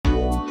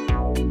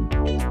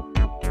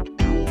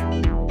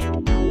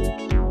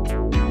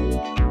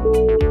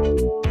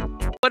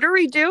what are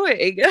we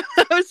doing?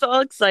 I was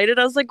all excited.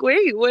 I was like,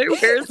 wait, where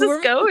is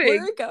this going?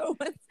 Where it going?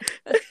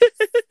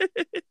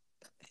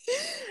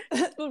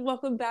 But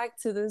welcome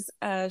back to this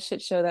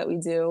shit show that we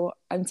do.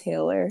 I'm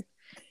Taylor.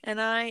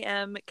 And I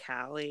am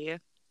Kallie.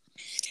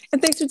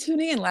 And thanks for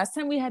tuning in. Last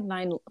time we had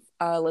 9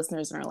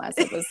 listeners in our last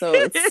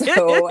episode.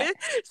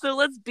 So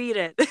let's beat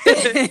it.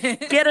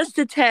 Get us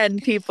to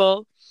 10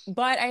 people.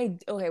 But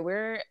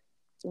we're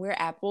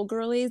Apple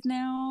girlies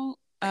now.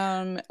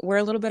 We're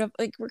a little bit of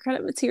we're kind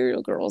of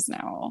material girls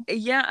now.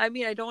 Yeah, I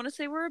mean, I don't want to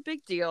say we're a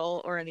big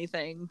deal or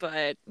anything,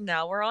 but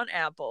now we're on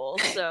Apple,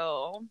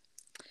 so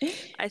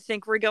I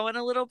think we're going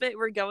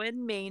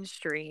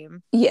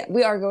mainstream. Yeah,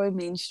 we are going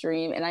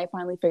mainstream, and I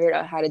finally figured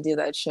out how to do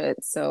that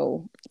shit,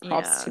 so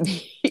props to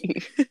me.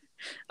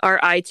 Our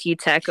IT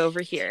tech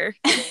over here.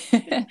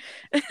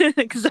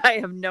 Because I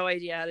have no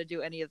idea how to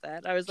do any of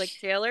that. I was like,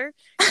 Taylor,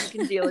 you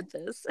can deal with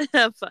this.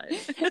 Have fun.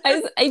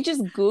 I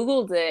just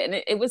Googled it,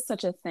 and it was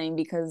such a thing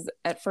because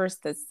at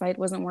first the site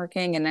wasn't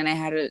working, and then I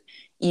had to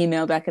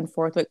email back and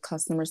forth with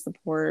customer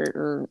support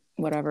or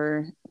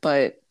whatever,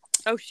 but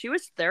oh, she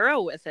was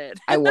thorough with it.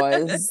 I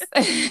was.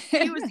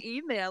 She was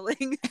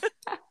emailing.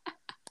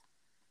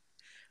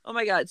 Oh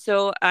my god!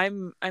 So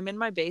I'm in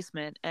my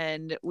basement,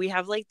 and we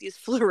have like these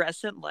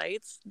fluorescent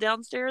lights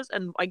downstairs,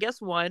 and I guess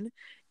one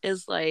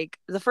is like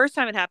the first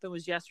time it happened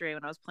was yesterday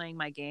when I was playing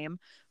my game,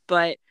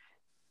 but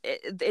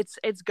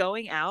it's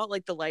going out,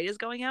 like the light is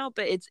going out,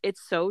 but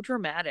it's so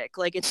dramatic.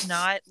 Like it's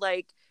not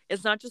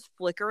just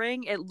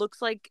flickering. It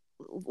looks like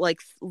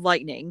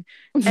lightning.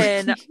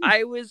 And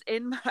I was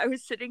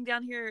sitting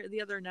down here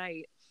the other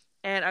night,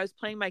 and I was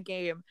playing my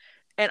game,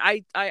 and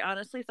I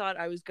honestly thought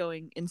I was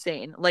going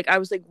insane. Like I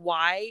was like,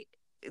 why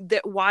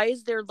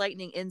is there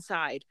lightning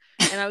inside?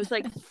 And I was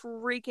like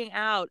freaking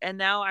out. And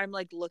now I'm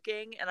like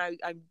looking, and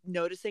I'm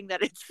noticing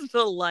that it's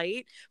the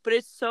light, but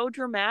it's so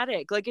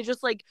dramatic. Like it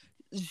just like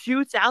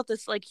shoots out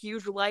this like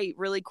huge light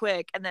really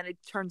quick, and then it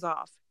turns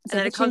off, and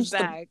then it comes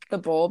back. The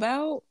bulb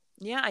out?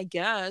 Yeah, I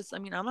guess. I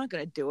mean, I'm not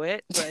gonna do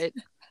it, but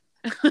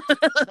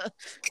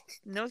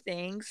no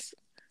thanks.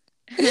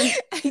 I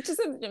just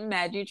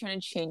imagine you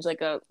trying to change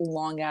like a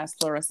long ass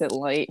fluorescent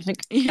light.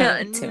 Like,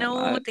 yeah,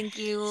 no, thank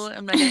you.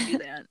 I'm not gonna do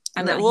that.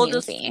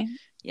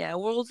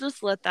 We'll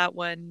just let that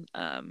one.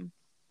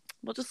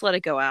 We'll just let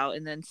it go out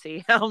and then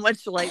see how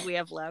much light we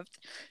have left.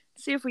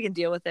 See if we can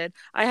deal with it.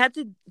 I had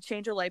to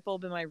change a light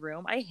bulb in my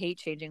room. I hate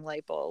changing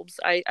light bulbs.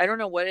 I don't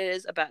know what it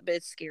is about, but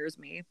it scares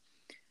me.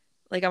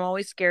 Like I'm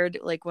always scared.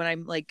 Like when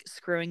I'm like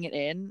screwing it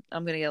in,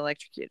 I'm gonna get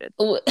electrocuted.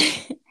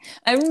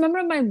 I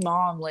remember my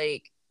mom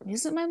like.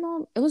 Is it my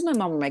mom? It was my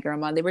mom and my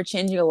grandma. They were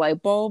changing a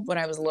light bulb when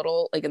I was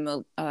little, like in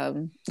the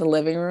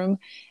living room,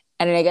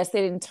 and I guess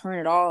they didn't turn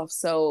it off.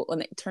 So when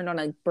they turned on,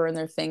 I burned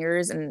their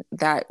fingers, and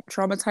that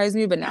traumatized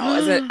me. But now,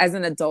 as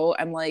an adult,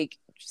 I'm like,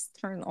 just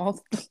turn off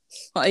the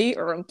light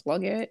or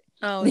unplug it.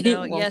 Oh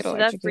no, yeah, so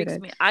that freaks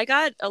me. I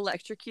got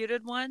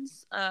electrocuted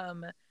once,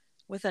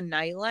 with a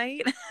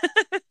nightlight,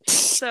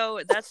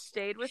 so that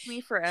stayed with me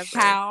forever.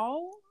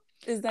 How?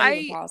 Is that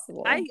even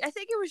possible? I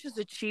think it was just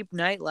a cheap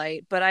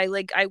nightlight, but I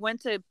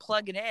went to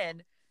plug it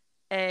in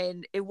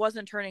and it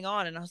wasn't turning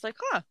on, and I was like,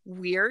 huh,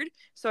 weird.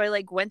 So I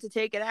like went to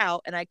take it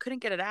out and I couldn't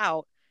get it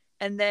out,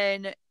 and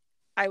then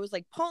I was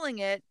like pulling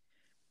it,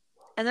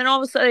 and then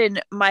all of a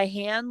sudden my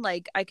hand,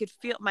 like I could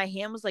feel my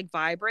hand was like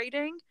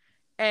vibrating,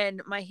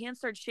 and my hand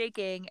started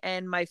shaking,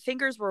 and my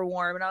fingers were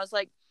warm, and I was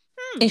like,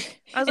 I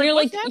was like,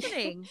 what's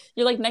happening?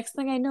 You're like, next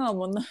thing I know, I'm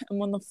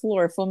on the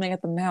floor foaming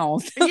at the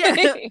mouth. Yeah.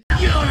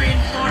 You're in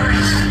for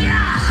it.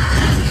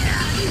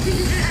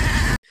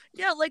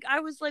 Yeah, like I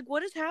was like,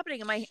 what is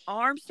happening? And my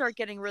arms start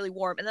getting really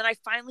warm. And then I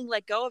finally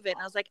let go of it. And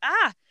I was like,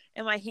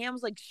 and my hand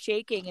was like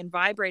shaking and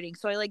vibrating.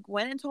 So I like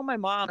went and told my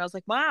mom. And I was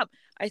like, Mom,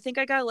 I think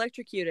I got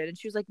electrocuted. And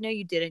she was like, no,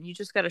 you didn't. You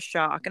just got a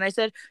shock. And I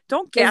said,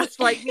 don't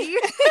gaslight me.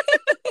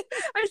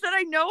 I said,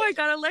 I know I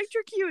got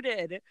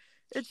electrocuted.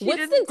 And she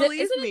didn't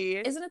believe me.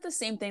 Isn't it the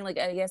same thing? Like,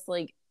 I guess,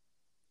 like,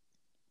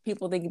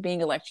 people think being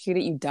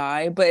electrocuted, you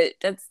die, but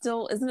that's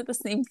still, isn't it the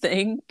same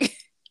thing?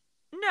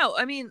 No,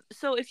 I mean,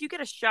 so if you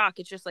get a shock,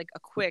 it's just like a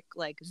quick,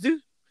 like, zoo,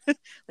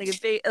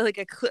 like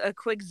a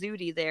quick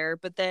zooty there.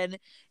 But then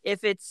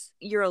if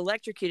you're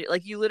electrocuted,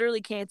 like, you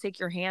literally can't take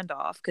your hand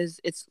off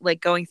because it's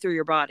like going through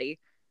your body.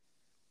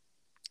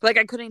 Like,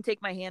 I couldn't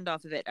take my hand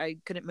off of it. I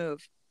couldn't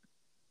move.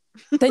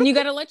 Then you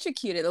got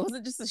electrocuted. It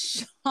wasn't just a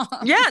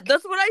shock. Yeah,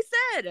 that's what I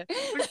said.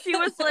 But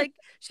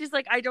she's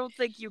like, I don't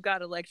think you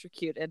got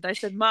electrocuted. And I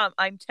said, Mom,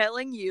 I'm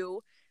telling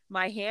you,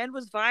 my hand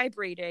was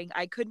vibrating.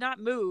 I could not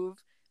move.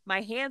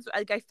 My hands,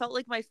 like, I felt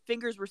like my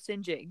fingers were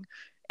singeing.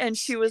 And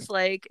she was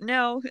like,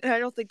 no, I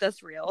don't think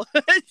that's real.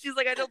 She's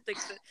like, I don't think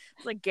so.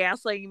 It's like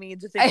gaslighting me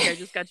into thinking I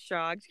just got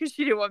shocked because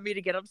she didn't want me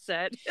to get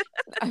upset.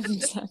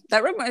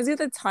 That reminds me of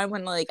the time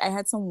when like I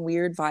had some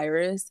weird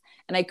virus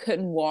and I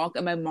couldn't walk,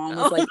 and my mom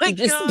was like,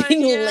 "You're just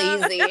being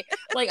lazy."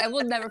 Like I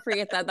will never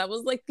forget that. That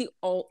was like the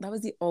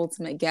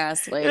ultimate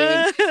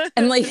gaslighting.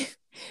 And like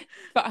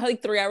But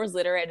like 3 hours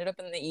later, I ended up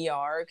in the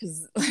ER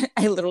because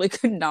I literally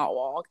could not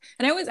walk.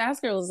 And I always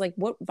ask her, I was like,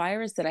 what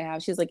virus did I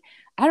have? She's like,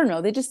 I don't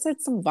know. They just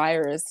said some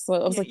virus. So I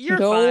was Yeah, like, you're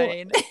go.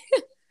 fine.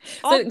 So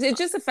All it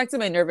just affected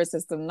my nervous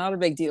system. Not a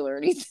big deal or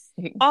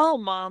anything. all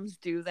moms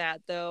do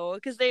that though,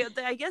 because they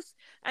I guess,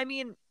 I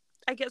mean,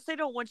 I guess they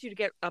don't want you to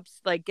get up,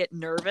 like get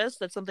nervous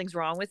that something's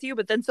wrong with you,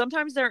 but then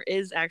sometimes there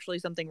is actually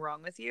something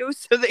wrong with you,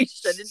 so they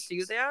shouldn't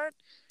do that.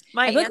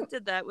 My I feel like aunt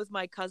did that with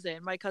my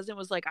cousin. My cousin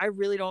was like, I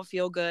really don't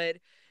feel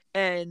good.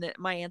 And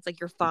my aunt's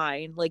like, you're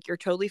fine. Like, you're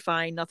totally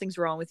fine. Nothing's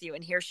wrong with you.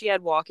 And here she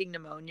had walking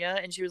pneumonia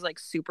and she was like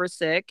super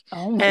sick.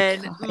 oh my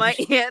And God. my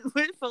aunt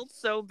felt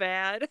so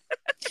bad.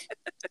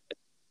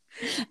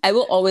 I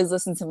will always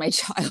listen to my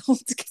child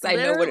because I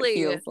know what it Literally.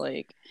 feels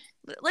like.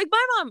 Like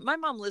my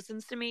mom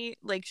listens to me.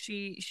 Like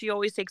she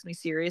always takes me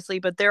seriously,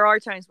 but there are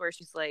times where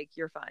she's like,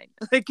 you're fine.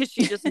 Like, cause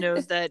she just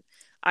knows that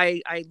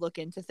I look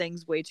into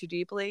things way too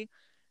deeply.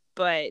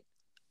 But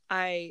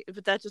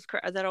but that just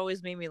that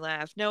always made me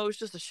laugh. No, it was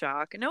just a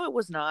shock. No, it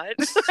was not.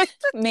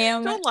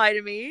 Ma'am. Don't lie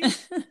to me.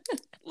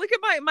 Look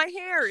at my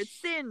hair. It's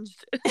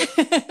singed.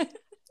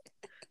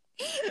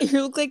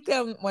 You look like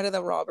one of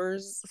the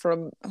robbers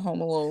from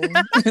Home Alone.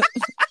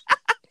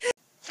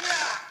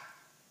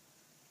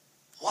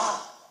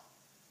 Wow,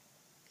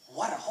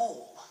 what a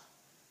hole.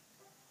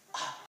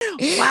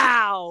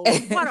 Wow,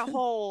 what a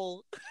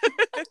hole.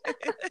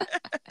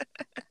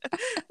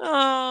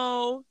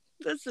 Oh,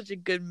 that's such a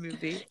good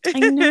movie. I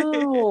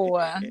know.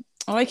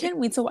 Oh, I can't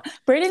wait to watch.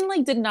 Brayden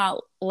like did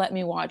not let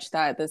me watch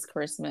that this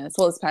Christmas.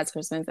 Well, this past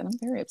Christmas, and I'm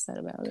very upset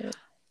about it.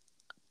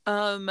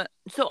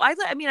 So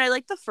I mean I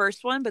like the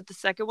first one, but the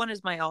second one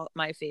is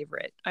my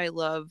favorite. I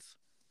love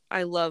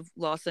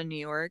Lost in New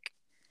York.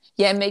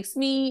 Yeah, it makes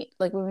me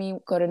like when we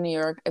go to New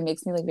York, it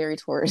makes me like very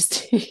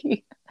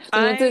touristy. We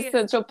went to I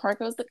Central Park.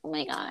 I was like, oh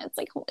my God,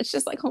 it's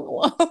just like Home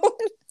Alone.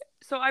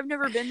 So I've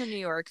never been to New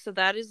York, so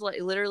that is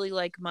like literally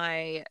like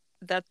my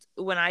that's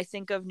when I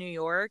think of New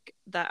York,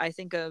 that I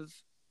think of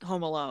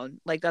Home Alone.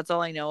 Like that's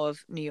all I know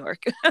of New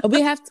York.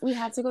 We have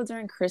to go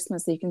during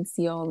Christmas so you can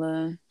see all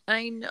the.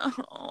 I know.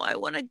 I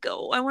want to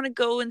go. I want to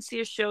go and see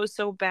a show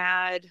so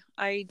bad.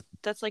 I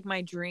That's like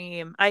my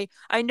dream. I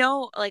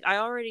know, like I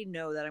already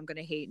know that I'm going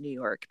to hate New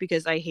York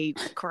because I hate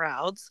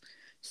crowds.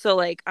 So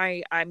like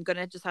I'm going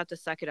to just have to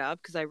suck it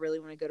up because I really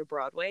want to go to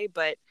Broadway,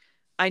 but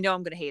I know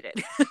I'm going to hate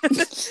it.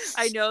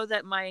 I know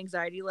that my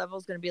anxiety level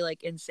is going to be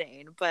like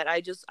insane, but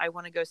I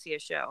want to go see a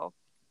show.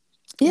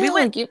 We Yeah,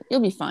 went like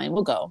you'll be fine.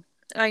 We'll go.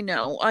 I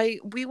know.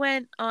 We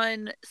went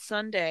on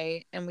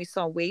Sunday and we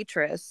saw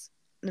Waitress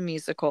the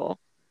musical,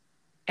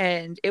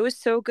 and it was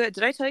so good.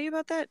 Did I tell you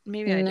about that?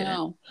 Maybe I didn't.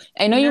 No,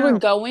 I know you were No.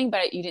 going,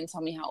 but you didn't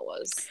tell me how it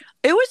was.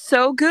 It was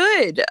so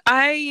good.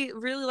 I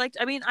really liked,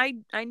 I mean,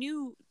 I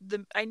knew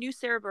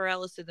Sarah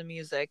Bareilles did the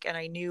music, and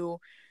I knew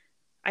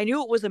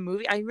it was a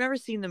movie. I've never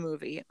seen the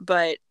movie,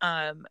 but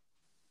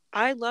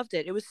I loved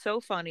it. It was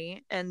so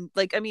funny, and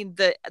like I mean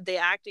the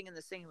acting and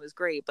the singing was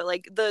great, but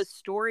like the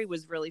story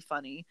was really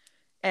funny,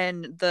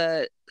 and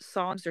the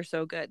songs are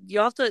so good. You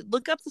have to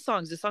look up the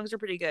songs. The songs are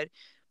pretty good,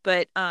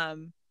 but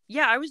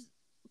yeah, I was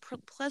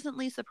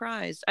pleasantly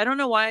surprised. I don't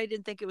know why I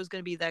didn't think it was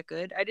going to be that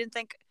good. I didn't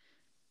think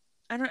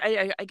I don't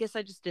I guess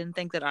I just didn't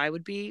think that I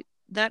would be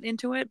that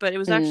into it, but it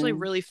was actually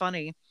Mm. really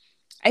funny.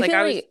 I Like feel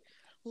I was like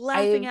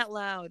laughing I've out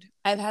loud.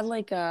 I've had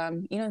like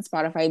in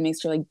Spotify it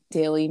makes your like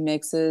daily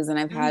mixes, and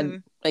I've had Hmm.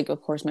 like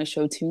of course my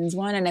show tunes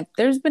one, and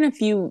there's been a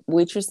few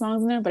waitress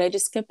songs in there, but I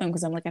just skip them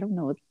because I'm like I don't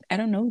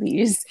know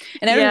these,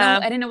 and Yeah.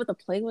 I didn't know what the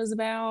play was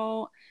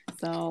about,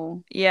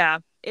 so Yeah,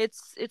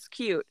 it's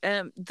cute.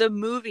 The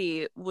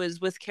movie was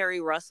with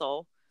Kerry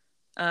Russell.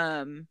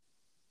 Um,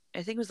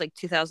 I think it was like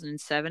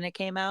 2007 it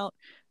came out,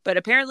 but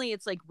apparently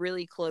it's like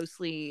really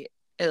closely,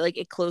 like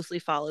it closely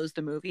follows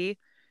the movie.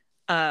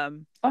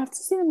 Um, I'll have to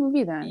see the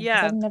movie then because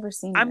yeah, I've never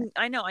seen it.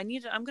 I know I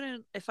need to. I'm gonna,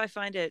 if I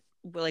find it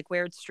like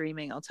where it's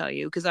streaming, I'll tell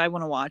you because I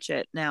want to watch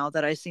it now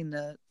that I've seen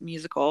the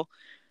musical.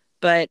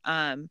 But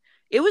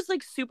it was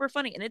like super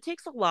funny, and it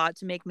takes a lot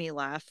to make me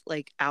laugh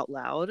like out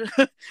loud.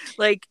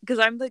 Like because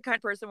I'm the kind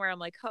of person where I'm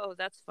like, oh,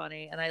 that's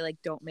funny, and I like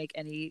don't make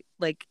any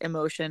like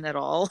emotion at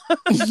all.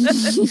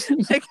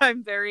 Like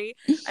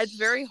it's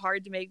very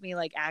hard to make me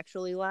like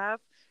actually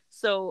laugh.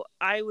 So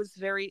I was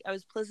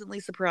pleasantly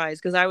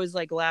surprised because I was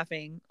like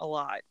laughing a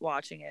lot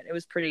watching it. It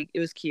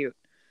was cute.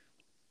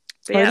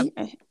 But yeah.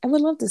 I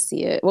would love to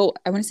see it. Well,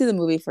 I want to see the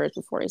movie first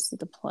before I see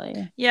the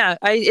play. Yeah,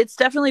 it's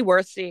definitely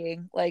worth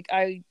seeing. Like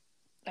I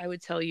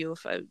would tell you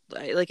if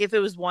like if it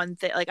was one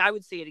thing, like I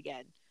would see it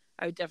again.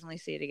 I would definitely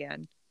see it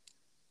again.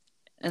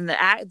 And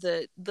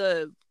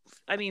the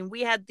I mean,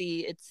 we had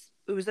it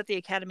was at the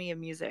Academy of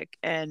Music,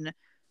 and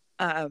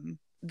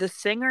the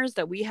singers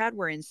that we had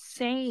were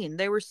insane.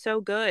 They were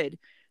so good.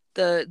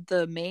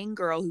 The main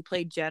girl who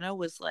played Jenna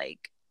was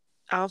like,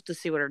 I'll have to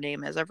see what her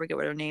name is. I forget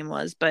what her name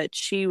was, but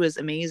she was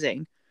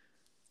amazing.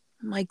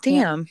 I'm like,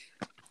 Yeah, damn.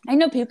 I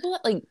know people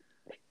like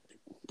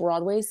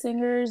Broadway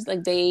singers,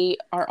 like they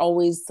are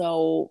always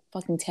so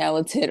fucking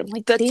talented. I'm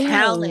like, The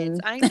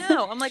talent. damn. I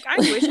know. I'm like, I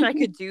wish I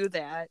could do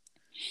that.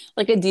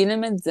 Like Idina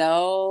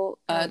Menzel,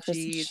 Oh Kristen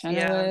geez, yeah.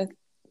 Chenoweth,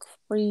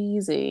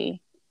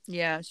 crazy.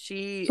 Yeah,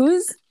 she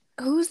Who's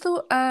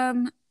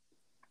the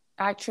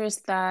actress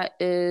that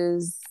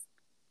is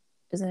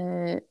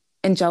it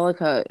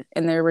Angelica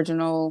in the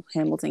original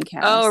Hamilton Oh,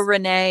 cast?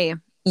 Renee.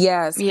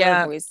 Yes, her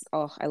Yeah, voice.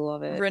 Oh, I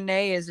love it.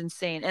 Renee is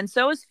insane. And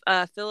so is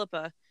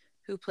Philippa,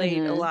 who played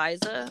Hmm.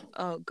 Eliza.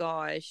 Oh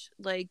gosh.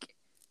 Like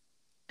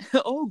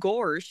oh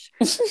gosh.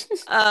 Yeah,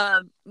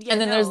 no.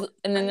 And then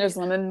I there's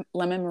lemon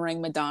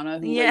meringue Madonna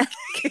who yeah.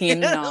 like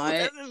cannot.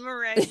 Lemon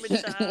meringue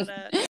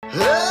Madonna.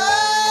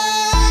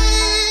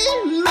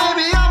 Hey,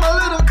 maybe I'm a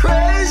little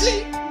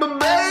crazy, but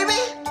baby,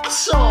 I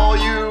saw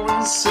you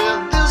and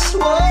said this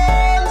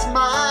was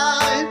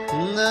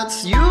mine.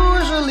 That's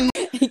usually.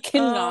 He Oh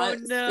cannot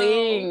no.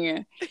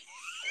 sing.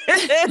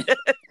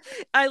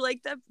 I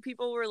like that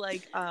people were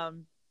like,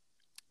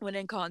 when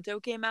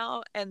Encanto came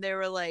out, and they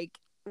were like,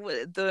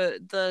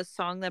 the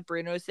song that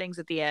Bruno sings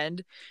at the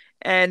end,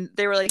 and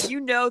they were like, you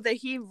know that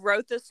he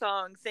wrote the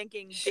song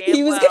thinking He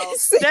damn was gonna well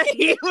sing. that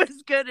he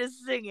was gonna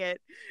sing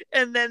it,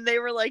 and then they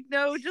were like,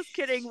 no, just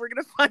kidding, we're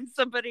gonna find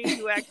somebody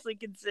who actually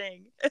can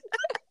sing.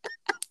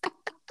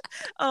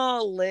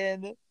 Oh,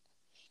 Lynn.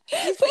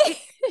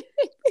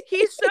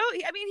 He's so,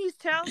 I mean, he's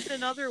talented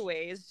in other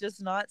ways,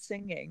 just not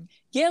singing.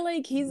 Yeah,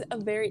 like he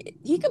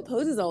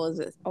composes all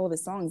of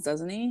his songs,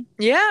 doesn't he?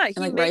 Yeah, And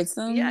like writes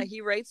yeah, them.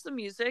 he writes the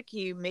music,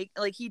 he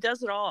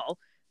does it all,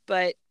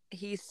 but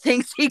he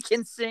thinks he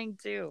can sing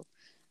too.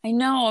 I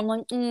know. I'm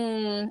like,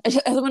 I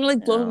want to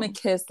like blow him a No.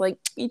 kiss. Like,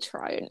 he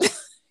tried.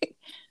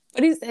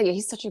 But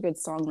he's such a good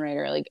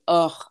songwriter. Like,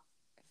 I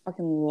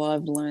fucking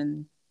love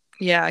Lynn.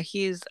 Yeah,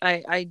 he's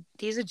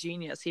a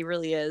genius. He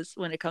really is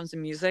when it comes to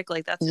music.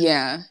 Like that's just,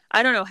 Yeah.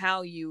 I don't know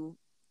how you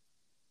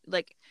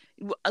like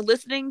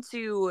listening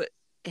to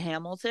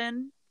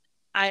Hamilton.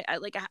 I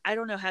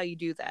don't know how you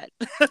do that.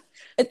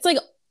 It's like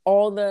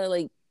all the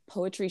like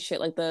poetry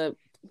shit, like the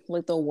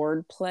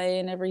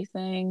wordplay and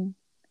everything.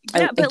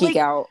 Yeah, I but geek like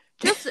out.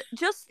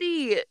 just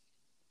the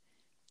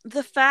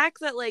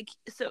fact that like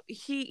so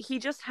he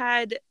just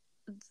had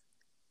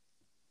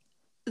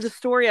the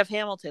story of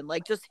Hamilton,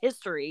 like just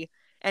history,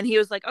 and he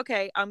was like,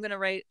 okay, I'm gonna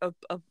write a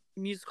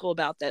musical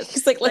about this.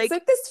 He's like, let's Like,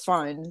 make this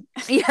fun.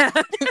 yeah,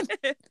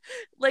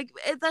 like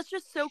that's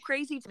just so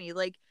crazy to me.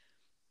 Like,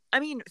 I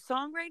mean,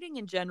 songwriting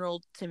in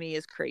general to me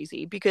is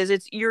crazy because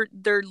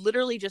they're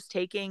literally just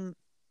taking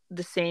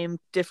the same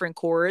different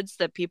chords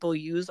that people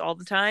use all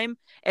the time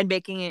and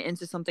making it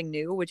into something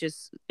new, which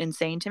is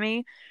insane to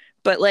me.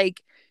 But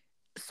like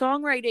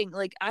songwriting,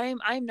 like I'm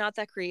not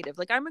that creative.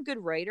 Like I'm a good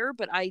writer,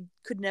 but I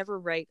could never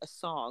write a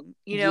song.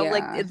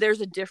 Like Yeah. there's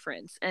a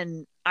difference,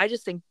 and I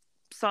just think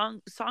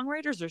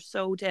songwriters are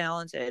so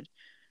talented.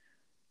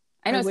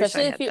 I I know, wish I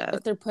especially had that.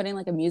 if they're putting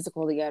like a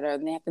musical together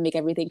and they have to make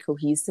everything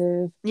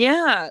cohesive.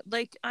 Yeah,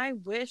 like I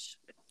wish.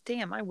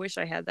 Damn, I wish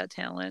I had that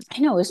talent. I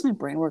know, I wish my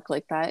brain worked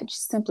like that. It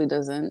just simply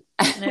doesn't.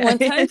 One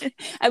time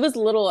I was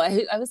little,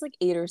 I was like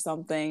 8 or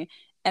something,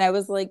 and I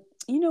was like,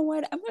 you know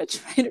what? I'm gonna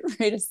try to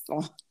write a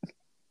song.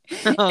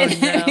 Oh And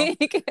no.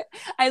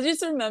 I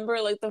just remember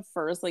like the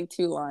first like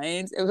 2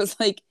 lines. It was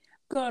like,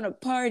 gonna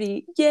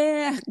party,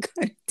 yeah,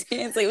 gonna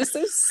dance. Like, it was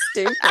so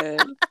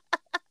stupid.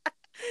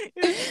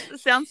 It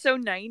sounds so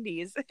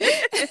 90s.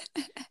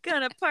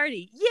 Gonna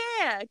party.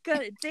 Yeah.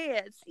 Gonna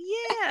dance.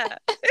 Yeah.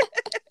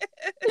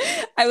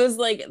 I was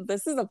like,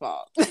 this is a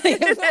bop.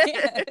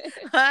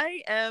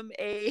 I am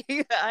a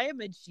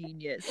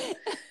genius.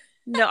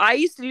 No, I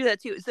used to do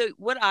that too. So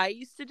what I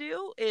used to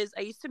do is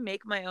I used to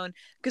make my own,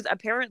 because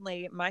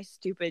apparently my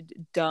stupid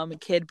dumb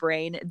kid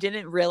brain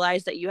didn't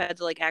realize that you had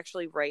to like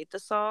actually write the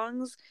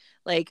songs.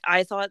 Like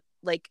I thought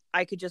like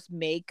I could just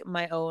make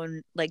my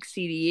own like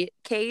CD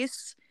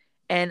case,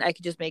 and I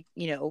could just make,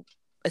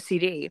 a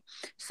CD.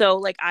 So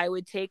like I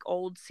would take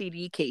old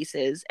CD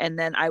cases, and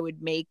then I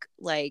would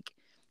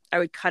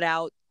cut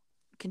out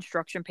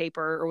construction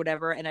paper or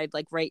whatever, and I'd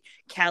like write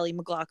Kallie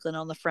McLaughlin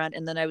on the front,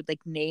 and then I would like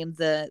name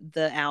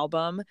the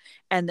album,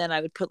 and then I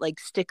would put like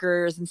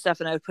stickers and stuff,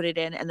 and I would put it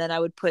in, and then I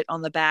would put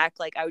on the back,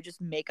 like I would just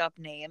make up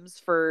names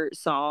for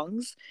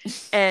songs,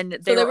 and So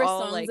they there were were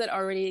all songs like, that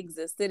already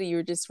existed and you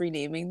were just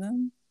renaming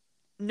them?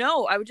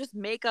 no, I would just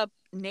make up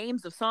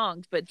names of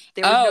songs, but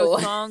there was no Oh.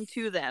 song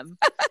to them.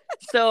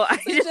 So I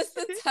So just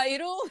the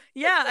title?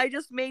 yeah, I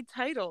just made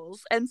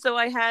titles. And so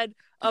I had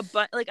a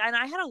bunch, like, and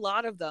I had a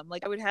lot of them.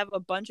 Like, I would have a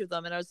bunch of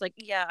them, and I was like,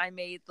 yeah,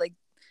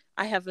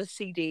 I have a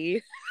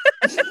CD.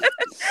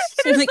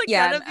 I'm like, None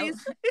yeah, of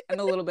these, I'm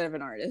a little bit of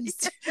an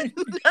artist. none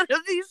of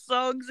these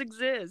songs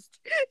exist.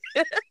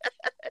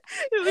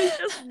 It was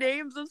just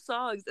names of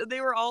songs, and they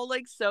were all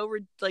like so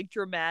like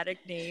dramatic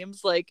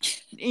names, like,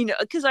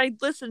 because I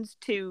listened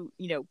to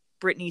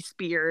Britney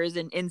Spears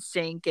and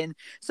NSYNC, and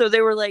so they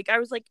were like, I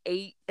was like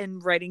 8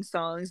 and writing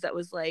songs that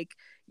was like,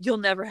 "You'll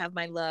never have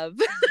my love."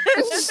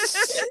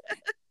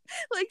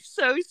 Like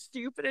so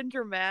stupid and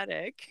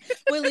dramatic.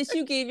 Well, at least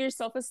you gave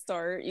yourself a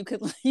start. You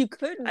could I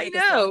make a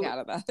song know. out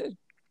of that.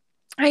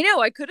 I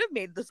know, I could have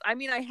made this. I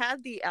mean, I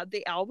had the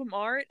album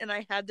art and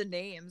I had the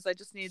names. I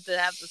just needed to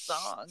have the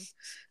song.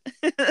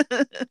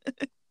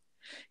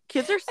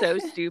 Kids are so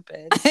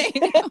stupid. I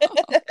know.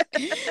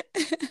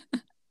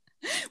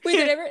 Wait,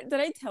 did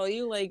I tell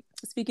you, like,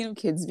 speaking of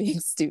kids being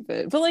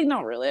stupid, but like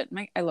not really.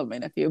 I love my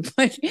nephew,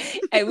 but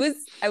I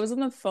was on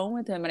the phone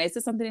with him and I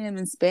said something to him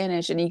in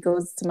Spanish and he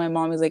goes to my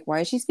mom, he's like, why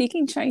is she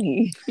speaking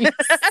Chinese? Who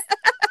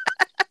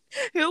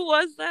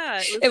was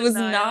that? It was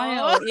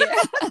Niall. Yeah.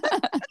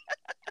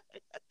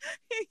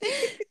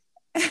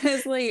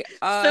 It's like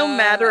so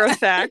matter of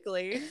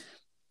factly.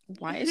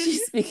 Why is she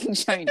speaking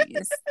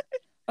Chinese?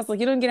 I was like,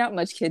 you don't get out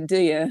much, kid, do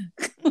you?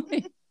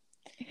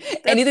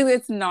 Anything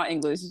that's not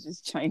English is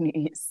just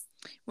Chinese.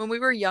 When we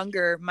were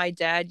younger, my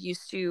dad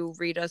used to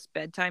read us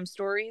bedtime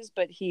stories,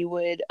 but he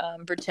would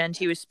pretend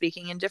he was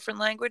speaking in different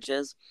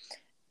languages.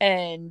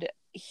 And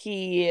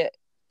he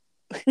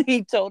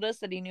told us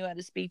that he knew how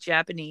to speak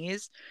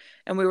Japanese.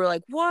 And we were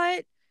like,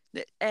 what?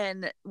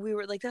 And we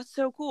were like, that's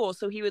so cool.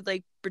 So he would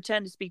like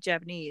pretend to speak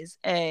Japanese.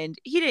 And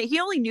he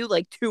only knew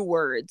like 2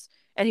 words.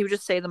 And he would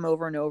just say them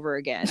over and over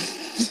again.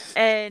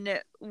 And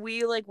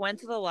we like went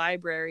to the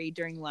library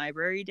during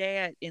library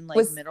day in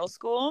middle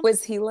school.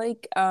 Was he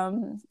like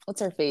what's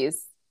her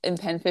face in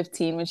Pen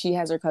 15 when she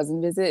has her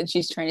cousin visit and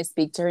she's trying to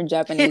speak to her in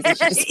Japanese and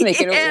she's just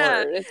making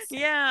it words?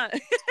 Yeah.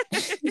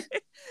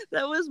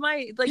 that was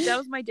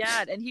my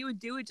dad, and he would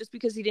do it just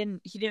because he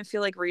didn't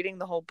feel like reading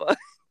the whole book.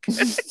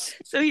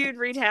 So he would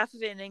read half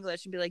of it in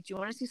English and be like, do you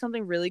want to see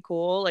something really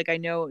cool? Like, I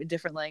know a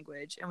different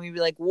language. And we'd be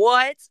like,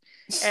 what?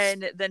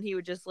 And then he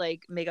would just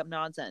like make up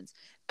nonsense.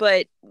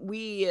 But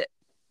we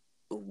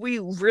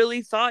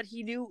really thought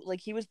he knew,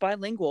 like, he was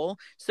bilingual.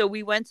 So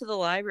we went to the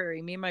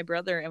library, me and my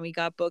brother, and we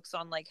got books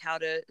on like how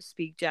to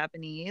speak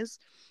Japanese.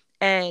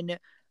 And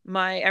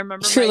I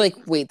remember you're like,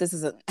 wait, this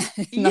isn't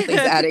nothing's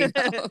adding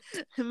up.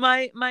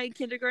 My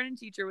kindergarten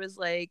teacher was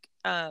like,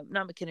 not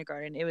my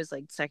kindergarten, it was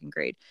like 2nd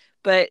grade,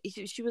 but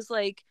she was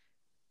like,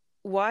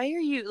 why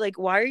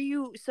are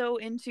you so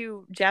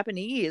into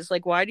Japanese?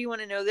 Like, why do you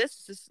want to know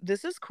this?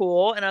 This is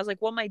cool. And I was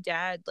like, well, my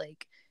dad,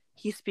 like,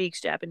 he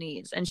speaks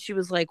Japanese. And she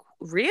was like,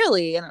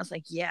 really? And I was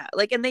like, yeah.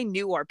 Like, and they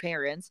knew our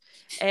parents.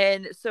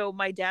 And so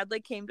my dad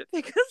like came to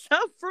pick us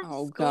up from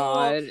school.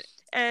 God.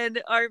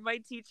 And my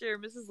teacher,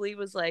 Mrs. Lee,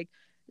 was like,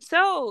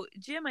 so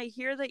Jim, I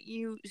hear that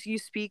you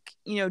speak,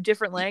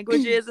 different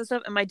languages and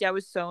stuff. And my dad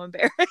was so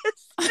embarrassed.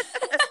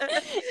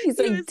 He's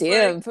like,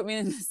 damn, like, put me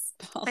in the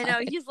spot. I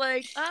know. He's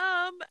like,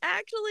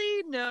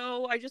 actually,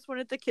 no, I just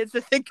wanted the kids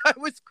to think I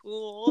was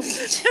cool.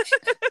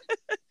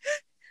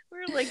 We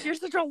were like, you're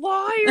such a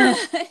liar.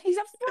 He's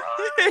a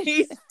fraud.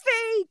 He's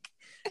fake.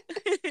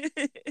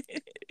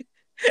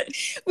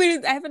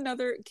 Wait, I have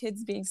another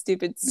kids being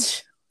stupid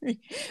story.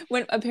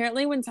 When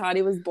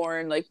Toddy was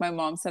born, like, my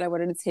mom said I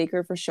wanted to take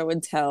her for show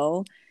and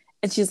tell,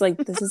 and she's like,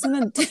 this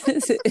isn't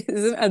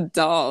a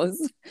doll,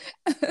 it's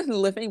a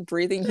living,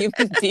 breathing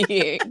human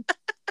being.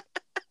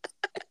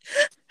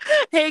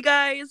 Hey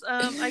guys,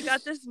 I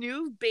got this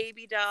new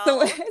baby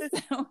doll.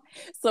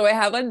 So I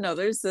have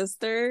another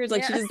sister.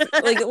 Like, yeah. She just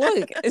like,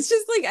 look, it's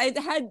just like I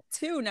had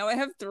 2, now I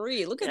have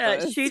 3. Look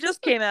at this. She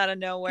just came out of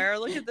nowhere.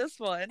 Look at this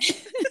one.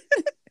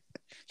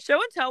 Show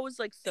and tell was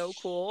like so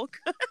cool.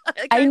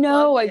 Like, I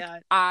know, like,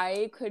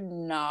 I could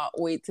not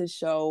wait to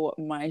show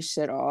my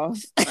shit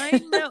off.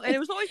 I know, and it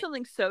was always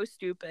something so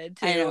stupid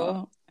too. I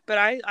know. But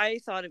I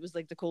thought it was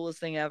like the coolest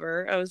thing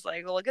ever. I was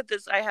like, well, look at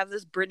this. I have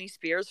this Britney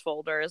Spears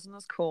folder. Isn't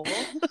this cool?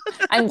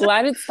 I'm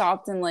glad it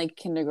stopped in like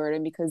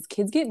kindergarten because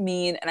kids get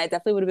mean, and I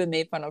definitely would have been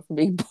made fun of for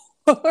being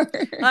poor.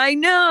 I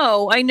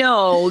know.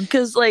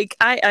 Because like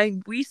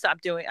we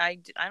stopped doing. I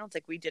don't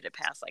think we did it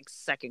past like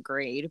 2nd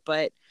grade,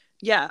 but.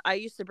 Yeah, I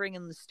used to bring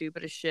in the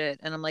stupidest shit,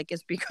 and I'm like,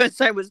 it's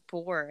because I was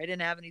poor. I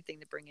didn't have anything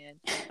to bring in.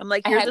 I'm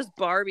like, here's this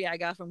Barbie I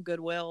got from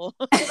Goodwill.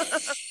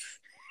 I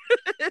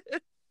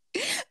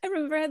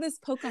remember I had this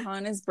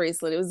Pocahontas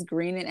bracelet. It was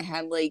green, and it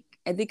had like,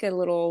 I think it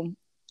was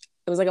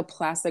like a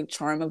plastic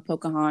charm of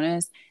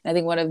Pocahontas, and I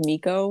think one of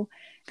Miko.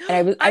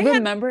 And I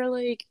remember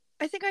like,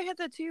 I think I had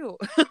that too.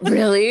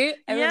 Really?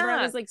 I remember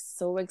I was like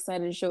so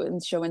excited to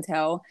show and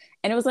tell.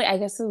 And it was like, I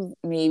guess it was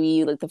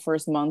maybe like the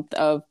first month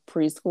of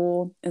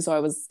preschool. And so I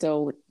was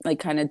still like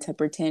kind of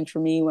temper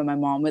tantrum-y when my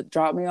mom would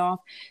drop me off.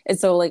 And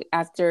so like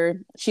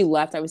after she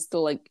left, I was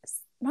still like,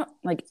 not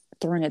like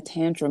throwing a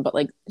tantrum, but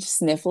like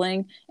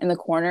sniffling in the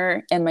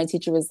corner. And my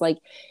teacher was like,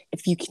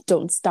 if you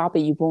don't stop it,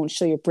 you won't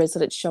show your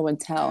bracelet at show and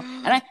tell.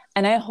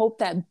 And I hope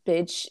that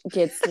bitch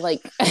gets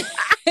like,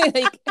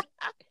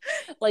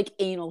 like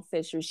anal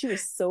fissures. She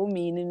was so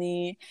mean to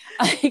me.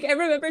 Like, I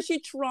remember she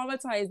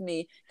traumatized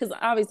me because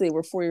obviously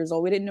we're 4 years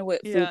old. We didn't know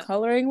what food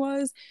coloring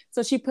was.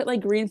 So she put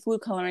like green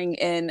food coloring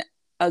in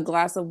a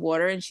glass of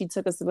water and she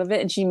took a sip of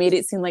it and she made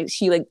it seem like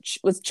she like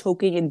was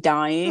choking and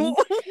dying.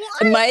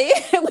 And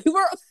we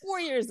were 4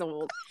 years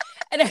old.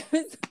 And I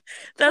was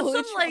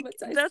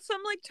that's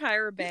some like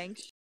Tyra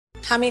Banks.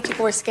 How many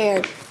people were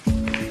scared?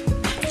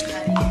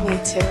 Me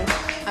too.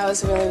 I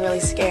was really, really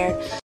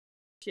scared.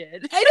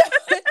 Shit. I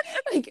know.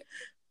 Like,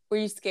 Were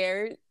you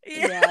scared?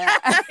 Yeah.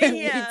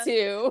 Me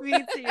too.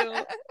 Me too.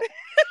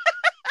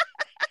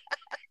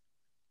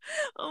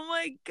 Oh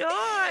my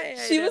god.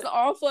 She was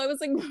awful. I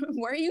was like,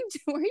 why are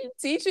you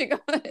teaching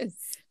us?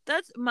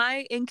 That's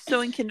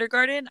so in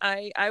kindergarten,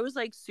 I was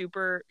like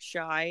super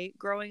shy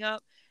growing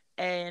up,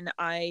 and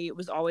I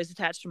was always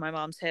attached to my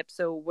mom's hip.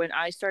 So when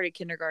I started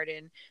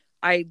kindergarten,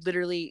 I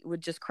literally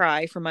would just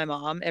cry for my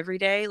mom every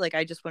day. Like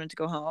I just wanted to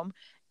go home.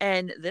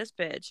 And this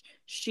bitch,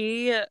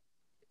 she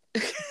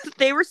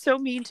they were so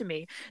mean to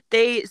me.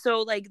 We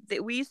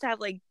used to have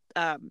like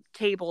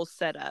tables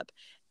set up,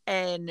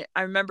 and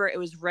I remember it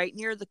was right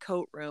near the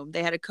coat room.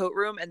 They had a coat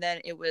room, and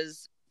then it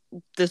was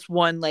this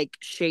one like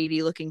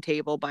shady looking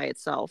table by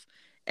itself.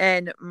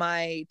 And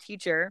my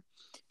teacher,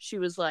 she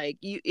was like,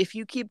 if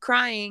you keep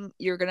crying,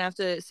 you're gonna have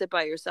to sit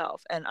by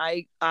yourself. And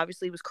I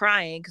obviously was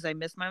crying because I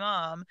missed my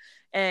mom.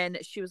 And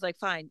she was like,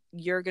 fine,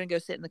 you're gonna go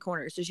sit in the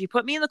corner. So she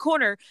put me in the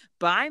corner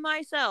by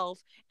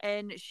myself,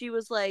 and she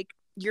was like,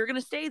 you're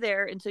gonna stay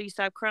there until you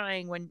stop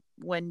crying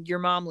when your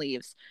mom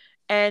leaves.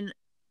 And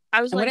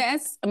I was I'm gonna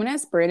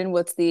ask Brandon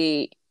what's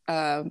the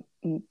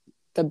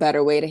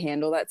better way to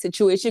handle that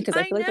situation, because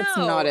I feel like that's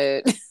not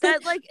it.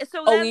 That like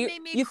so that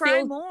made me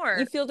cry more.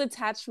 You feel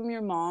detached from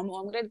your mom. Well,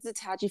 I'm gonna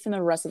detach you from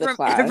the rest of the from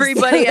class.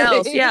 everybody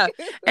else. Yeah.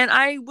 And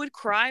I would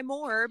cry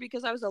more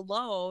because I was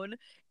alone,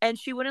 and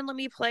she wouldn't let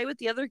me play with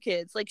the other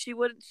kids. Like she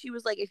was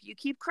like, if you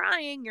keep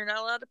crying, you're not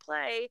allowed to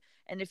play,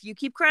 and if you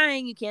keep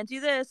crying, you can't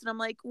do this. And I'm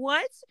like,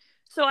 what?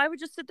 So I would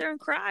just sit there and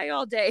cry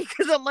all day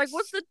because I'm like,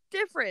 what's the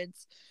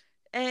difference?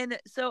 And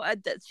so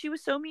she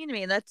was so mean to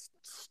me, and that's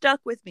stuck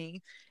with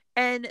me.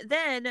 And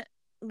then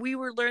we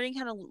were learning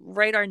how to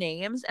write our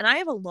names, and I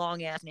have a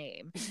long ass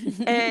name.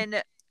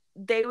 And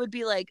they would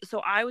be like, so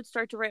I would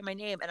start to write my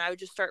name, and I would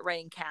just start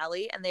writing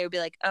Kallie, and they would be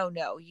like, oh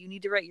no, you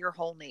need to write your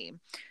whole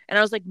name. And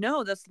I was like,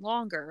 no, that's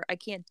longer. I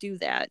can't do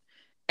that.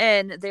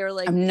 And they were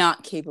like, I'm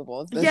not capable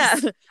of this. Yeah.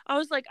 I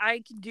was like,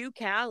 I can do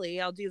Kallie.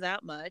 I'll do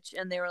that much.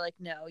 And they were like,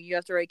 no, you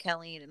have to write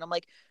Colleen. And I'm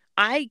like,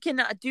 I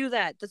cannot do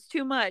that. That's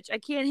too much. I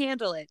can't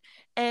handle it.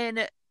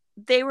 And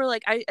they were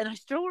like, I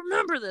still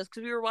remember this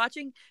because we were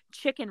watching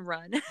Chicken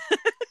Run.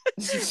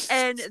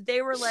 And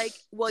they were like,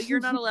 well, you're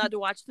not allowed to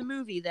watch the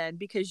movie then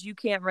because you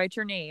can't write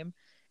your name.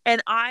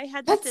 And I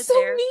had to sit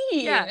there.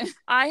 Mean. Yeah,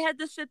 I had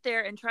to sit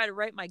there and try to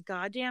write my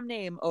goddamn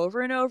name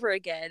over and over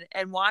again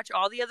and watch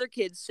all the other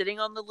kids sitting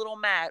on the little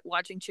mat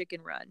watching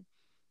Chicken Run.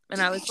 And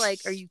I was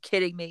like, are you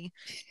kidding me?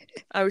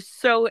 I was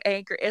so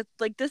angry. It's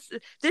like this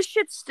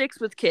shit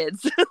sticks with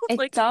kids.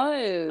 Like, it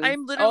does.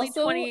 I'm literally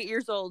also 28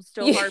 years old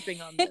still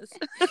harping on this.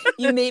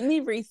 You made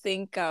me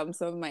rethink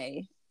some of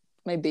my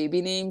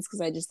baby names,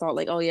 because I just thought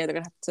like, oh yeah, they're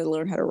gonna have to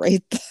learn how to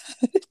write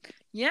that.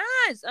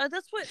 Yes,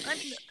 that's what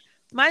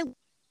my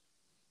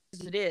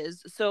it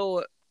is.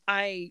 So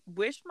I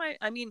wish I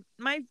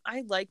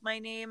like my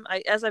name.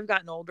 As I've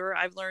gotten older,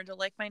 I've learned to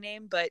like my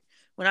name, but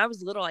when I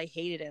was little, I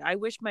hated it. I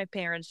wish my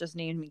parents just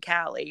named me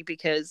Kallie,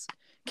 because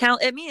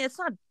it's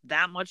not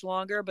that much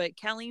longer, but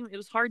Kallie, it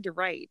was hard to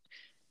write.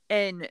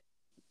 And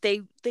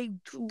they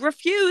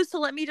refused to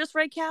let me just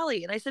write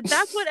Kallie. And I said,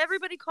 that's what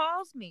everybody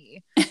calls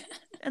me.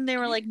 And they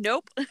were like,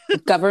 nope.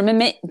 Government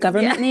name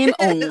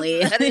only.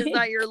 That is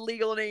not your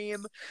legal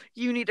name.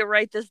 You need to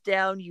write this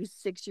down, you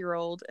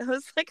 6-year-old. I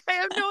was like, I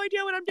have no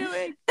idea what I'm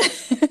doing.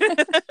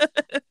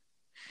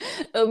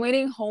 I'm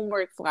reading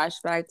homework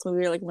flashbacks when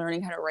we were like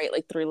learning how to write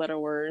like 3-letter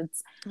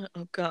words.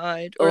 Oh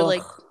God. Or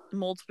like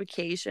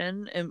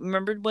multiplication. And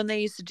remember when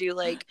they used to do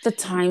like the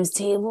times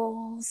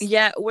tables?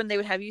 Yeah, when they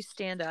would have you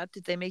stand up.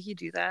 Did they make you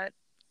do that?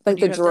 Like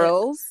the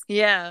drills?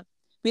 Yeah.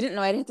 We didn't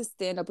know I didn't have to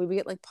stand up. We would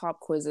get like pop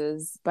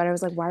quizzes, but I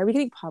was like, why are we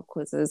getting pop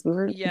quizzes? We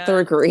were in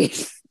 3rd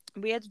grade.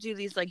 We had to do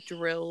these like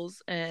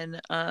drills, and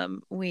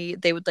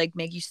they would like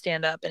make you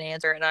stand up and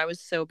answer, and I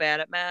was so bad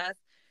at math,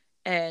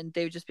 and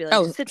they would just be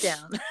like, sit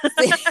down.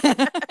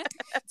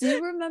 Do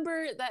you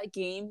remember that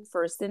game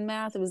First in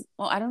Math? It was,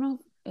 well, I don't know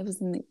if it was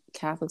in the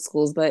Catholic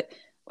schools, but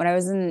when I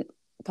was in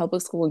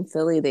public school in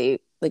Philly, they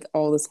like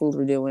all the schools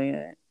were doing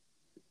it.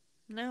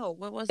 No,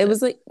 what was it? It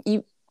was like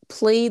you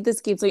played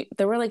this game, so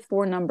there were like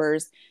 4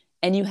 numbers,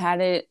 and you had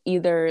to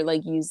either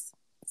like use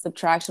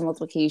subtraction,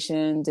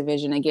 multiplication,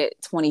 division, and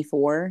get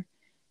 24.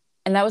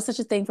 And that was such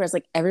a thing for us.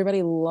 Like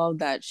everybody loved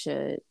that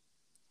shit.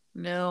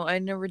 No, I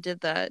never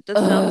did that. That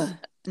sounds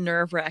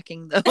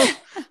nerve-wracking though.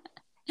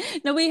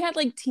 No, we had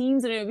like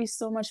teams, and it would be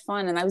so much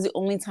fun. And that was the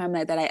only time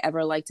that I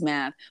ever liked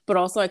math. But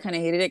also I kind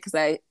of hated it because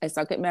I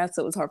suck at math,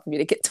 so it was hard for me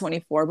to get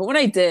 24. But when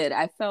I did,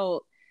 I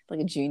felt like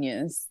a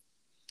genius.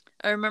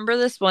 I remember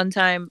this one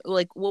time,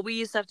 like what we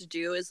used to have to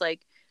do is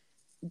like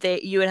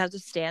you would have to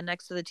stand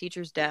next to the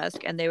teacher's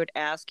desk, and they would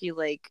ask you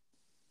like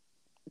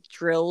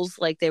drills,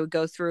 like they would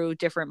go through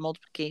different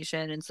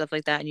multiplication and stuff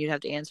like that, and you'd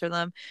have to answer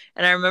them.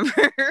 And I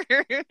remember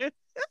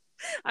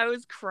I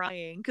was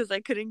crying because I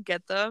couldn't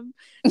get them,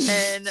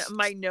 and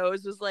my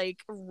nose was like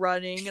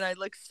running, and I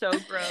looked so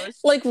gross.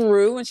 Like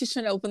Rue when she's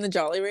trying to open the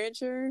Jolly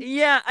Rancher.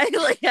 Yeah, I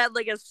like had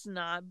like a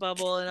snot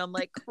bubble, and I'm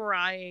like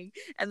crying,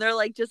 and they're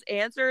like, just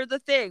answer the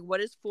thing.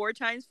 What is 4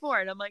 times 4?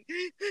 And I'm like,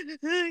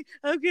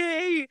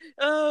 okay,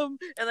 and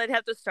I'd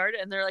have to start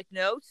it, and they're like,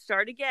 no,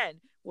 start again.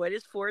 What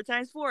is 4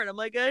 times 4? And I'm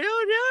like, I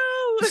don't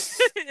know.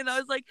 And I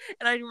was like,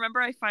 and I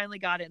remember I finally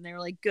got it, and they were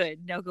like,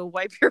 good, now go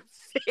wipe your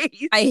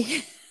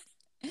face.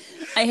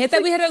 I hate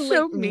that we had to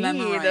so like mean.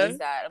 memorize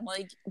that. I'm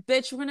like,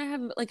 bitch, we're gonna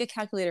have like a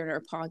calculator in our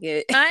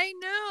pocket. I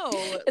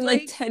know. In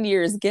like 10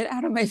 years, get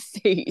out of my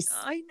face.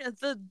 I know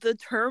the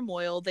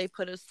turmoil they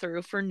put us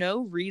through for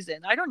no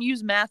reason. I don't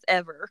use math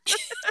ever.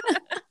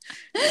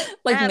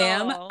 Like, At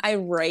ma'am, all. I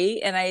write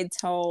and I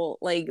tell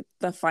like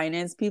the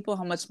finance people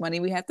how much money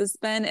we have to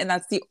spend, and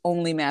that's the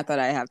only math that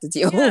I have to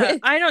deal with.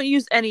 I don't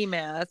use any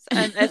math,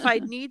 and if I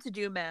need to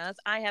do math,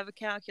 I have a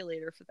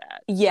calculator for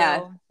that. Yeah,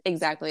 so.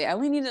 exactly. I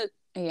only need to.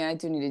 Yeah, I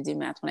do need to do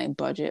math when I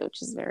budget,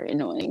 which is very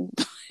annoying.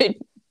 But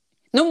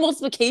no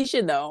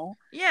multiplication though.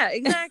 Yeah,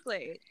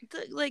 exactly.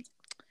 Like,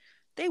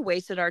 they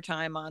wasted our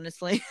time,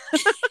 honestly.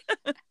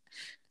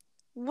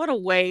 What a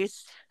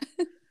waste.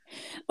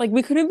 Like,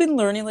 we could have been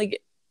learning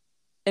like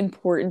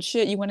important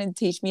shit. You want to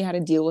teach me how to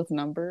deal with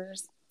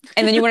numbers,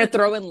 and then you want to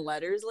throw in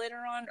letters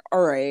later on.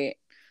 All right.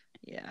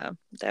 Yeah,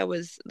 that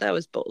was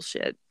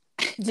bullshit.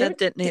 Did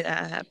Didn't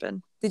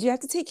happen. Did you have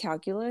to take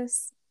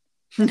calculus?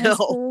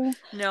 No,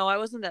 I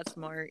wasn't that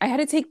smart. I had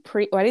to take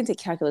I didn't take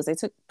calculus. I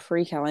took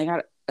pre-cal. I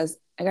got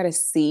a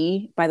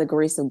C by the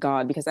grace of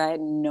God because I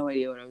had no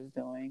idea what I was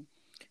doing.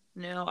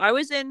 No, I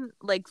was in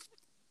like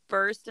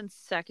first and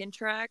second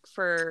track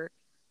for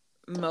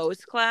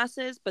most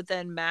classes, but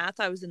then math,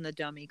 I was in the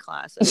dummy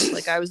classes.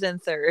 Like, I was in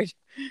third.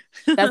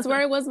 That's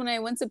where I was when I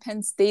went to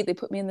Penn State. They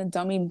put me in the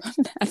dummy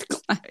math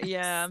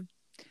class.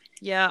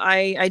 Yeah,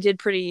 I did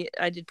pretty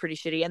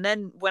shitty. And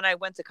then when I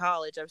went to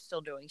college, I was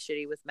still doing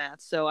shitty with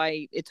math. So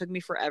it took me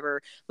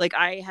forever. Like,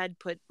 I had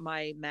put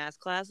my math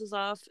classes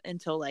off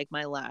until like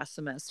my last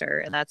semester,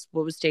 and that's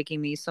what was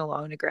taking me so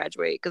long to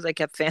graduate because I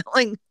kept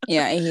failing.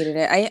 Yeah, I hated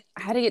it.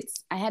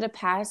 I had to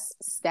pass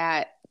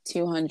stat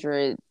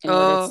 200 in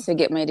order to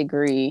get my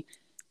degree.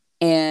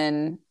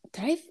 And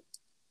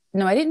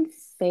no, I didn't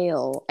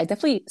fail. I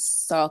definitely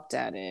sucked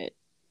at it.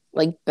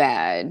 Like,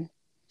 bad.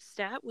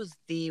 Stat was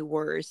the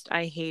worst.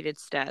 I hated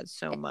stat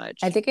so much.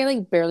 I think I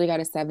like barely got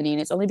a 70,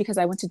 and it's only because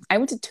I went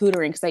to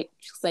tutoring because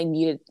I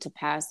needed to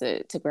pass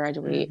it to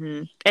graduate.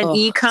 Mm-hmm. And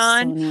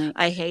econ, so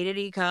I hated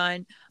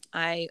econ.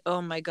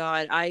 Oh my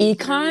god,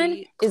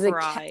 econ is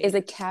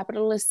a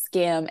capitalist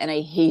scam, and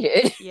I hate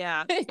it.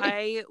 Yeah,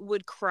 I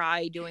would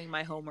cry doing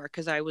my homework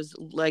because I was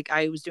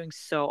doing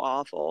so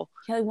awful.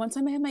 Yeah, like one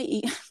time I had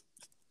my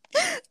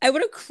I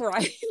would have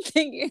cried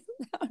thinking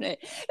about it.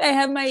 I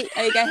had my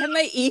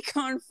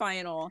econ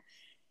final,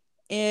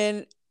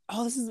 and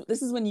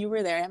this is when you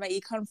were there. I had my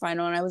econ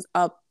final, and I was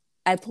up.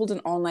 I pulled an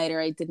all-nighter.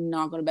 I did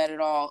not go to bed at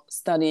all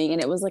studying,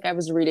 and it was like I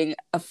was reading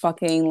a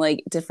fucking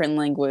like different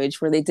language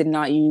where they did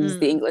not use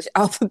the English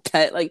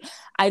alphabet. Like,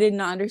 I did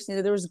not understand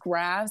that there was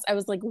graphs. I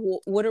was like,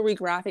 what are we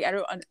graphing?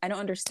 I don't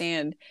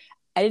understand.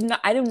 I did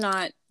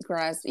not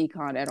grasp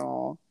econ at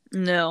all.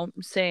 No,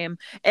 same.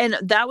 And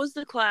that was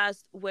the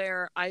class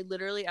where I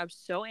was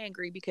so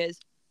angry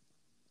because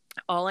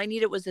all I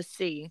needed was a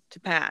C to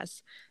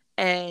pass,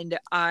 and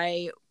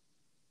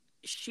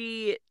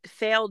she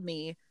failed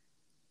me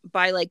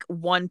by like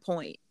 1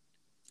 point.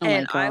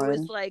 And I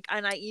was like,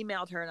 and I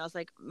emailed her and I was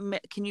like,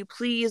 can you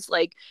please,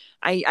 like,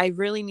 I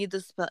really need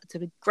this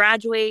to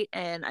graduate,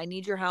 and I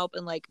need your help,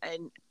 and like,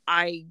 and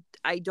I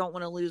don't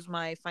want to lose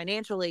my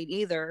financial aid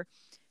either.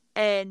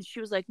 And she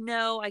was like,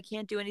 no, I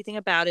can't do anything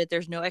about it.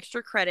 There's no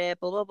extra credit,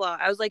 blah, blah, blah.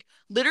 I was like,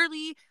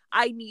 literally,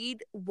 I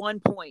need 1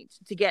 point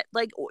to get,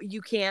 like,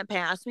 you can't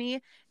pass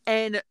me.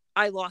 And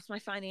I lost my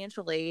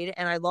financial aid,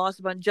 and I lost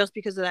a bunch just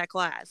because of that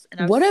class.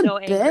 And I was so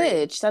angry.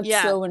 Bitch. That's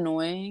so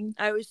annoying.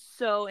 I was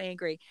so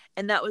angry.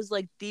 And that was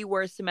like the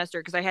worst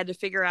semester because I had to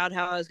figure out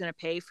how I was going to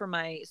pay for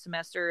my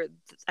semester.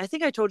 I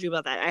think I told you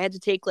about that. I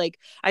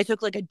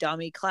took like a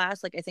dummy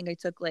class. Like, I think I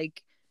took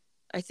like,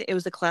 it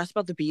was a class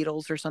about the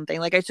Beatles or something.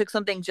 Like, I took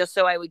something just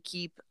so I would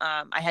keep,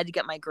 I had to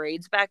get my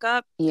grades back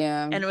up.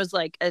 Yeah. And it was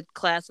like a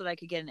class that I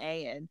could get an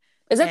A in.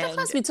 Is that the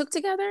class we took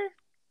together?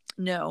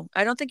 No,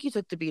 I don't think you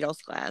took the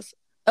Beatles class.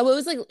 Oh, it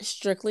was like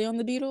strictly on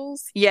the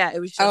Beatles? Yeah, it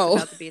was just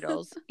about the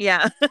Beatles.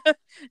 Yeah.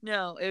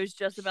 No, it was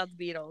just about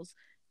the Beatles.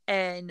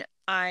 And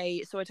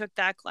I took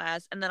that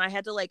class, and then I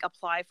had to like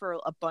apply for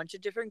a bunch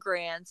of different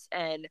grants.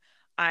 And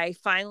I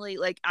finally,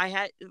 like, I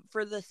had,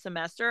 for the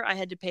semester, I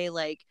had to pay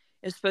like,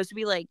 it was supposed to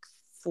be like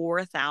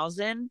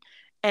 4,000.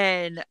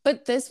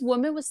 But this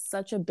woman was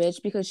such a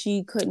bitch because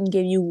she couldn't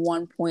give you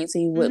 1 point so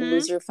you wouldn't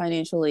lose your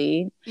financial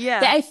aid.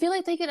 Yeah. I feel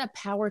like they get a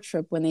power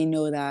trip when they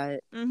know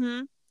that.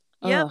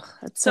 Yeah.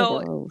 That's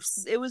so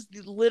gross. It was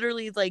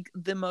literally like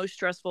the most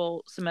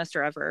stressful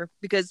semester ever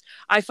because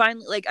I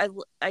finally, like,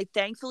 I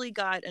thankfully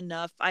got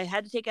enough. I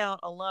had to take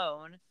out a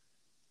loan,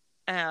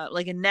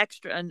 like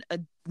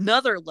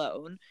another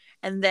loan.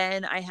 And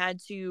then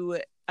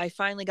I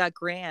finally got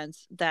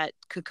grants that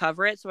could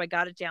cover it. So I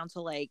got it down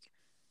to like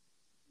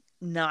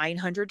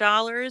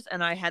 $900,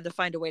 and I had to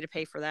find a way to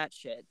pay for that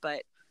shit.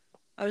 But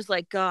I was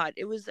like, God,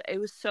 it was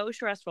so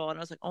stressful. And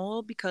I was like,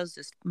 all because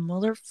this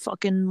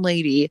motherfucking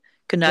lady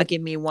could not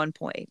give me 1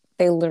 point.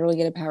 They literally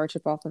get a power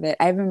trip off of it.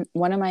 I have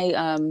one of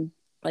my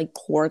like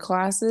core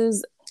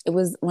classes. It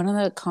was one of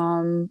the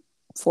Com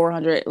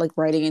 400 like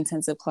writing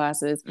intensive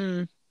classes,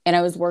 and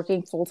I was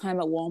working full time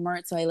at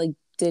Walmart, so I like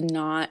did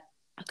not,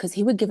 because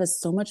he would give us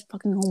so much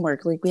fucking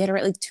homework. Like we had to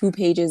write like 2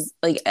 pages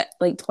like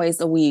twice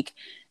a week.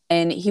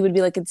 And he would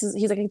be like, he's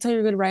like, I can tell you're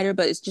a good writer,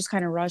 but it's just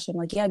kind of rushed. I'm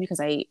like, yeah, because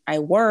I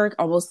work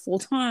almost full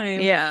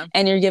time. Yeah.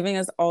 And you're giving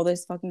us all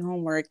this fucking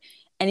homework.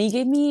 And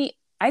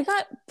I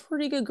got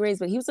pretty good grades,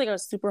 but he was like a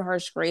super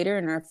harsh grader.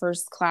 In our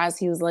first class,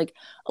 he was like,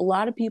 a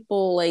lot of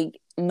people, like,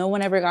 no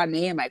one ever got an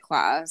A in my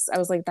class. I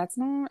was like,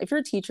 if you're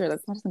a teacher,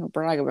 that's not something to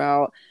brag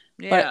about.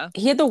 Yeah. But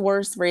he had the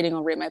worst rating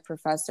on Rate My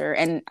Professor.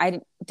 And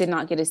I did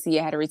not get a C.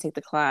 I had to retake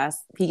the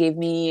class. He gave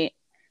me,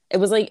 it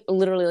was like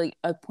literally like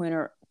a point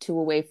or two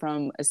away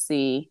from a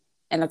C.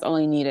 And that's all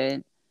I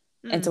needed.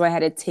 And so I had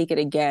to take it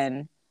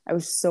again. I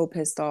was so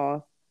pissed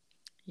off.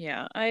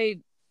 Yeah,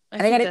 I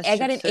got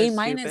an A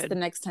minus the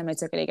next time I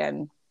took it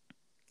again.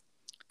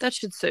 That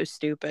shit's so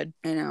stupid.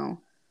 I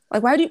know.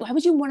 Like, why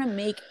would you want to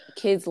make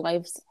kids'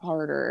 lives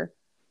harder?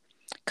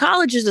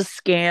 College is a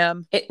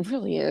scam. It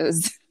really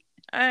is.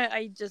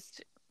 I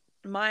just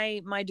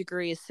my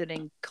degree is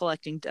sitting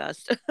collecting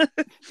dust.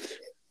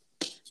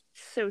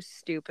 So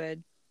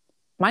stupid.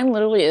 Mine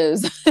literally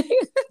is.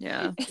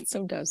 Yeah. It's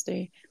so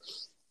dusty.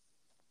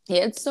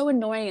 Yeah, it's so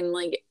annoying. And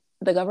like,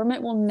 the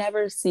government will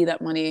never see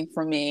that money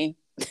from me.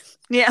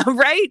 Yeah,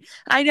 right?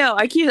 I know.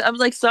 I'm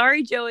like,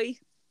 sorry, Joey.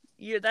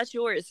 That's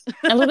yours.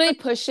 I literally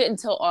push it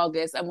until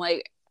August. I'm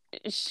like,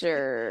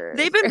 sure.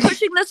 They've been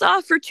pushing this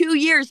off for 2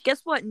 years.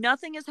 Guess what?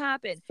 Nothing has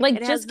happened. Like, it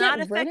just has not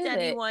get rid affected of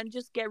it. anyone.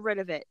 Just get rid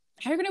of it.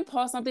 How are you going to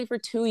pause something for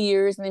 2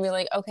 years and then be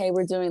like, okay,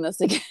 we're doing this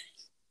again?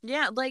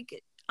 Yeah,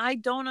 like, I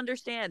don't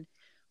understand.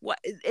 What,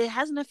 it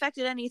hasn't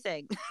affected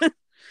anything.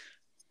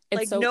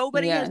 Like,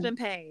 nobody has been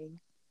paying.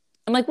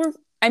 And like,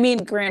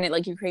 granted,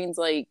 like, Ukraine's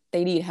like,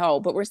 they need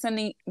help, but we're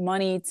sending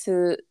money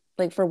to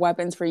like for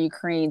weapons for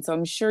Ukraine, so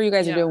I'm sure you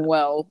guys are doing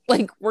well.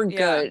 Like, we're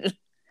good.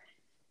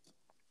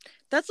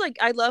 That's like,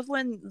 I love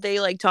when they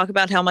like talk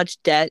about how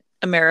much debt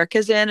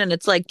America's in, and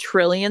it's like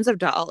trillions of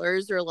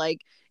dollars or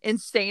like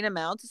insane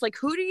amounts. It's like,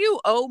 who do you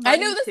owe money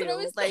to? I know, that's what I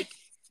was like.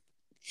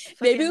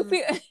 Maybe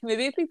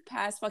if we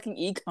pass fucking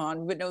econ,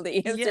 we would know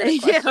the answer.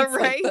 Yeah,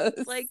 right.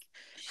 Like,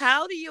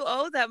 how do you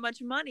owe that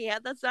much money?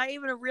 That's not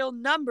even a real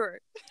number.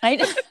 I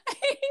know.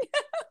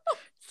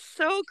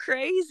 So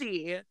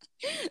crazy.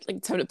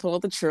 Like, time to pull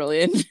out the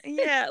trillion.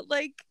 Yeah,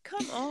 like,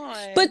 come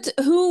on. But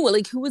who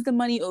was the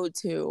money owed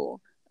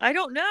to? I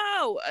don't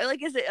know.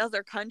 Like, is it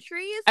other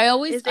countries? I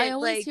always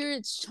hear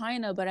it's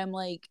China, but I'm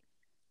like,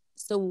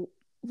 so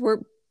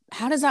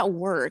how does that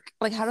work?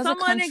 Like, how does a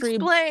country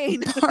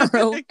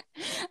borrow?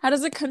 How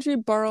does a country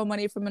borrow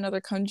money from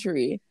another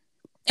country?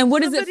 And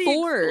what is it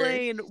for?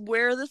 Explain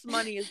where this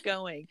money is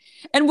going.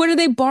 And what do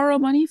they borrow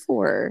money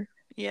for?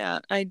 Yeah,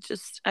 I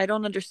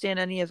don't understand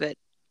any of it.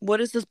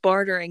 What is this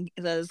bartering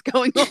that is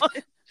going on?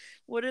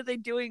 What are they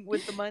doing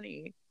with the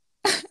money?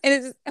 And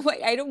it's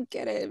like, I don't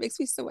get it. It makes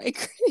me so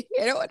angry.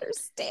 I don't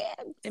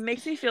understand. It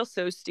makes me feel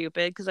so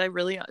stupid because I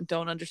really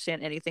don't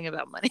understand anything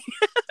about money.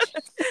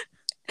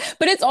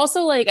 But it's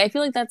also like, I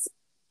feel like that's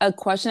a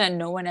question that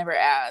no one ever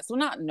asks. Well,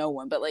 not no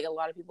one, but like a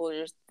lot of people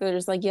they're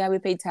just like, yeah, we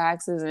pay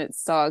taxes and it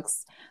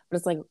sucks. But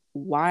it's like,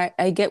 why?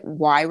 I get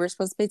why we're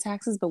supposed to pay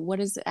taxes, but what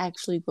does it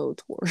actually go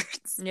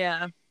towards?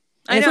 Yeah,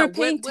 if we're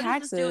paying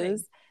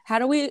taxes, how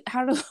are we in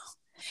debt?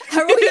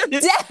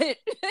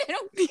 I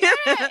don't get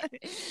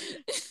it.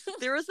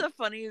 There was a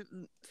funny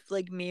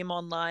like meme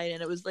online,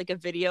 and it was like a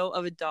video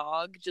of a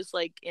dog just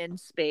like in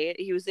space.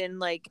 He was in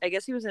like, I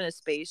guess he was in a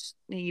space.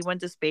 He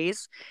went to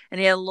space, and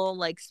he had a little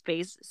like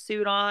space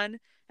suit on,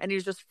 and he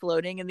was just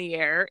floating in the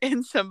air.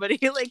 And somebody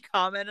like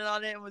commented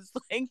on it and was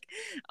like,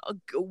 oh,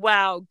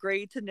 "Wow,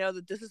 great to know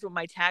that this is what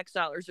my tax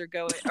dollars are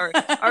going."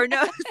 Or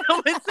no,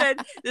 someone said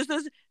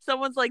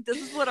someone's like,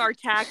 "This is what our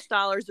tax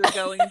dollars are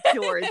going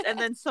towards." And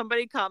then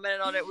somebody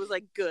commented on it was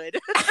like, "Good."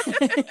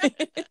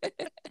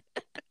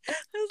 I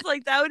was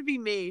like, that would be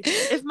me.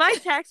 If my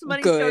tax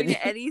money's going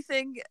to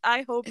anything,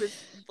 I hope it's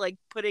like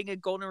putting a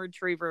golden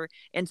retriever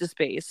into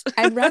space.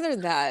 I'd rather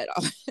that,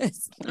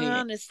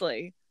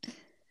 honestly.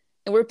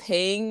 And we're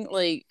paying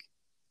like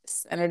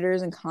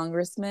senators and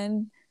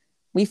congressmen.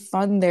 We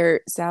fund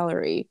their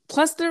salary.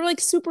 Plus, they're like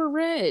super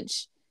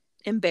rich.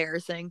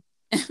 Embarrassing.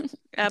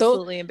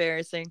 Absolutely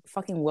embarrassing.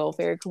 Fucking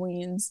welfare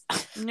queens.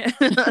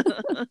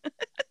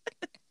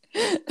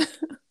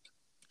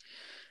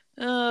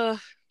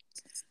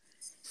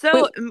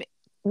 So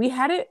we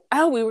had it.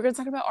 Oh, we were going to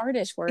talk about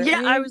Artish, weren't we?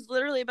 Yeah, I was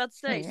literally about to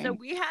say. Okay. So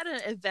we had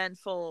an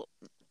eventful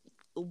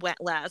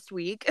last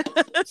week.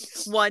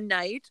 One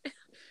night.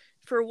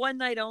 For one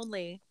night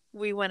only,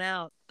 we went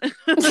out.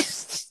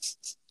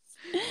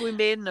 We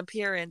made an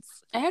appearance.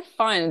 I had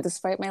fun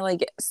despite my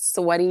like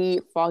sweaty,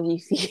 foggy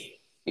feet.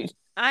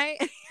 I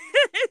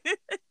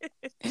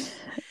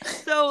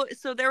so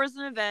there was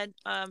an event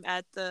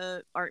at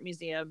the art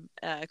museum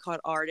called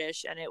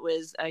Artish, and it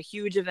was a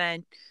huge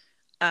event.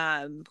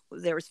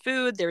 There was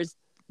food, there was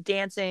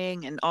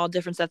dancing and all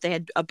different stuff. They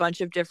had a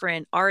bunch of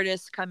different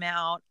artists come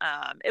out.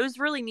 It was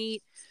really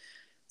neat.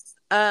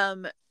 I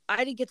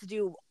didn't get to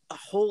do a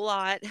whole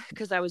lot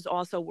because I was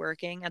also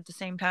working at the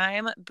same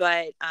time,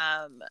 but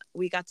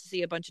we got to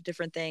see a bunch of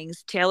different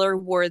things. Taylor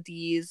wore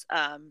these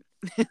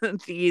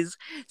these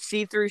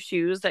see-through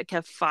shoes that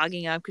kept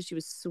fogging up because she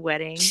was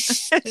sweating.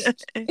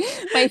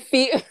 My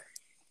feet,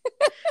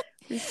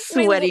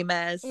 sweaty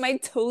mess. My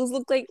toes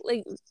looked like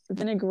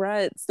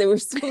vinaigrettes. They were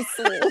so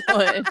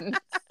swollen.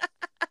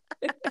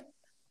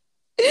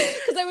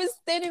 Because I was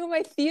standing with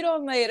my feet all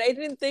night. I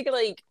didn't think it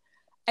was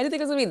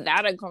gonna be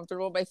that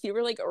uncomfortable. My feet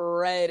were like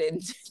red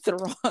and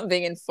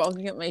throbbing and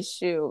fogging up my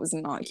shoe. It was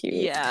not cute.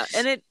 Yeah,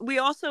 and we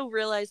also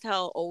realized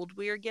how old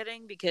we are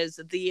getting because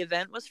the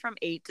event was from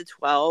 8 to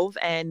 12,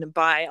 and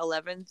by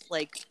 11,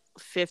 like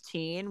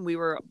 15, we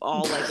were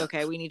all like,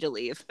 okay, we need to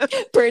leave.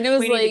 Brandon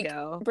was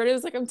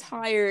like, I'm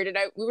tired, and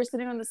we were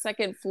sitting on the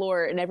second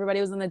floor, and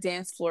everybody was on the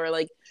dance floor,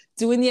 like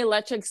doing the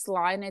electric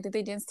slide, and I think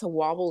they danced to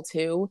Wobble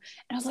too.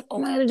 And I was like, oh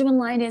my god, they're doing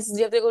line dances.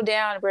 You have to go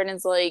down. And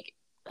Brandon's like,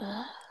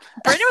 ugh.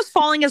 Brandon was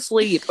falling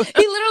asleep.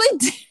 He literally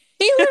did.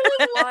 He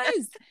literally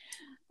was.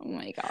 Oh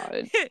my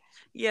god.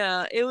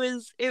 Yeah, it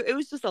was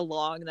just a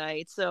long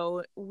night.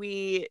 So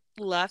we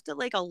left at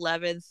like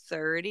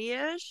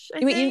 11:30ish, I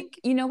think.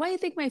 You know why I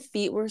think my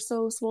feet were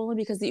so swollen?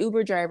 Because the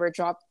Uber driver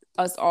dropped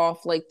us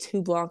off like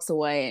 2 blocks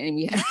away, and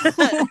we had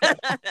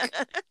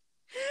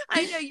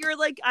I know, you're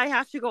like, I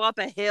have to go up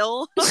a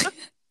hill.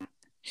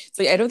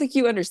 So I don't think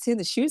you understand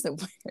the shoes I'm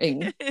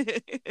wearing.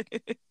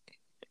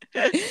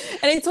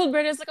 And I told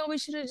Brandon, I was like, oh, we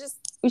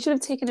should have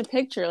taken a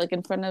picture like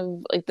in front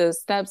of like the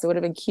steps. It would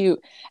have been cute.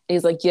 And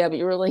he's like, yeah, but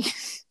you were like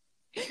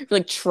you're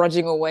like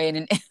trudging away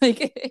and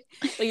like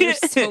you're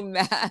so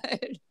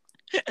mad.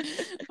 I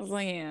was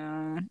like,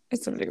 yeah, I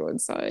just wanted to go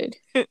inside.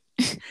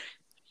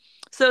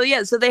 So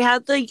they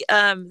had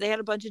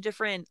a bunch of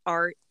different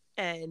art,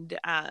 and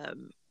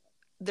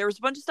there was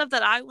a bunch of stuff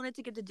that I wanted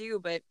to get to do,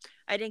 but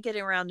I didn't get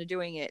around to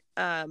doing it.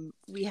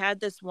 We had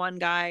this one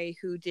guy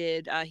who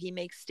did, he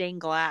makes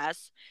stained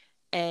glass,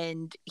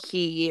 and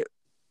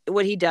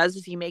what he does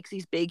is he makes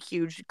these big,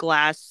 huge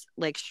glass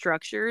like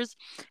structures,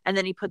 and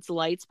then he puts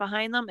lights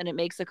behind them, and it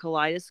makes a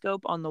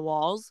kaleidoscope on the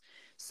walls.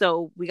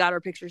 So we got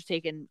our pictures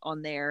taken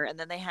on there, and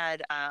then they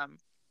had,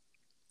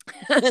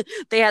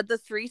 they had the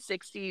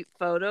 360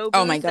 photo booth.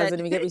 Oh my god, don't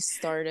even get me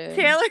started.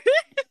 Taylor,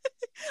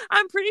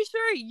 I'm pretty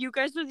sure you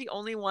guys are the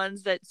only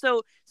ones that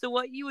so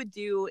what you would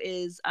do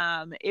is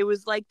it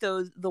was like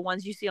the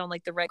ones you see on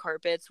like the red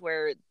carpets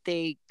where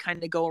they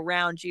kind of go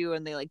around you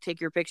and they like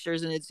take your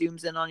pictures and it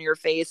zooms in on your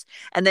face,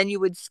 and then you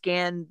would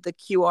scan the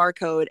QR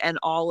code and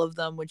all of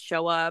them would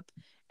show up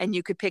and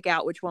you could pick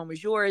out which one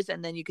was yours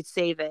and then you could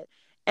save it.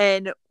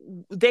 And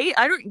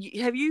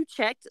have you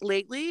checked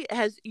lately?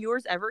 Has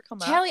yours ever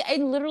come up? Kallie, I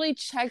literally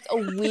checked a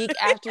week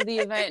after the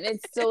event and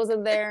it still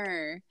wasn't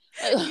there.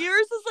 Yours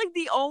is like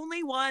the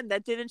only one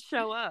that didn't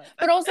show up.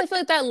 But also I feel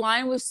like that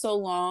line was so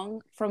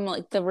long from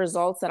like the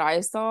results that I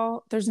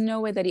saw. There's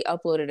no way that he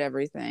uploaded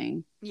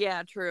everything.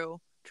 Yeah,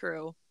 true.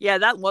 Yeah,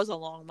 that was a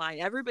long line.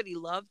 Everybody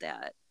loved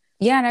that.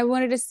 Yeah, and I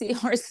wanted to see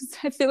ours because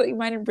I feel like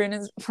mine and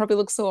Brandon's probably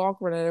look so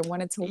awkward and I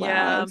wanted to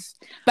laugh.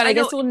 But I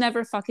guess we'll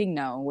never fucking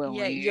know, will we?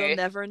 Yeah, you'll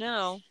never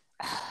know.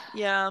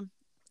 Yeah,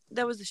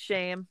 that was a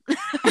shame.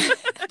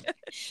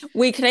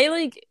 Wait, can I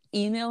like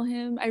email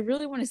him? I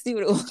really want to see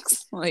what it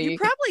looks like. You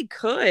probably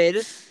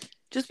could.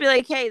 Just be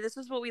like, hey, this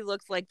is what we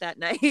looked like that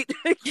night.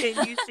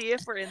 Can you see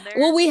if we're in there?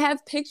 Well, we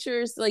have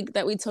pictures like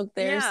that we took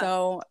there,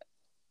 so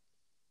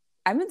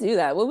I'm gonna do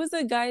that. What was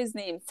the guy's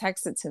name?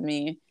 Text it to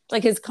me.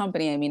 Like his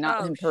company, I mean,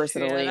 not him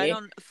personally. I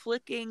don't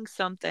flicking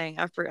something.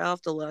 I'll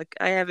have to look.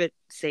 I have it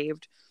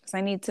saved.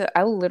 So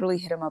I'll literally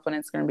hit him up on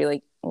Instagram and be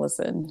like,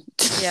 listen.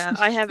 Yeah,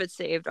 I have it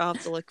saved. I'll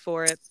have to look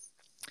for it.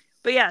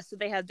 But yeah, so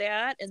they had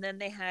that, and then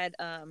they had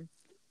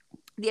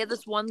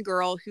this one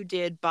girl who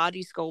did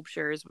body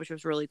sculptures, which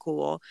was really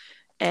cool.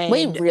 And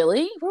wait,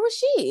 really? Where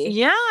was she?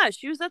 Yeah,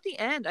 she was at the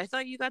end. I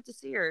thought you got to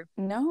see her.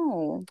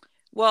 No.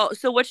 Well,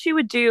 so what she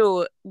would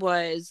do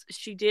was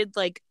she did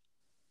like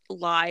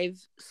live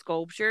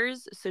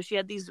sculptures. So she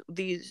had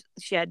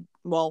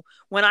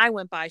when I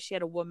went by, she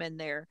had a woman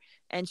there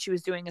and she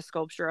was doing a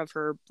sculpture of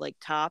her like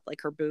top,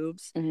 like her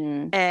boobs.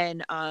 Mm-hmm.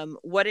 And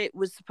what it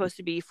was supposed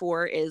to be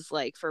for is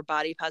like for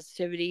body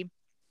positivity.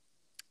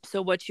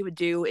 So what she would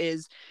do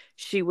is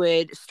she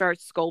would start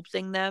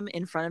sculpting them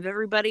in front of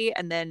everybody,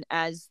 and then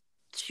as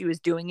she was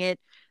doing it,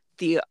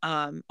 the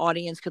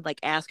audience could like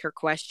ask her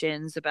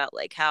questions about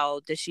like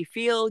how does she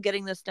feel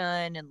getting this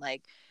done, and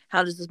like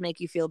how does this make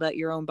you feel about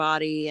your own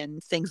body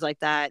and things like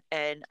that.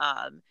 And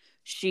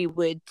she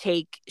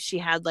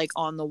had like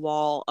on the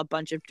wall a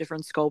bunch of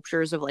different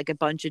sculptures of like a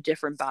bunch of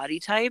different body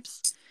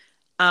types.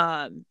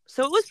 So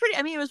it was pretty,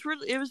 I mean,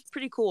 it was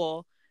pretty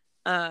cool.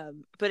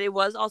 But it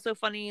was also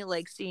funny,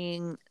 like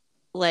seeing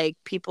like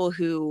people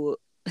who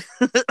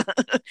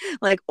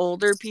like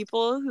older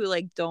people who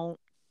like don't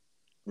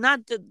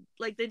not to,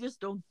 like they just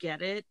don't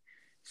get it.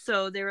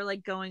 So they were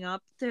like going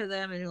up to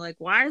them and you're like,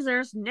 why is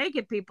there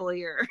naked people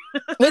here?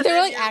 Wait, they were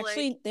And like you're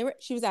actually they were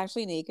she was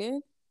actually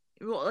naked?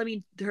 well, I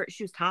mean,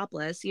 she was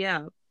topless,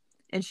 yeah,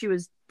 and she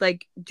was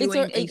like Wait, so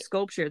doing a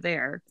sculpture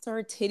there. so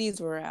her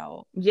titties were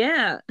out.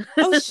 Yeah.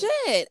 Oh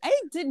shit.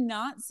 I did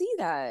not see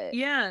that.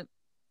 Yeah,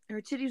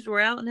 her titties were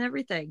out and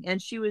everything,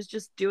 and she was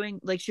just doing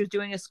like she was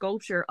doing a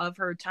sculpture of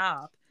her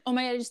top. Oh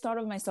my god, I just thought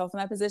of myself in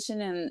that position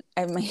and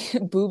I have my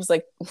boobs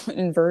like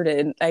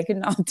inverted. I could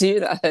not do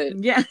that.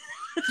 Yeah.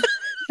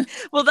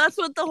 Well, that's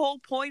what the whole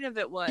point of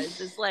it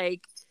was, is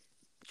like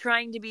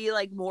trying to be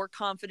like more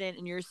confident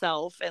in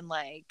yourself and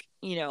like,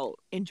 you know,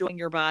 enjoying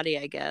your body,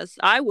 I guess.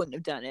 I wouldn't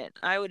have done it.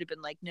 I would have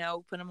been like,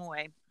 no, put them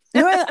away.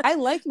 No, I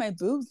like my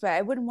boobs, but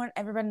I wouldn't want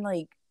everyone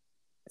like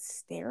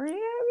staring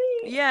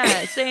at me.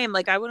 Yeah, same.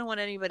 Like I wouldn't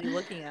want anybody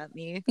looking at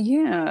me.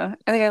 Yeah.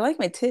 I like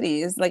my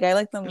titties. Like I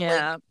like them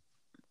Yeah. like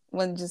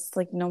when just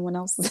like no one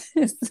else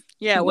is.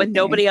 Yeah, when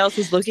nobody else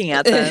is looking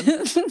at them.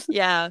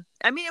 Yeah.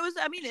 I mean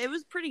it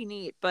was pretty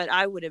neat, but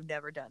I would have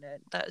never done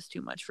it. That was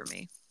too much for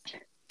me.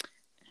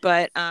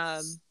 But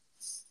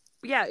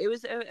yeah, it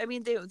was I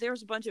mean there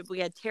was a bunch of, we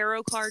had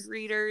tarot card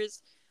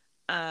readers.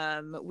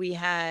 We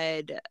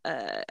had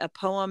a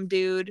poem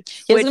dude.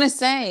 I was gonna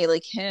say,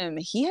 like him,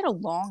 he had a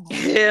long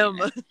him.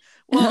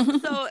 Well,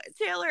 so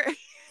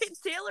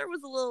Taylor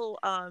was a little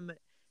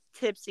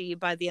tipsy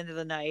by the end of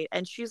the night,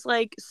 and she's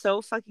like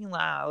so fucking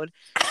loud,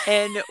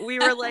 and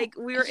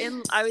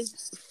I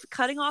was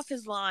cutting off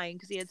his line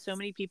because he had so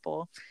many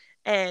people,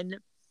 and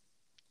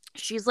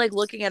she's like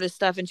looking at his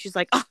stuff and she's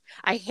like, oh,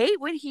 I hate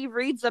when he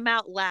reads them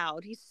out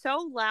loud. He's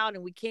so loud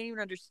and we can't even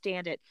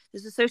understand it.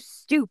 This is so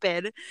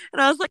stupid.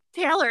 And I was like,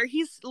 Taylor,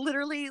 he's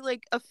literally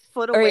like a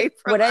foot away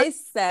from what us. I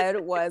said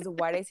was,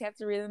 why does he have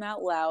to read them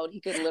out loud? He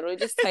could literally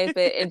just type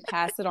it and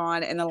pass it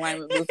on and the line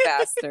would move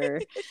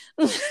faster.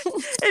 But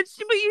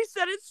you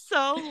said it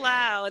so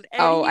loud.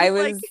 And I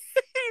was like,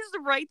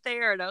 he's right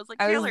there. And I was like,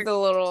 Taylor, I was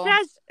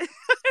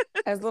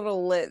a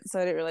little lit, so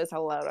I didn't realize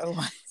how loud I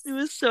was. It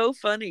was so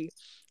funny.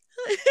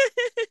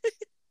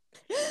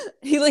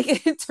 He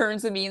like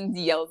turns to me and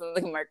yells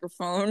into the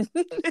microphone,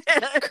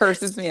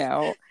 curses me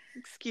out.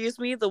 Excuse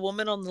me, the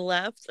woman on the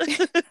left. But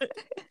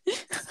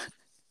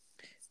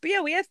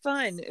yeah, we had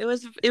fun. It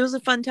was a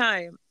fun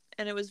time,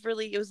 and it was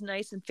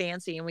nice and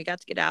fancy, and we got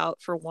to get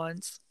out for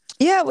once.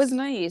 Yeah, it was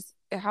nice.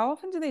 How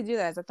often do they do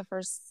that? Is that the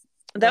first?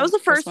 That was the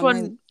first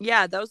one.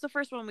 Yeah, that was the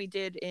first one we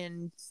did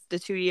in the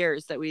 2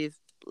 years that we've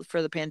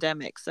for the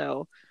pandemic.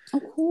 So,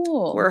 oh,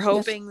 cool. We're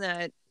hoping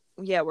that.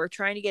 Yeah, we're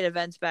trying to get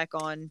events back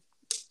on.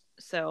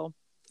 So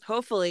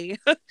hopefully,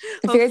 if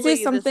you guys do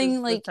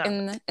something like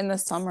in the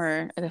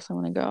summer, I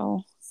definitely want to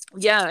go.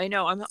 Yeah, I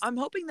know. I'm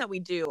hoping that we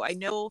do. I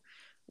know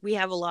we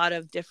have a lot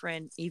of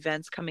different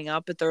events coming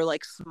up, but they're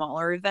like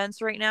smaller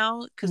events right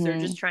now because they're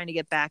just trying to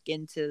get back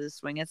into the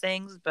swing of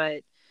things.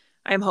 But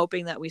I'm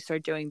hoping that we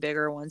start doing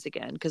bigger ones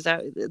again because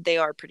they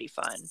are pretty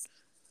fun.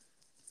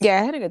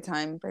 Yeah, I had a good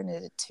time.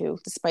 Brandon did too,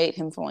 despite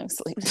him falling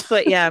asleep.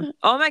 But yeah.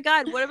 Oh my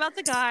God. What about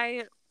the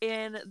guy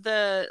in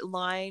the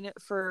line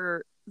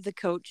for the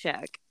coat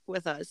check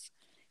with us?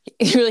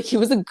 You're like, he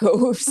was a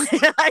ghost.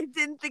 I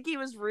didn't think he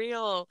was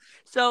real.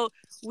 So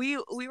we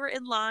were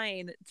in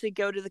line to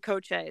go to the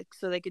coat check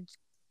so they could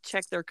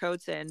check their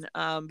coats in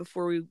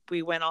before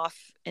we went off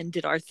and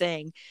did our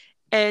thing.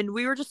 And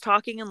we were just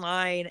talking in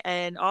line,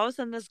 and all of a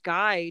sudden this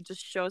guy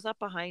just shows up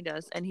behind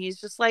us, and he's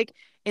just like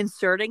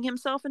inserting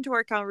himself into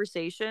our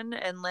conversation.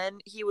 And then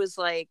he was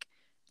like,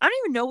 I don't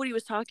even know what he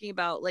was talking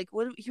about. Like,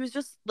 what he was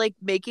just like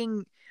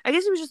making, I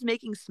guess he was just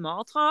making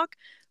small talk.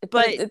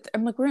 But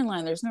I'm like, we're in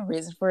line. There's no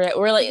reason for it.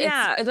 We're like,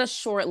 yeah, it's a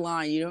short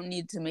line. You don't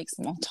need to make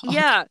small talk.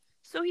 Yeah.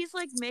 So he's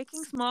like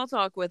making small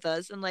talk with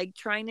us and like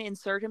trying to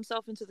insert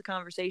himself into the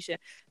conversation.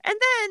 And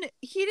then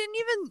he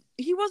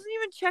wasn't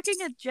even checking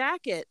a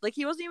jacket. Like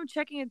he wasn't even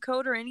checking a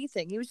coat or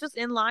anything. He was just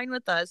in line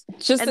with us.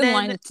 Just in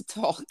line to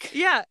talk.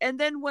 Yeah. And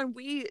then when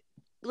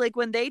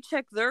they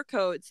checked their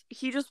coats,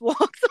 he just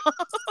walked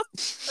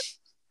off.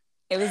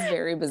 It was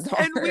very bizarre.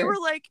 And we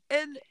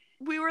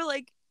were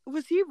like,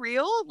 was he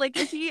real? Like,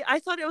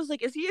 I thought it was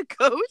like, is he a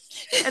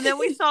ghost? And then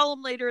we saw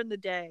him later in the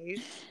day.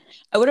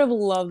 I would have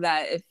loved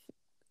that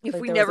if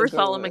we never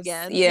saw him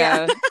again.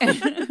 Yeah.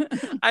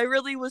 I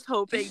really was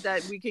hoping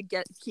that we could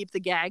keep the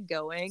gag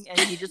going, and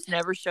he just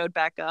never showed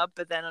back up.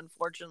 But then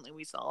unfortunately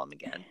we saw him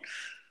again.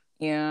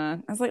 Yeah.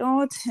 I was like,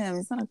 oh, it's him.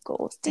 He's not a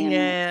ghost. Damn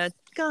it.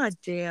 God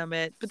damn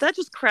it. But that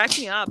just cracked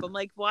me up. I'm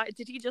like, why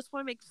did he just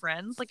want to make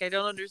friends? Like, I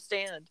don't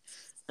understand.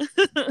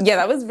 Yeah,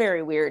 that was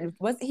very weird.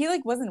 He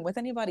like wasn't with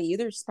anybody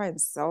either, just by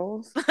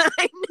himself?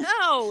 I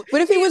know.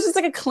 What if he was just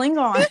like a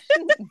Klingon?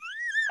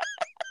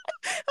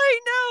 I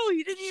know.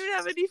 He didn't even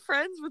have any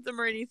friends with him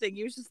or anything.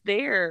 He was just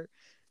there.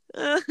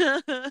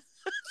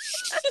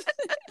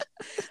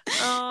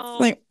 Oh,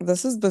 like,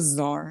 this is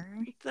bizarre.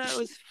 that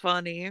was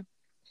funny.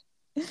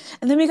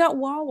 And then we got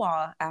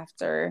Wawa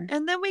after.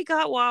 And then we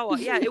got Wawa.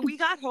 Yeah, we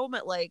got home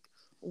at like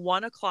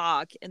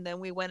 1:00, and then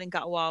we went and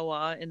got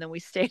Wawa, and then we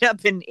stayed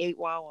up and ate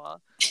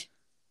Wawa.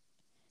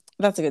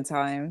 That's a good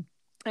time.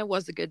 It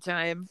was a good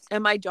time.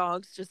 And my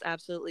dogs just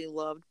absolutely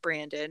loved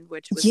Brandon,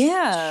 which was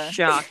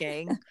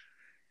shocking.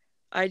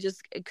 I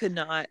just could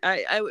not.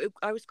 I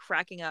was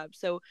cracking up.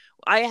 So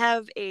I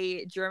have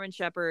a German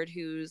Shepherd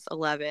who's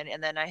 11,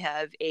 and then I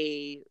have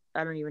I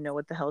don't even know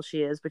what the hell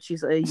she is, but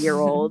she's a year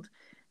old.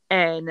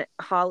 And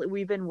Holly,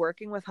 we've been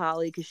working with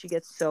Holly because she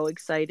gets so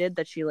excited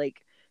that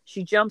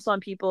she jumps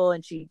on people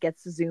and she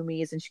gets the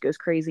zoomies and she goes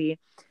crazy.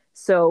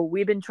 So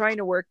we've been trying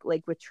to work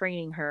like with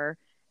training her,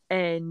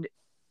 and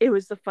it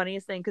was the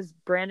funniest thing because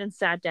Brandon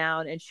sat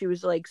down and she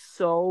was like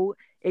so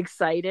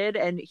excited,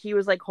 and he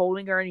was like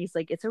holding her and he's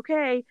like, "It's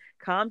okay,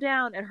 calm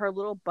down," and her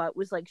little butt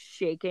was like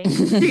shaking.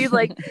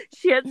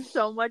 She had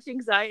so much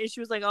anxiety, and she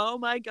was like, "Oh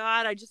my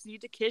god, I just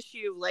need to kiss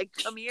you, like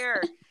come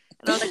here."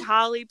 And I was like,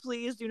 "Holly,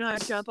 please do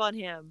not jump on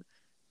him."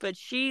 But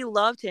she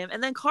loved him.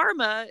 And then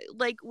Karma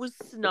like was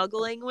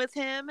snuggling with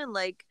him, and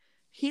like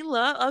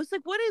I was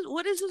like, what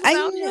is this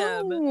about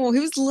him? He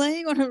was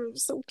laying on her,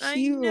 so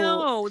cute. I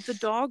know, the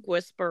dog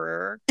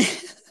whisperer.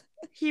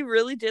 He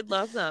really did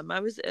love them. I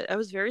was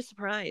very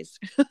surprised.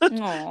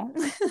 Aww.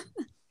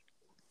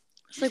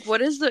 It's like,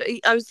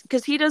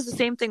 because he does the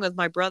same thing with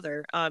my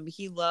brother.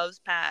 He loves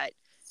Pat,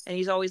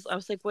 and I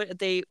was like,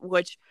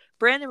 which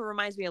Brandon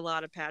reminds me a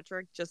lot of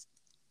Patrick, just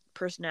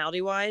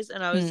personality wise,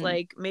 and I was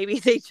like, maybe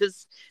they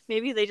just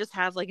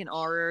have like an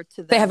aura to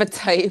them. They have a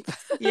type.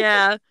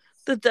 Yeah,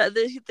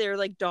 they're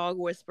like dog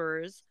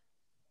whisperers.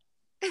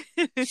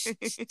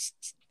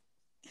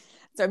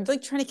 So I'm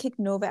like trying to kick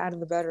Nova out of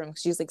the bedroom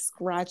because she's like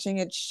scratching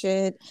at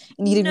shit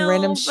and eating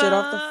random shit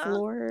off the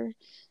floor.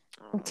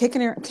 I'm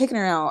kicking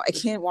her out. I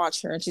can't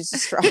watch her, and she's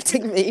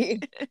distracting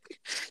me.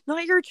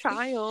 Not your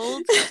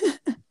child.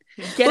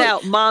 Get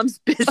out, mom's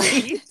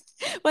busy.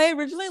 Well, I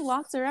originally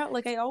locked her out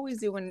like I always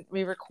do when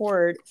we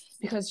record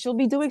because she'll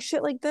be doing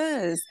shit like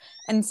this.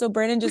 And so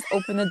Brandon just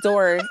opened the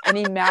door and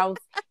he mouthed,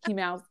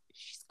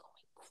 "She's going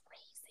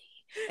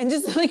crazy," and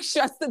just like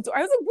shuts the door.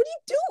 I was like, "What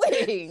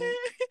are you doing?"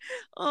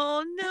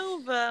 Oh,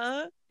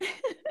 Nova.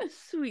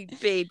 Sweet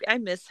baby. I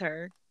miss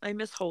her. I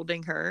miss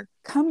holding her.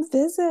 Come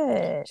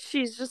visit.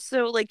 She's just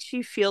so like,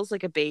 she feels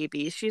like a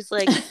baby. She's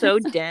like so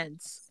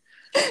dense.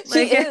 She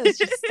is.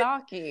 She's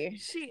stocky.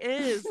 She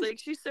is. Like,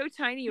 she's so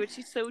tiny, but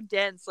she's so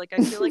dense. Like,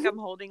 I feel like I'm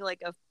holding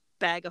like a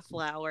bag of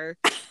flour.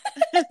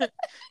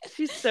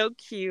 She's so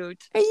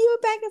cute. Are you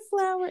a bag of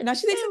flour? Now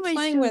she thinks I'm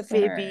playing with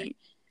baby.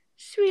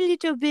 Sweet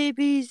little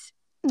babies.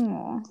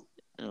 Aww.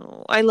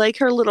 Oh, I like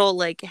her little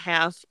like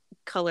half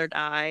colored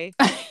eye.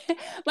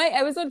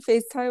 I was on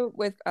FaceTime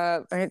with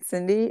my Aunt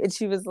Cindy, and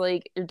she was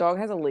like, "Your dog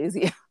has a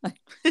lazy eye."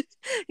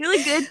 You're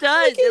like, it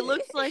does. It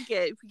looks like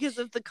it because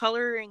of the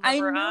coloring of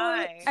her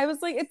eye. I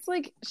was like, it's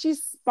like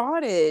she's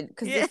spotted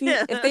because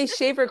if they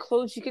shave her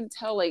clothes, you can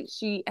tell like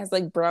she has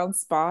like brown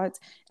spots,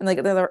 and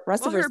like the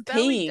rest of her is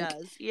pink.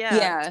 Does.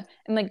 Yeah,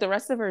 and like the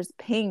rest of her is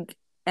pink,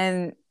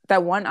 and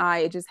that one eye,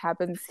 it just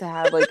happens to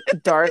have like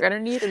dark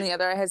underneath, and the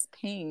other eye has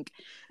pink.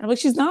 And I'm like,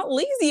 she's not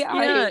lazy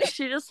eye. Yeah,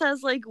 she just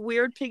has like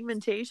weird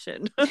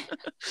pigmentation.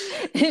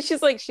 And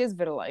she's like, she has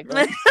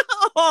vitiligo.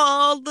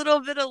 Oh, little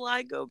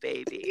vitiligo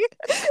baby.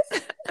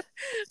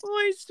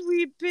 My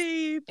sweet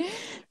babe.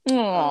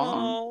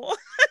 Aww.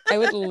 I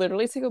would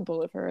literally take a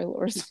bullet for her. I love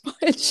her so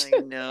much. I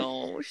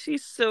know.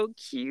 She's so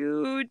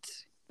cute.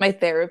 My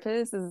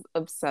therapist is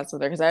obsessed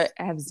with her because I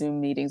have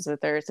Zoom meetings with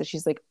her. So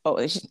she's like,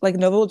 oh, like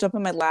Nova will jump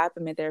in my lap,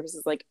 and my therapist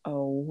is like,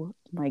 oh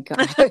my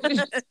god.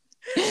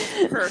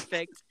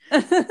 Perfect.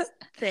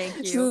 Thank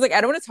you. She's like, I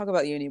don't want to talk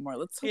about you anymore.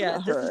 Let's talk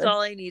about her. This is all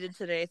I needed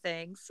today.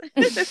 Thanks.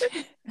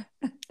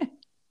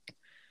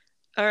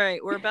 All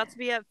right, we're about to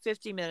be at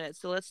 50 minutes,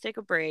 so let's take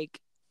a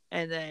break,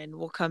 and then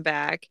we'll come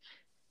back.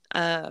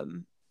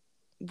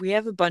 We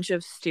have a bunch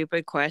of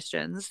stupid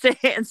questions to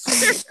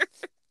answer.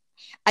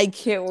 I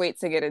can't wait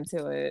to get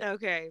into it.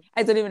 Okay.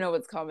 I don't even know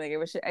what's coming.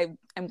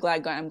 I'm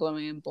glad I'm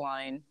glowing and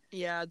blind.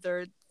 Yeah,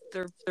 they're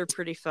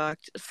pretty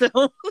fucked.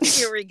 So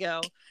here we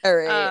go. All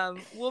right.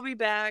 We'll be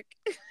back.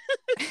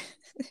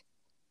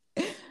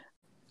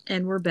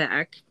 And we're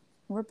back.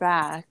 We're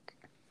back.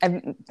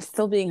 I'm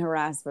still being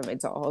harassed by my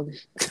dog.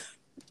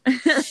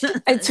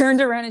 I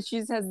turned around and she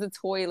just has the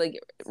toy like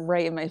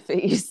right in my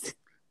face.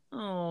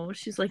 Oh,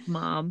 she's like,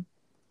 Mom,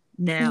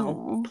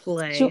 now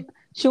play.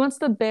 She wants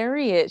to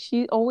bury it.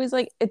 She always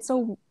like, it's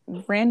so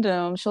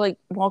random. She'll like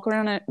walk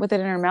around with it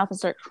in her mouth and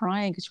start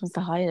crying because she wants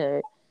to hide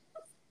it.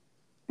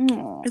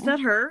 Aww. Is that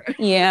her?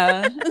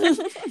 Yeah.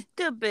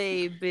 The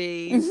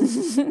baby.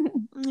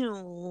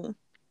 No.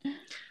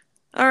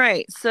 All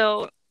right.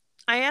 So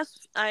I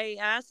asked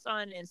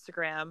on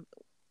Instagram,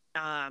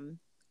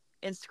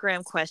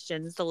 Instagram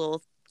questions, the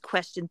little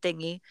question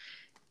thingy,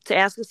 to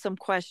ask us some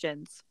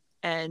questions.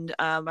 And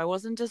I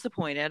wasn't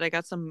disappointed. I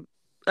got some.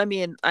 I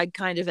mean, I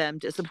kind of am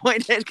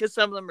disappointed because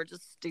some of them are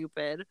just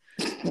stupid.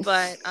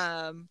 But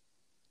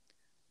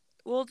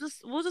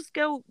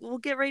we'll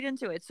get right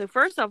into it. So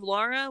first off,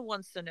 Laura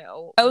wants to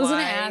know I was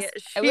gonna why ask.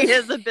 she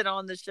hasn't been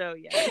on the show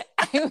yet.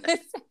 I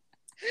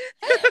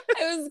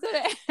was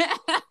gonna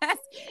ask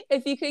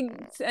if you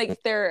could, like,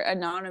 if they're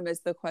anonymous,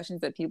 the questions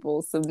that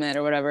people submit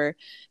or whatever,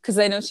 because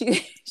I know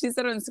she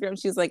said on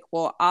Instagram, she's like,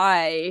 well,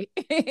 I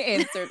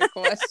answered the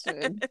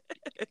question.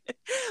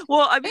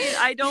 Well, I mean,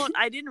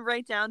 I didn't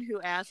write down who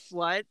asked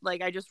what.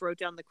 Like, I just wrote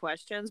down the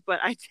questions, but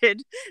I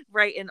did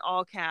write in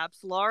all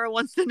caps. Laura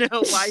wants to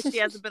know why she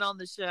hasn't been on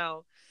the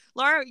show.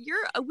 Laura,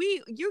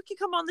 you can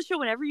come on the show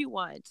whenever you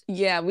want.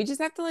 Yeah, we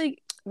just have to,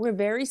 like, we're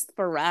very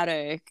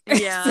sporadic.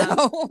 Yeah.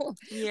 So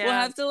Yeah. we'll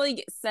have to,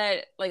 like,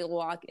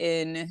 lock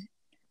in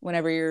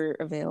whenever you're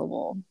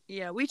available.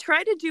 Yeah, we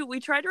try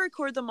to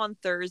record them on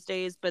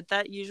Thursdays, but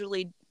that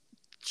usually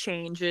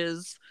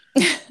changes.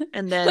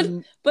 And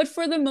then but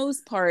for the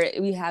most part,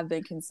 we have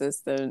been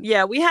consistent.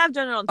 Yeah, we have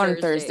done it on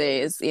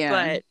Thursdays. Yeah.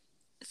 But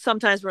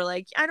sometimes we're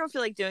like, I don't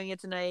feel like doing it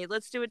tonight.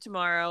 Let's do it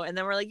tomorrow. And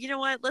then we're like, you know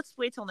what? Let's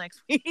wait till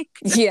next week.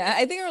 Yeah,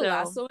 I think our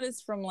last one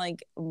is from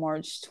like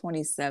March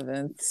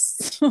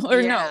 27th.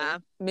 Or no,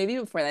 maybe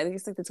before that. I think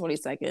it's like the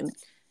 22nd.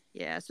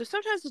 Yeah, so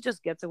sometimes it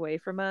just gets away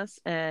from us.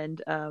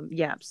 And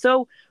yeah,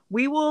 so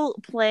we will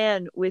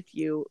plan with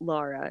you,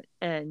 Laura,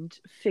 and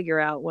figure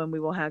out when we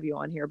will have you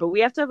on here. But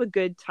we have to have a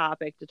good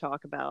topic to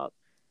talk about.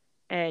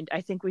 And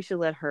I think we should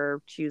let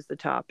her choose the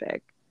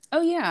topic.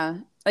 Oh, yeah.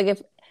 Like,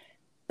 if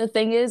the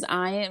thing is,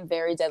 I am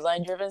very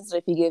deadline driven. So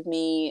if you give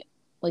me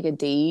like a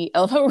date,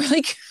 I love how we're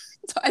like,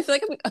 I feel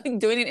like I'm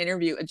doing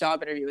a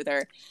job interview with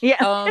her.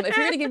 Yeah. If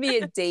you're going to give me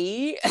a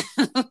date,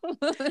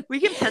 we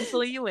can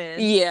pencil you in.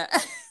 Yeah.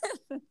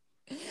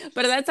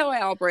 But that's how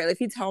I operate. Like,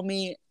 if you tell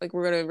me like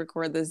we're going to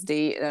record this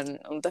date, then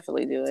I'll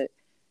definitely do it.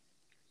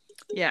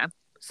 Yeah.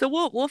 So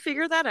we'll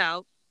figure that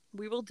out.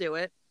 We will do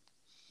it.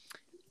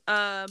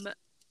 The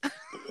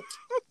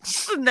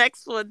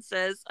next one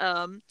says,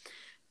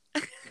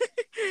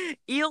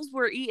 eels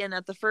were eaten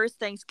at the first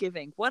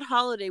Thanksgiving. What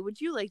holiday would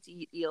you like to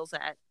eat eels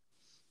at?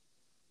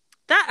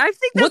 That, I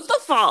think that's what the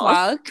false.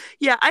 Fuck?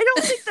 Yeah, I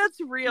don't think that's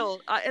real.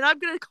 And I'm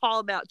gonna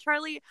call him out,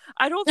 Charlie.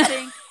 I don't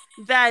think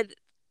that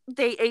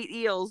they ate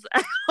eels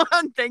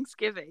on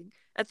Thanksgiving,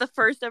 at the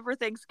first ever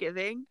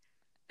Thanksgiving.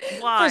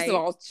 Why? First of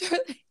all,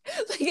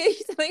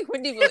 like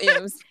Wendy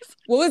Williams.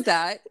 What was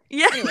that?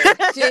 Yeah.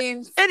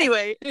 James.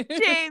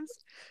 James.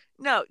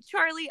 No,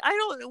 Charlie, I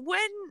don't.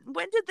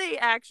 When did they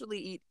actually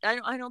eat?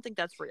 I don't think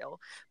that's real.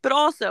 But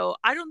also,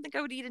 I don't think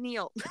I would eat an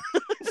eel.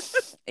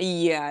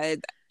 Yeah.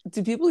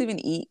 Do people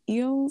even eat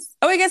eels?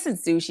 Oh, I guess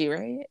it's sushi,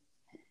 right?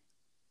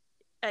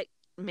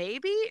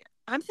 Maybe.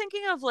 I'm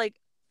thinking of like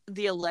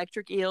the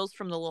electric eels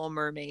from The Little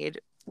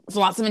Mermaid.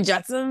 Flotsam and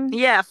Jetsam?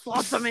 Yeah,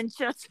 Flotsam and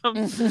Jetsam.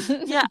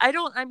 Yeah, I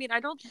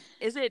don't.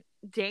 Is it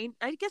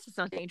I guess it's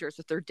not dangerous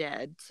if they're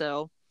dead.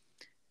 So.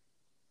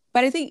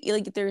 But I think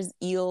like there's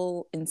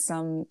eel in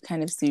some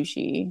kind of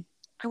sushi.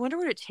 I wonder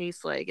what it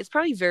tastes like. It's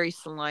probably very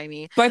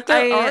slimy. But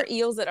there are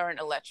eels that aren't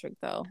electric,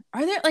 though.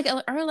 Are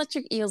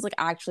electric eels like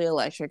actually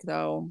electric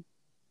though?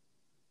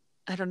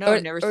 I don't know.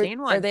 I've never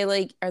seen one. Are they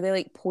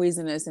like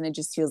poisonous and it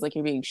just feels like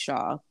you're being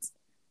shocked?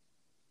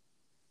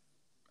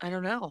 I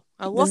don't know.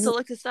 I'll have to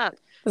look this up.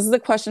 This is a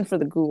question for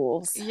the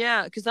ghouls.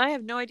 Yeah, because I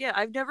have no idea.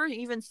 I've never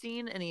even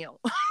seen an eel.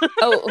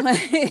 Oh,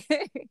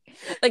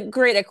 like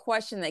great, a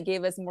question that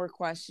gave us more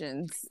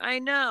questions. I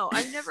know.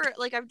 I've never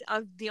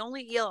I've the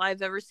only eel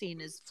I've ever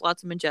seen is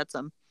Flotsam and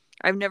Jetsam.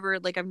 I've never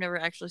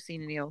actually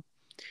seen an eel.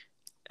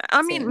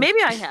 I mean, maybe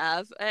I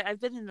have. I've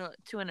been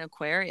to an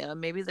aquarium.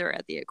 Maybe they're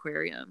at the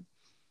aquarium.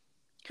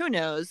 Who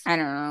knows? I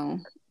don't know.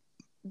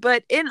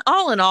 But in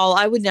all,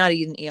 I would not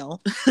eat an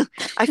eel.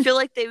 I feel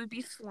like they would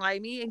be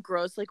slimy and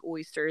gross like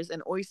oysters.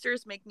 And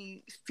oysters make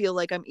me feel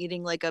like I'm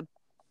eating like a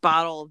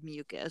bottle of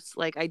mucus.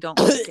 Like, I don't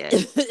like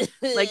it.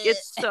 Like,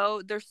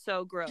 they're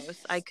so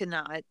gross. I could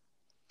not.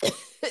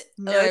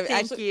 No,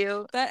 thank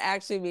you. That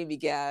actually made me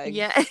gag.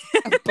 Yeah.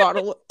 A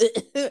bottle.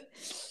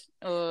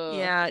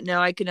 Yeah, no,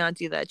 I could not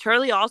do that.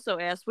 Charlie also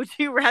asked, would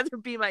you rather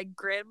be my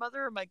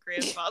grandmother or my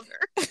grandfather?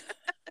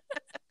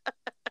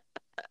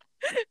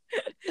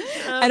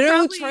 I don't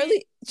know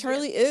who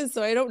Charlie is,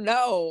 so I don't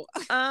know.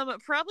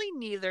 Probably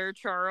neither,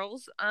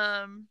 Charles.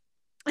 I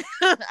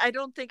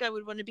don't think I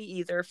would want to be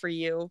either for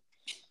you.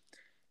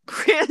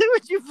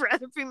 Would you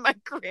rather be my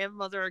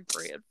grandmother or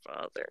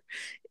grandfather?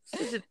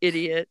 Such an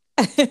idiot.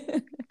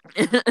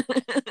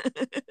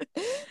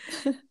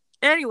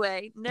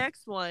 Anyway,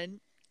 next one.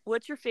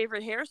 What's your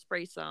favorite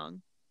Hairspray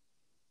song?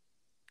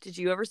 Did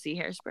you ever see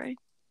Hairspray?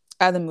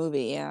 The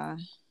movie, yeah.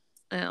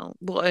 Oh,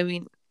 well, I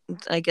mean,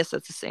 I guess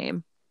that's the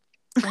same.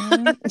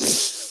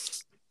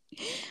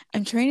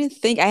 I'm trying to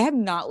think. I have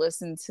not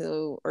listened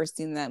to or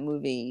seen that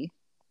movie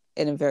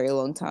in a very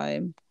long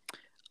time.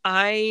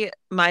 My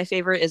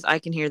favorite is I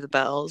Can Hear the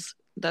Bells.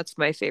 That's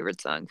my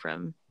favorite song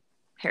from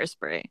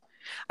Hairspray.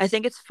 I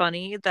think it's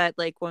funny that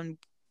like when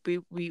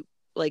we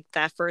like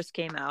that first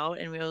came out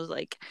and we was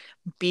like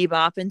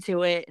bebopping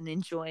to it and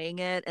enjoying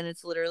it, and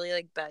it's literally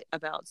like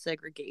about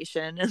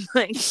segregation and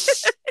like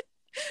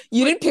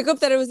You didn't pick up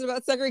that it was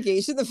about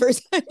segregation the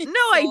first time you No,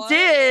 I saw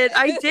did. it?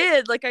 I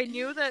did. Like, I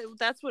knew that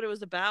that's what it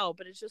was about,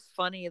 but it's just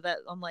funny that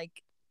I'm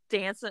like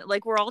dancing,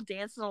 like we're all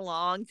dancing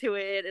along to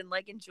it and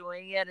like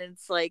enjoying it, and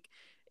it's like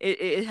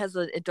it has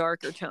a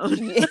darker tone.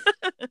 Yeah.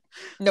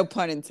 No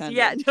pun intended.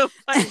 Yeah, no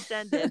pun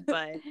intended,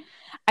 but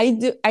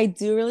I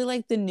do really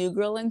like the New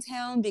Girl in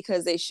Town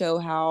because they show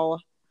how,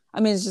 I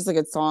mean, it's just a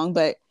good song,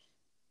 but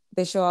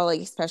they show how,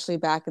 like, especially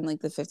back in like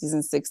the 50s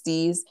and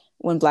 60s,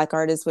 when black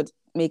artists would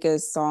make a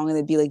song and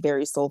it'd be like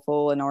very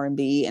soulful and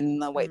R&B,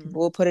 and the white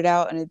people would put it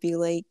out and it'd be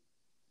like,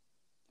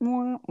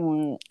 mwah,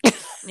 mwah.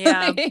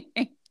 yeah.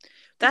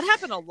 That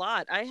happened a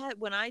lot. I had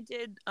when I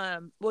did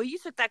well, you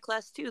took that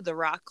class too, the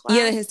rock class.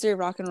 Yeah, the history of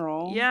rock and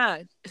roll.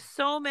 Yeah,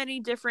 so many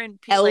different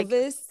people.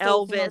 Elvis like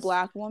stole from a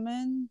black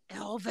woman.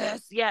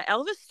 Elvis, yeah,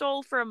 Elvis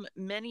stole from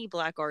many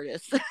black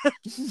artists,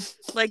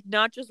 like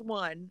not just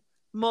one,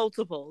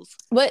 multiples.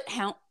 But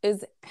Hound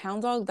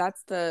Dog?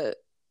 That's the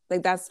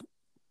like that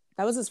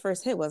was his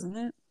first hit, wasn't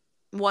it?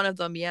 One of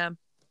them, yeah.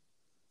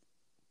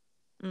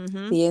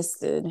 Yes,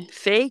 dude.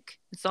 Fake.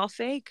 It's all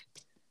fake.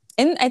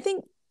 And I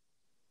think,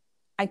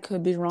 I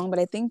could be wrong, but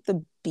I think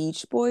the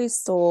Beach Boys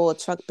stole a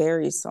Chuck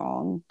Berry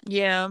song.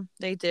 Yeah,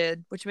 they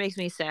did, which makes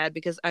me sad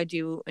because I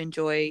do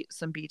enjoy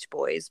some Beach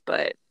Boys,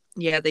 but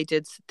yeah, they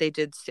did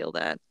steal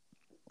that.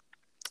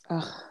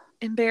 Ugh.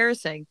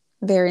 Embarrassing.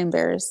 Very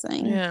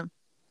embarrassing. Yeah.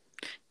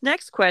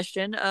 Next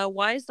question.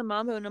 Why is the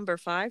Mambo number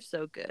 5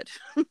 so good?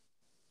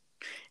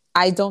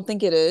 I don't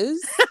think it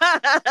is.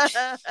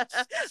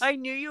 I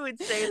knew you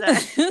would say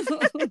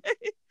that.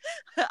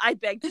 I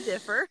beg to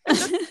differ.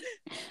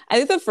 I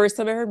think the first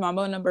time I heard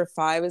Mambo number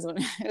 5 is when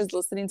I was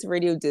listening to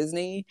Radio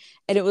Disney,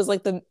 and it was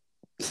like the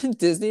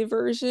Disney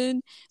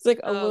version. It's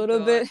like a little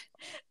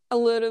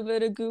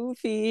bit of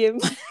Goofy.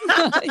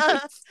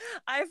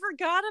 I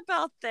forgot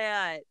about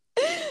that.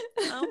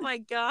 Oh my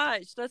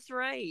gosh, that's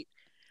right.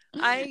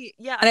 I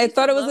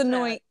thought it was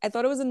annoying. That. I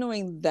thought it was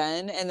annoying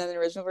then, and then the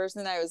original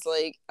version, I was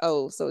like,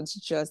 oh, so it's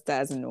just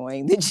as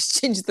annoying. They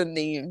just changed the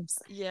names.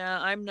 Yeah,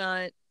 I'm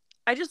not.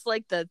 I just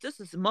like that this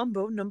is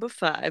Mambo number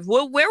 5.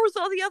 Well, where was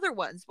all the other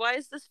ones? Why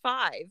is this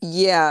 5?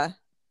 Yeah.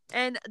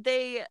 And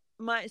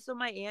my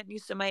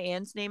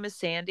aunt's name is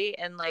Sandy,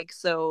 and like,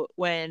 so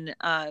when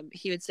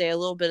he would say a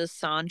little bit of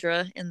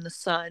Sandra in the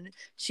sun,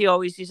 she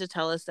always used to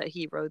tell us that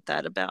he wrote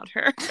that about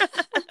her.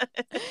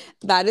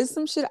 That is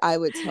some shit I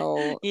would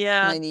tell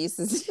my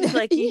nieces.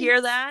 Like, you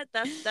hear that?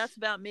 That's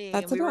about me.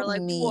 That's and we about were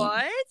like, me.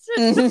 What?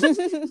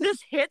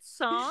 This hit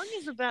song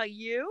is about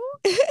you?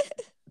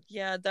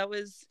 Yeah, that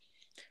was.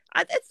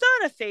 It's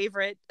not a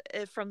favorite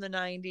from the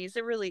 90s.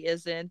 It really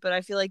isn't. But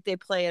I feel like they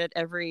play it at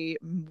every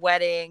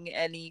wedding,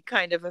 any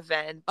kind of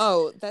event.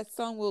 Oh, that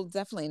song will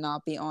definitely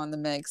not be on the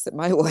mix at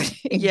my wedding.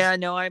 Yeah,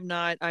 no, I'm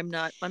not. I'm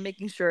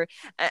making sure.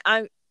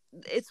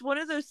 It's one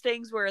of those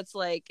things where it's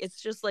like,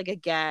 it's just like a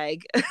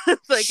gag.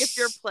 Like, if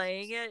you're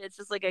playing it, it's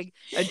just like a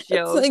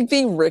joke. It's like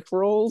being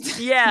rickrolled.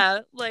 Yeah,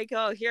 like,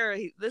 oh,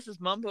 this is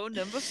Mambo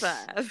number 5.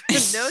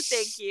 No,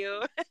 thank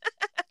you.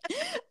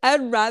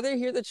 I'd rather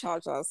hear the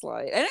Cha-Cha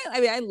Slide. And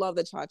I love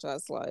the Cha-Cha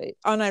Slide.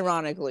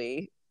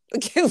 Unironically.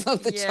 Like, I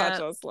love the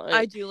Cha-Cha Slide.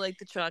 I do like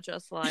the Cha-Cha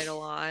Slide a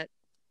lot.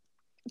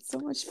 It's so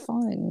much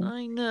fun.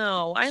 I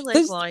know. I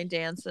like line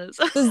dances.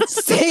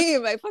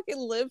 Same. I fucking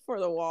live for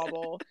the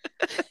wobble.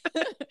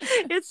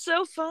 It's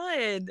so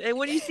fun. And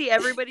when you see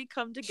everybody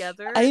come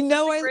together, I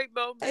know. It's a great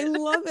moment. I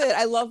love it.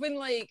 I love when,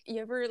 like, you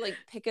ever like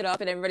pick it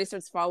up and everybody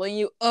starts following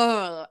you.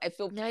 I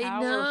feel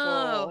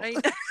powerful.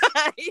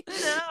 I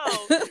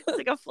know. It's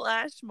like a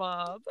flash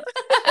mob.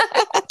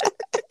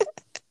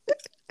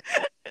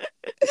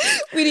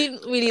 we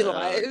need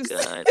lives.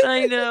 God.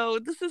 I know.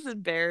 This is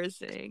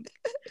embarrassing.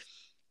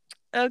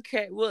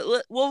 Okay,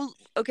 well,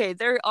 okay.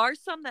 There are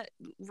some that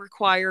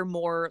require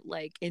more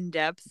like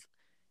in-depth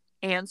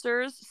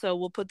answers, so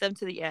we'll put them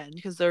to the end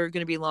because they're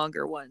going to be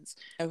longer ones.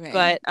 Okay.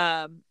 But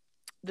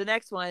the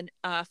next one,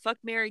 fuck,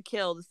 marry,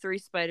 kill the 3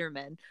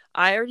 Spider-Men.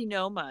 I already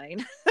know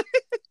mine.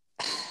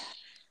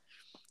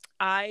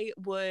 I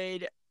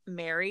would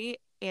marry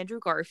Andrew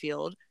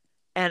Garfield,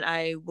 and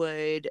I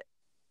would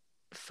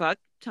fuck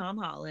Tom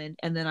Holland,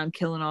 and then I'm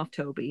killing off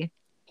Toby.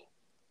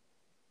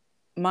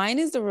 Mine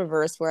is the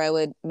reverse, where I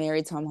would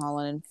marry Tom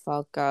Holland and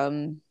fuck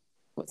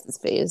what's his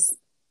face?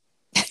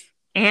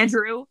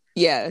 Andrew.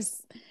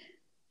 Yes.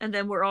 And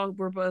then we're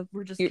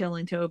just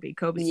killing Toby.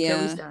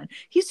 Toby's done.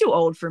 He's too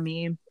old for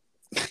me.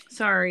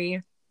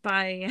 Sorry.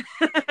 Bye.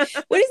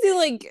 What is he,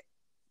 like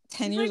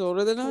 10 years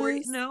older than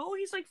 40, us? No,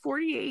 he's like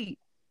 48.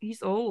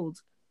 He's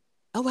old.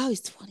 Oh wow,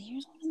 he's 20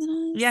 years older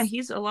than us? Yeah,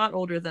 he's a lot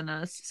older than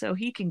us, so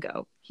he can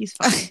go. He's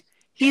fine.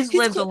 He's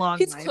lived a long life.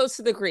 He's close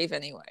to the grave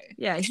anyway.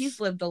 Yeah, he's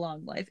lived a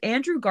long life.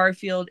 Andrew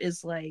Garfield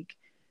is like,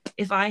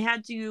 if I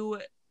had to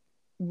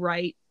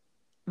write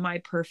my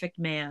perfect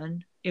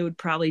man, it would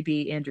probably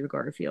be Andrew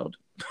Garfield.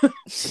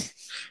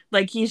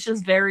 Like, he's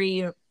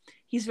very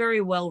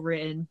well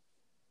written,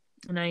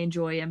 and I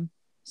enjoy him.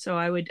 So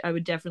I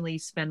would definitely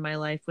spend my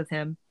life with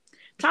him.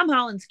 Tom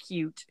Holland's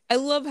cute. I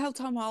love how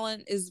Tom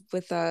Holland is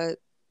with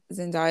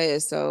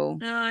Zendaya. So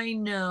I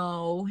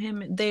know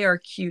him. They are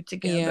cute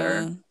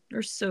together. yeah,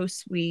 They're so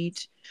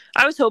sweet.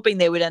 I was hoping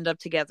they would end up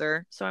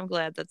together, so I'm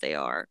glad that they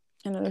are.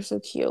 I know they're so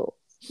cute.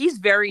 He's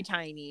very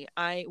tiny.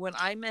 When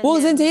I met Well,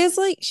 him, Zendaya's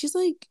like isn't she's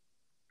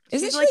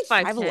she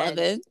like like 5'10".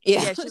 5'11"?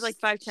 Yeah, Yeah, she's like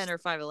 5'10" or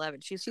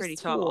 5'11". She's she's pretty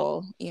tall.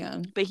 tall.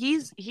 Yeah. But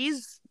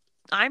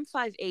I'm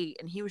 5'8"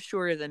 and he was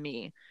shorter than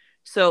me.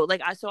 So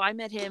I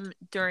met him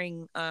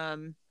during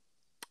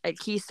at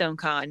Keystone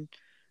Con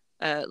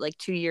like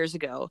 2 years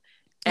ago.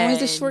 Oh, he's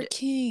a And short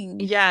king.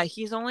 yeah,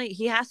 he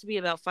has to be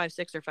about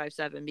 5'6" or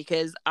 5'7"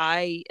 because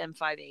I am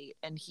 5'8"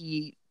 and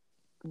he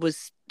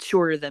was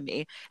shorter than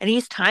me. And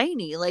he's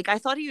tiny. Like I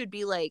thought he would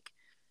be like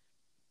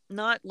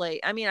not like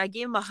I mean, I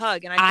gave him a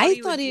hug and I thought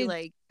he would be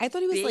like I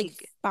thought he was like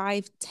big.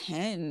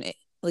 5'10",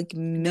 like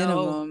No.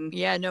 minimum.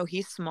 Yeah, no,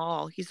 he's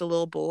small. He's a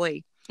little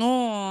boy.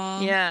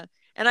 Oh, Yeah.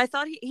 And I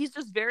thought he's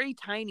just very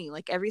tiny.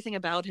 Like everything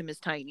about him is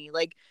tiny.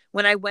 Like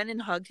when I went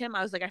and hugged him,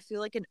 I was like, I feel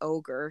like an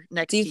ogre do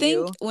next you to think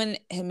you. when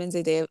him and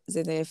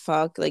Zendaya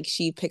fuck, like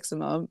she picks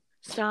him up?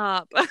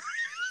 Stop.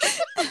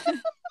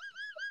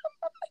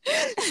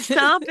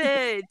 Stop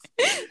it.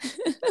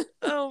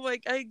 Oh my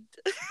god.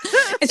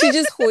 And she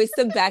just hoists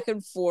him back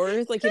and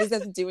forth, like he doesn't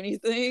have to do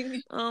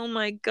anything. Oh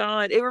my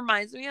god. It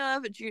reminds me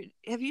of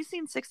have you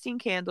seen 16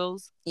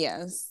 Candles?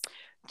 Yes.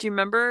 Do you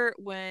remember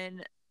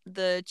when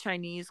the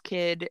Chinese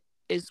kid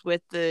is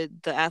with the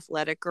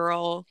athletic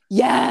girl?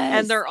 Yes.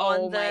 And they're on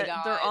Oh my they're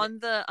god. on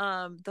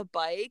the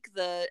bike,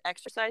 the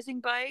exercising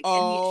bike,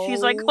 and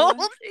she's like Oh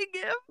holding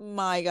him.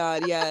 my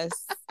god. Yes.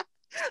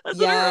 That's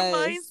what it Yes.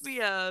 reminds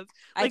me of.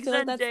 I Like feel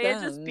like that's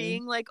Zendaya just them.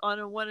 being like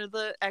on one of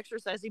the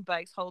exercising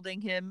bikes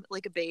holding him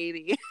like a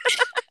baby.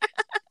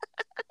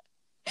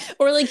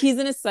 Or like he's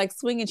in a sex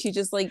swing and she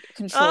just like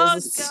controls Oh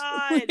the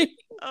god. swing.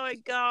 Oh my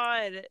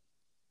god.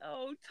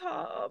 Oh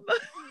Tom.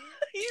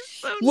 He's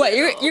so What,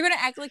 little. you're gonna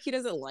act like he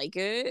doesn't like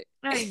it?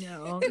 I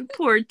know.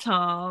 Poor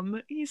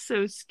Tom. He's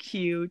so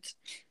cute.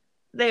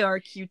 They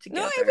are cute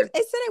No, together. I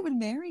said I would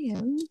marry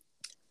him.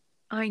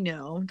 I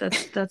know.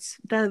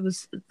 That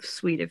was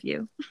sweet of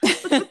you.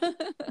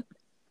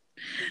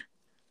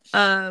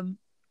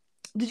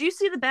 Did you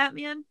see the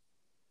Batman?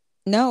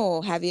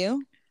 No, have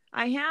you?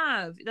 I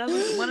have. That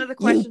was one of the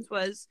questions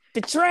was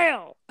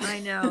Betrayal. I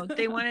know.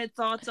 They wanted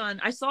thoughts on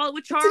I saw it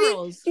with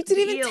Charles. You the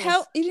didn't even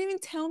eels.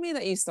 tell me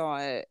that you saw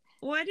it.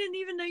 Well, I didn't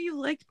even know you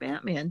liked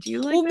Batman. Do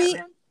you like Well,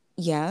 Batman?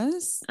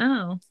 Yes.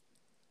 Oh.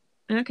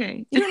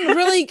 Okay. You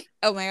remember like,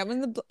 oh my god,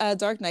 when the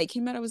Dark Knight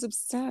came out, I was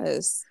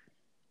obsessed.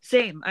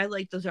 Same. I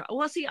like those.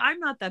 Well, see, I'm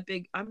not that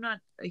big. I'm not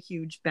a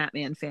huge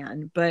Batman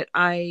fan, but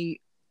I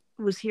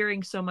was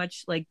hearing so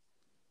much like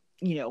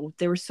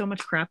there was so much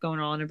crap going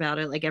on about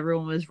it. Like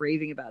everyone was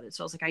raving about it.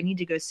 So I was like, I need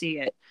to go see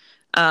it.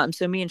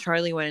 So me and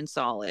Charlie went and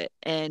saw it,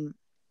 and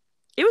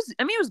it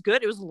was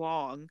good. It was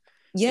long.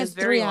 Yes, It was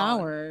very 3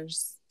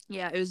 hours.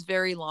 Yeah, it was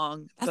very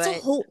long. That's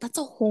but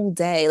a whole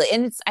day. Like,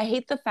 and I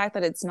hate the fact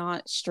that it's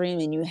not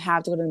streaming. You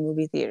have to go to the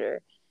movie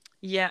theater.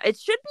 yeah, it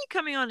should be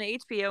coming on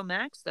HBO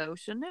Max though,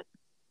 shouldn't it?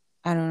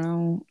 I don't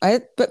know.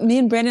 But me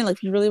and Brandon,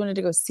 like, we really wanted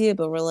to go see it,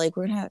 but we're like,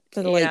 we're gonna have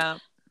to like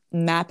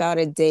map out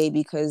a day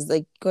because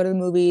like go to the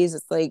movies,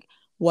 it's like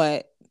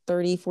what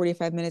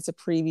 30-45 minutes of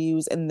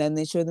previews and then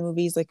they show the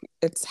movies. Like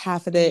it's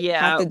half the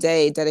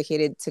day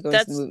dedicated to going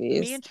to the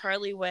movies. Me and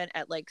Charlie went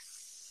at like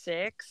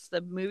 6.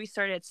 The movie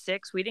started at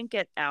 6. We didn't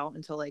get out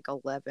until like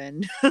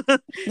 11.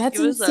 That's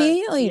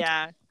insane.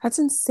 That's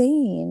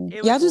insane.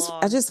 Yeah,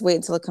 I'll just wait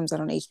until it comes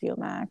out on HBO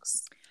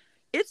Max.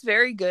 It's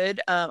very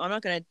good. I'm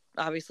not gonna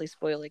obviously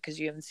spoil it because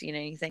you haven't seen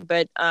anything,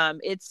 but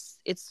it's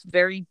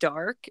very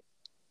dark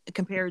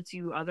compared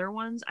to other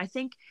ones. I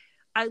think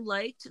I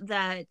liked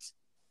that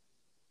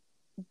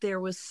there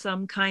was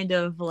some kind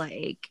of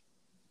like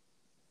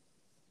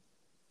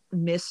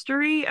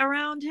mystery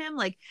around him.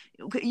 Like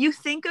you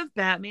think of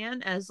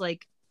Batman as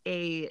like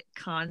a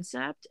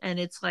concept and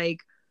it's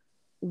like,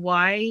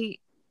 why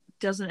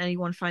doesn't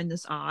anyone find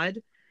this odd?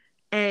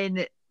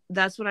 And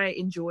that's what I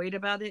enjoyed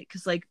about it,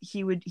 because like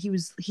he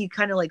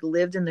kind of like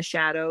lived in the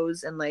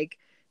shadows and like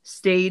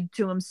stayed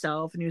to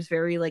himself, and he was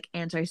very like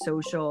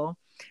antisocial.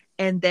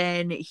 And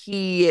then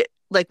he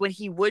like when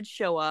he would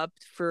show up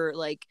for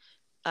like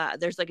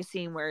there's like a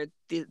scene where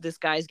this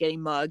guy's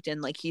getting mugged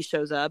and like he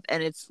shows up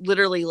and it's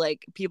literally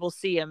like people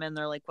see him and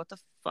they're like, what the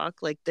fuck?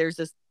 Like there's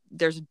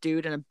a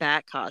dude in a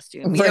bat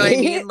costume, you know what I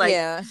mean? Like,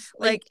 yeah,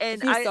 like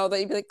and if you saw that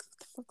you'd be like, what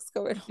the fuck's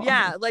going on?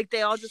 Yeah, like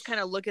they all just kind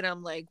of look at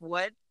him like,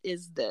 what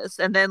is this?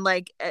 And then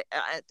like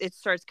it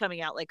starts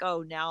coming out like,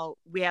 oh, now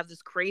we have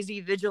this crazy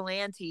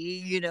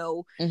vigilante,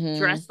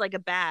 dressed like a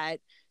bat.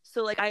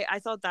 So like I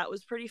thought that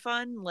was pretty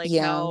fun, like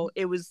how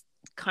it was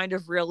kind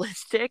of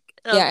realistic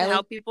of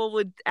how people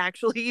would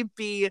actually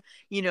be,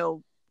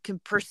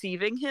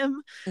 perceiving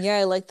him. Yeah,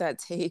 I like that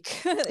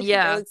take.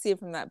 Yeah, I would see it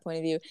from that point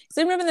of view.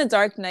 So I remember in the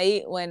Dark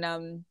Knight when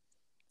I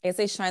guess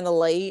they shine the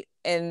light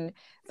and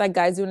that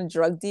guy's doing a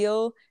drug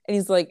deal and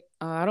he's like,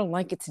 I don't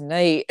like it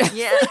tonight.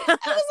 Yeah. I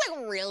was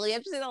like, really?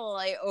 I've seen the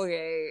light.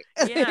 Okay.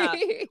 Yeah.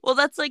 Well,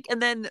 that's like,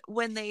 and then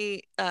when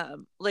they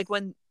like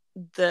when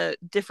the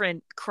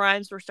different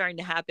crimes were starting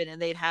to happen,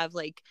 and they'd have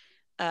like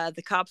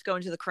the cops go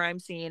into the crime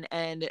scene,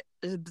 and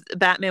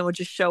Batman would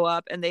just show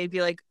up, and they'd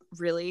be like,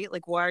 really,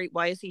 like, why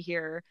is he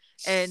here?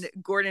 And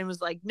Gordon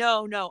was like,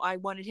 no, I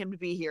wanted him to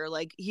be here,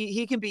 like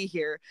he can be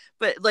here.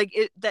 But like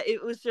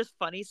it was just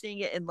funny seeing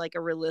it in like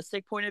a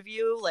realistic point of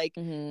view, like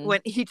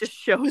when he just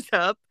shows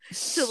up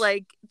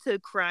to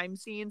crime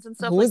scenes and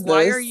stuff. Who like, is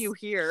why this? are you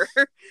here?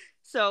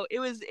 So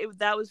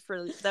that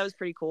was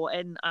pretty cool.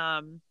 And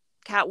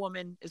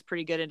Catwoman is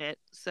pretty good in it.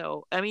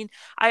 So I mean,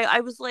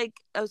 I was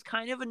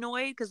kind of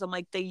annoyed because I'm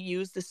like, they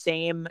use the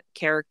same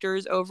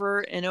characters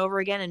over and over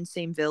again and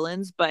same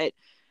villains, but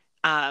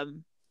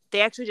they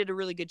actually did a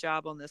really good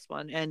job on this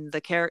one, and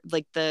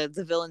the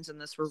villains in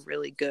this were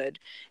really good.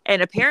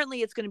 And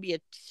apparently it's going to be a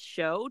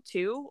show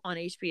too on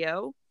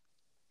HBO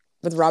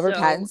with Robert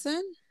Pattinson.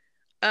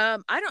 I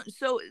don't.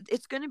 So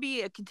it's going to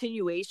be a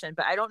continuation,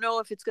 but I don't know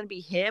if it's going to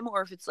be him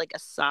or if it's like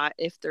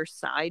if they're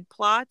side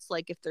plots,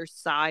 like if they're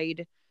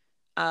side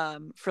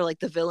for like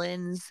the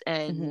villains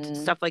and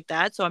stuff like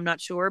that. So I'm not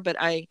sure, but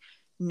I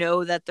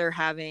know that they're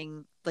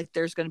having like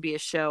there's going to be a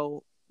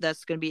show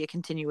that's going to be a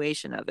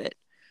continuation of it.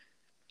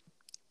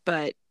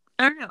 But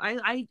I don't know.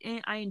 I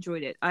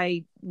enjoyed it.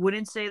 I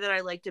wouldn't say that I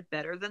liked it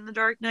better than The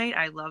Dark Knight.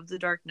 I love The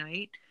Dark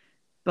Knight,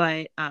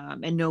 but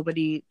and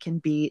nobody can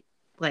beat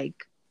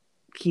like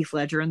Heath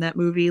Ledger in that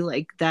movie.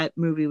 Like that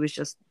movie was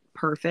just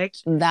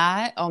perfect. Oh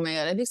my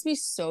god, it makes me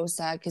so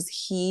sad because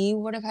he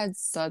would have had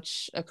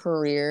such a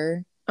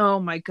career. Oh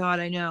my god,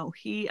 I know.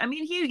 He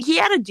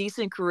had a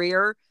decent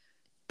career,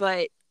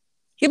 but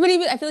I feel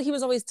like he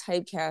was always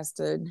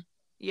typecasted.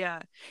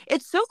 Yeah,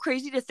 it's so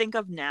crazy to think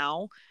of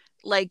now,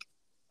 like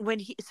when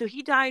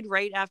he died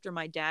right after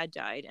my dad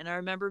died, and I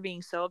remember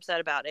being so upset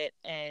about it,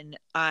 and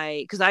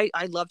because I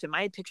loved him.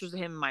 I had pictures of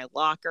him in my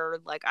locker,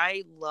 like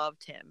I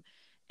loved him.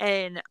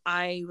 And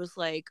I was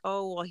like,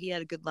 oh, well, he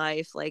had a good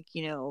life. Like,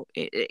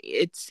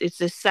 it's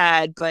just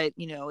sad, but,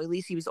 at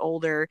least he was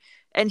older.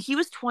 And he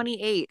was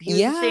 28. He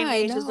was the same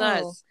age as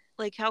us.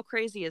 Like, how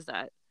crazy is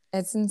that?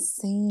 That's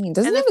insane.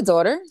 Doesn't he have a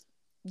daughter?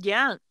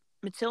 Yeah.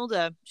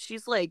 Matilda.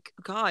 She's like,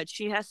 God,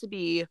 she has to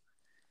be.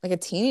 Like a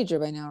teenager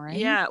by now, right?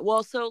 Yeah.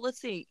 Well, so let's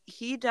see.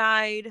 He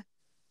died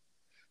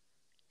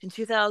in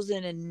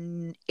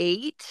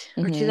 2008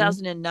 or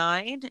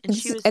 2009. And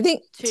she was, I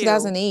think, 2.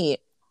 2008.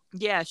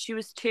 Yeah, she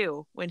was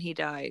 2 when he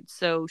died.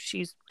 So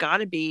she's got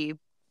to be.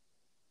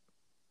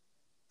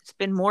 It's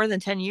been more than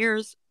 10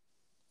 years.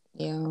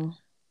 Yeah.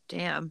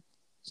 Damn.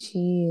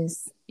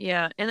 Jeez.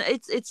 Yeah, and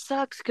it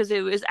sucks because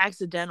it was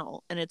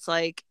accidental, and it's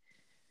like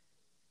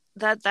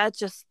that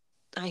just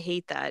I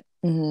hate that.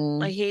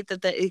 I hate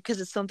that because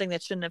it's something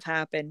that shouldn't have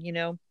happened.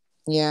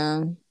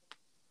 Yeah,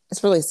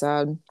 it's really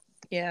sad.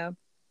 Yeah.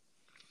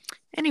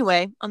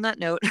 Anyway, on that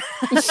note,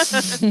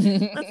 let's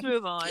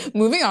move on.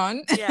 Moving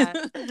on. Yeah.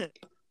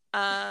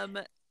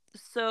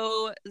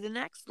 So the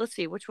next, let's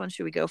see, which one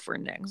should we go for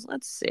next?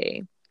 Let's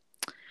see.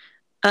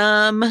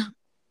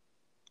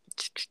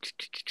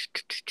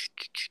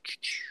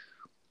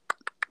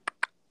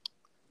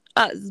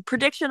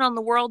 Prediction on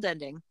the world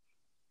ending.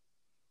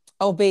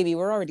 Oh baby,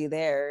 we're already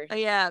there.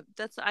 Yeah,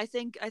 I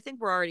think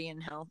we're already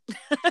in hell.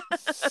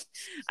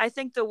 I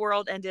think the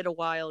world ended a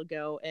while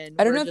ago, and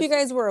I don't know if you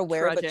guys were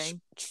aware,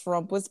 trudging. but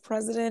Trump was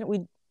president.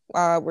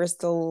 We're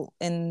still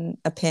in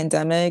a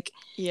pandemic.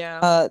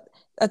 Yeah.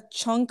 A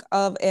chunk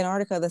of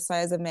Antarctica the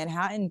size of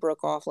Manhattan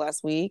broke off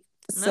last week.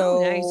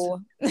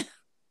 So nice.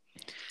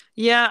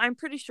 Yeah, I'm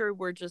pretty sure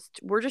we're just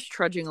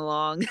trudging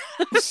along.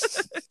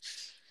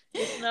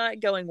 It's not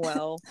going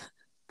well.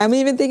 I'm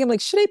even thinking,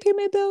 like, should I pay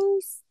my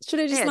bills? Should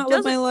I just not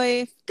live my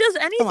life? Does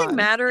anything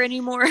matter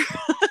anymore?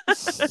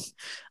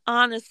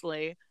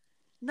 Honestly,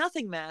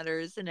 nothing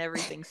matters and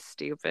everything's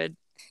stupid.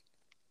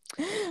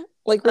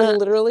 Like, we're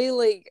literally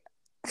like,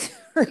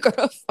 we're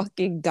gonna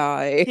fucking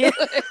die. Yeah.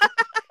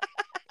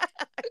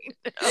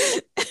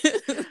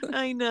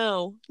 I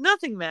know.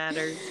 Nothing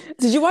matters.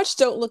 Did you watch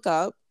Don't Look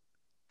Up?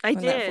 I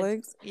did.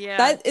 Netflix? Yeah.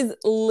 That is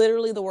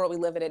literally the world we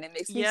live in. And it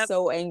makes me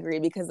so angry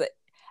because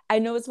I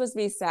know it's supposed to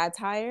be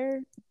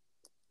satire,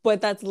 but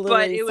that's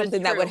literally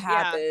something that would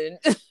happen.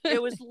 Yeah.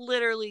 It was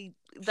literally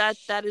that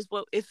is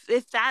what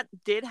if that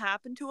did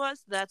happen to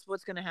us, that's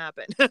what's gonna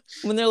happen.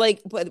 When they're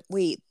like, but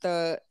wait,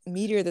 the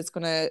meteor that's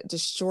gonna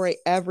destroy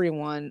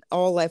everyone,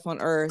 all life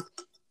on Earth,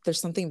 there's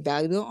something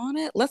valuable on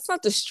it. Let's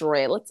not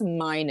destroy it. Let's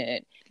mine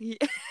it. Yeah.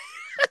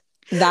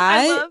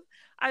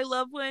 I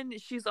love when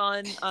she's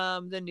on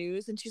the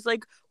news and she's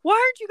like, why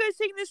aren't you guys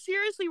taking this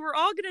seriously? We're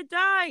all gonna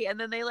die. And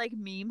then they like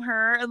meme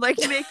her and like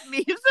make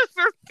memes of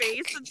her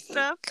face and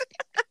stuff.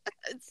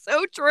 It's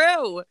so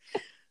true.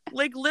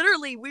 Like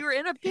literally we were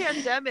in a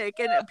pandemic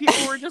and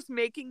people were just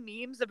making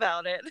memes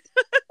about it.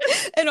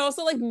 And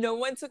also like no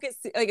one took it,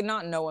 like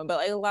not no one, but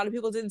like a lot of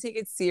people didn't take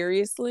it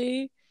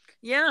seriously.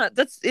 Yeah,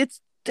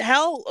 it's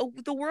how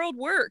the world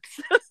works.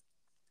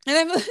 And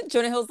I feel like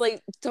Jonah Hill's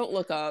like, don't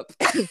look up.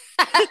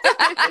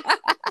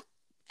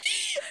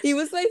 He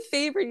was my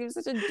favorite. He was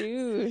such a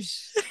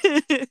douche.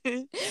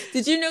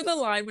 Did you know the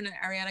line when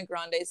Ariana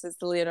Grande says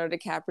to Leonardo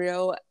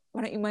DiCaprio,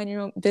 why don't you mind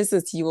your own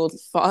business, you old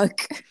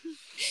fuck?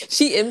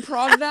 She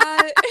improv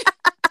that.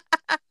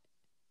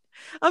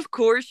 Of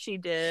course she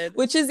did.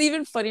 Which is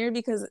even funnier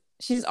because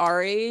she's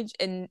our age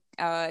and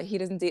he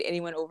doesn't date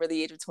anyone over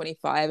the age of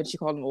 25 and she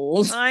called him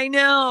old. I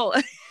know.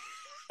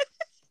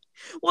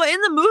 Well,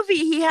 in the movie,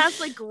 he has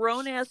like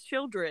grown ass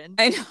children.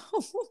 I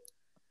know.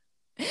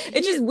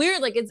 It's just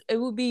weird. Like it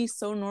would be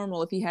so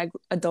normal if he had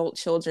adult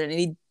children and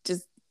he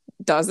just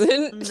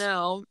doesn't.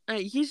 No,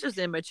 he's just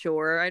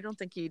immature. I don't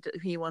think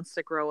he wants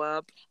to grow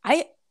up.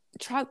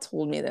 Trot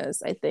told me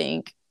this, I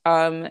think,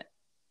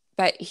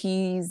 that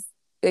he's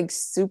like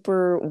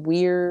super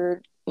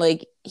weird.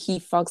 Like he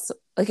fucked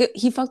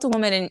a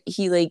woman and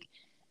he like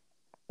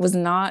was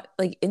not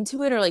like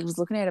into it or like was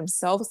looking at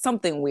himself,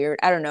 something weird.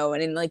 I don't know.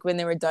 And then like when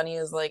they were done, he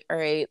was like, all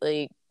right,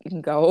 like you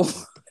can go.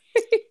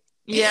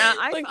 Yeah,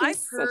 like, I've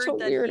heard such a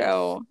that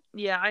weirdo.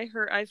 Yeah,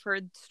 I've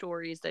heard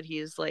stories that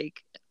he's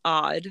like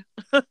odd,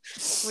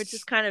 which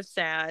is kind of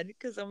sad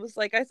because I was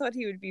like, I thought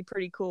he would be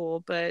pretty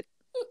cool, but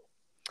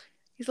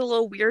he's a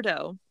little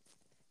weirdo.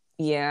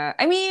 Yeah,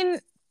 I mean,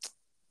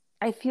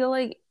 I feel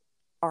like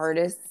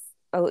artists,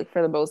 like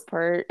for the most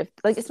part, if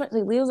like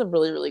especially Leo's a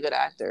really really good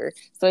actor,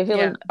 so I feel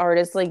like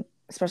artists like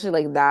especially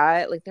like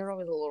that, like they're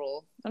always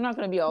they're not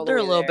gonna be all the they're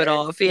way a little there. bit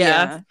off.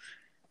 Yeah.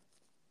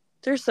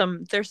 There's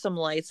some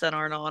lights that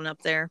aren't on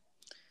up there.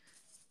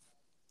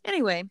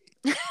 Anyway,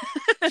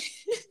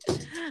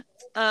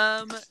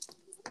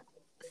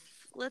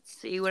 let's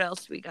see what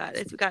else we got.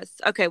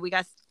 We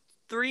got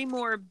 3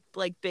 more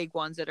like big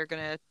ones that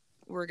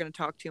we're gonna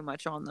talk too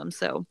much on them.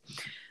 So,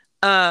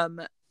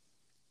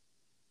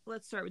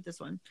 let's start with this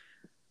one.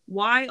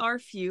 Why are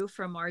few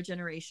from our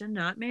generation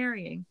not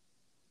marrying?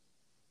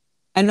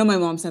 I know my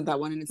mom sent that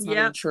one and it's not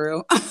even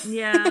true.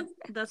 Yeah,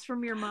 that's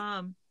from your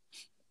mom.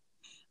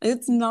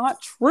 It's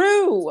not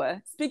true.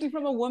 Speaking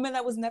from a woman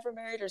that was never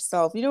married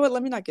herself. You know what?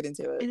 Let me not get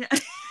into it.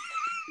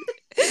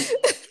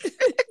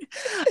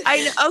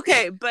 I know.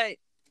 Okay, but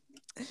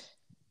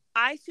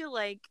I feel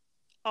like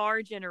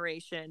our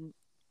generation,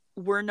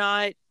 we're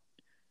not.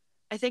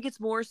 I think it's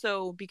more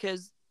so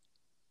because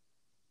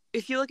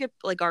if you look at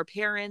like our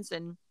parents,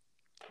 and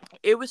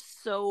it was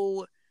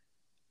so,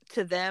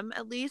 to them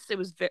at least, it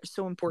was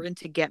so important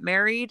to get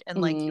married, and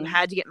like you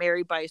had to get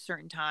married by a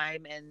certain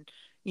time, and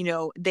you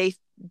know they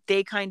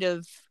kind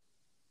of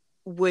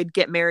would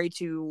get married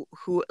to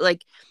who,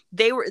 like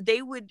they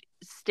would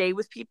stay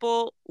with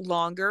people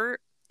longer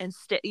and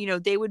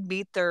they would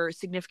meet their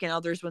significant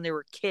others when they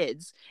were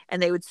kids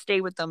and they would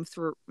stay with them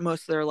through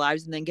most of their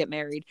lives and then get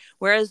married.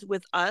 Whereas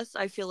with us,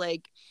 I feel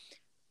like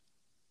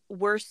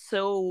we're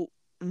so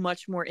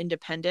much more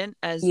independent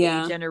as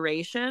a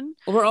generation.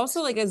 We're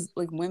also like, as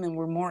like women,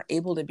 we're more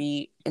able to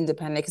be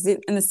independent because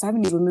in the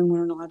 70s women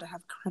weren't allowed to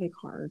have a credit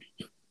card.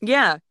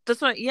 Yeah,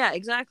 that's what. Yeah,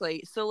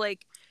 exactly. So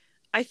like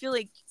I feel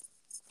like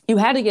you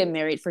had to get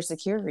married for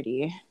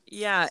security.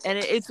 Yeah, and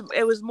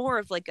it was more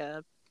of like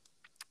a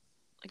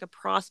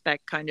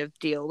prospect kind of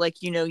deal.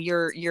 Like, you know,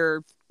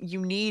 you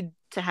need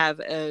to have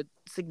a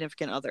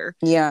significant other.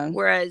 Yeah.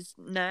 Whereas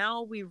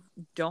now we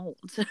don't.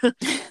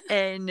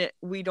 And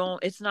we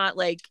don't, it's not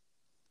like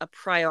a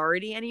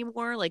priority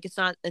anymore. Like it's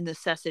not a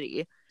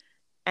necessity.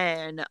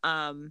 And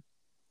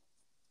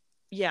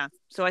yeah.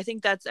 So I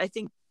think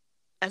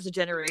as a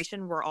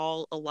generation we're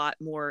all a lot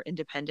more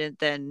independent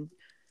than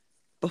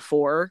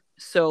before,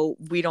 so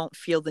we don't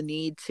feel the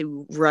need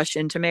to rush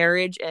into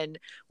marriage, and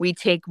we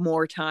take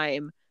more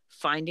time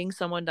finding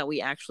someone that we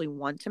actually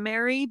want to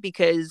marry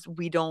because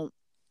we don't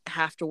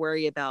have to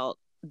worry about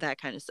that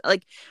kind of stuff.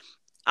 Like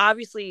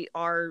obviously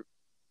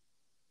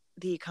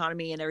the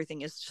economy and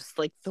everything is just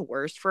like the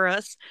worst for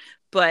us,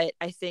 but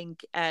I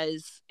think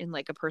as in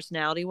like a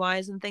personality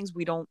wise and things,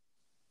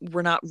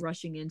 we're not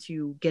rushing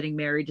into getting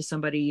married to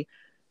somebody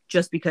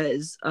just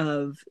because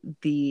of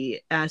the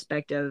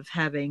aspect of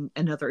having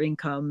another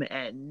income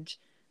and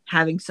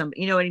having some,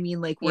 you know what I mean?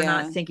 Like we're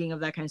not thinking of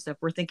that kind of stuff.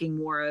 We're thinking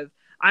more of,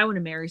 I want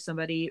to marry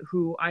somebody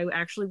who I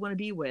actually want to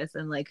be with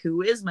and like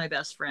who is my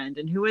best friend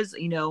and who is,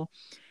 you know,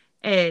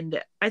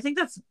 and I think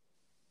that's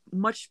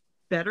much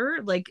better.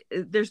 Like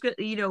there's good,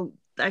 you know,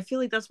 I feel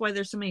like that's why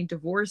there's so many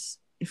divorces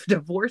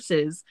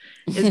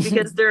is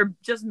because they're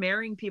just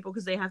marrying people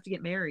because they have to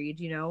get married,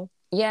 you know?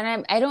 Yeah,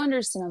 and I don't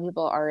understand how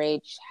people our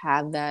age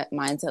have that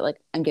mindset. Like,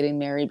 I'm getting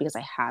married because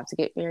I have to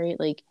get married.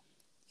 Like,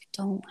 you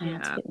don't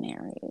have to get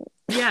married.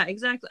 Yeah,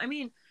 exactly. I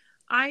mean,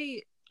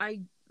 I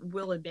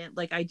will admit,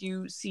 like, I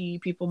do see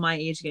people my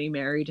age getting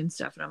married and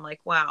stuff, and I'm like,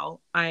 wow,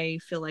 I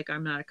feel like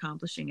I'm not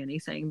accomplishing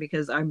anything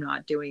because I'm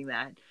not doing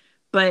that.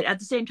 But at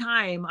the same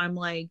time, I'm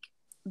like,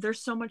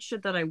 there's so much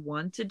shit that I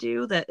want to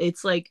do that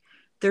it's like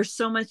there's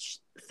so much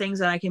things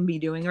that I can be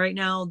doing right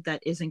now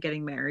that isn't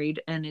getting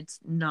married, and it's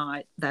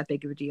not that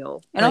big of a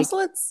deal. And like, also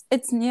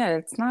it's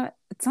not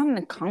an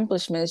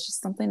accomplishment. It's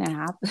just something that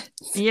happens.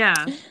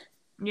 Yeah.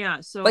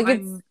 So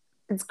like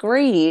it's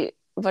great,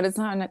 but it's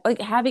not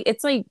like having.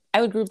 It's like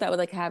I would group that with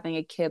like having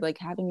a kid. Like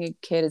having a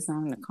kid is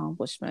not an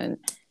accomplishment.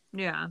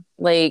 Yeah.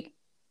 Like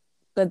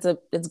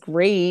it's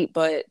great,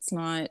 but it's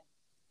not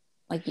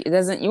Like it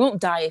doesn't. You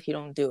won't die if you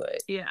don't do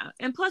it. Yeah.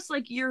 And plus,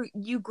 like,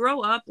 you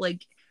grow up,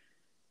 like,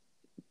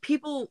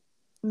 people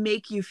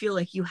make you feel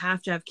like you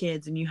have to have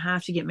kids and you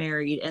have to get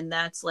married, and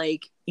that's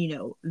like,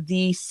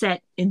 the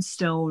set in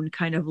stone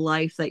kind of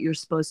life that you're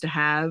supposed to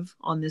have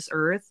on this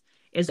earth,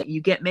 is that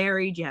you get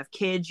married, you have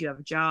kids, you have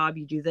a job,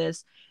 you do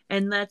this.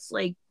 And that's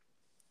like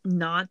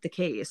not the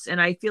case.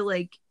 And I feel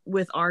like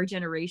with our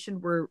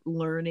generation, we're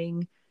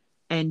learning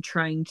and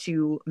trying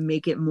to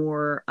make it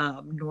more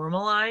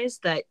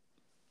normalized, that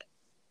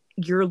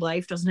your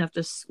life doesn't have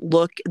to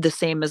look the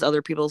same as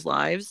other people's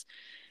lives.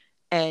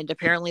 And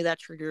apparently that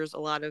triggers a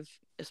lot of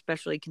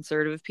especially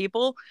conservative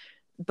people.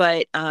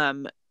 But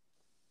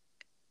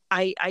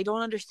I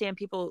don't understand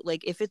people,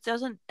 like, if it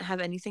doesn't have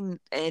anything,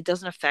 it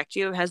doesn't affect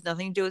you, it has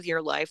nothing to do with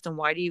your life, then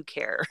why do you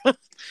care?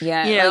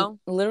 Yeah, you like know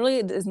literally,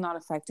 it is not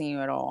affecting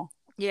you at all.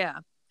 yeah.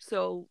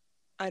 So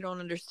I don't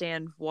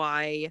understand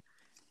why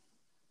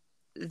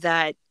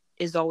that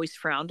is always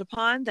frowned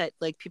upon, that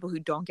like people who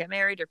don't get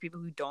married or people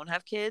who don't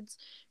have kids,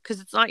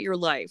 because it's not your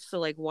life. So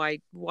like, why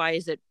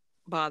is it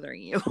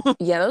bothering you?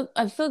 Yeah,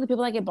 I feel like the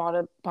people that get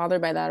bothered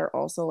by that are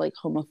also like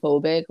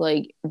homophobic.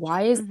 Like,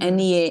 why is hmm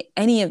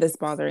any of this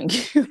bothering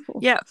you?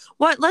 yeah.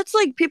 What, let's,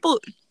 like, people,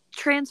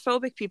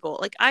 transphobic people,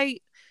 like,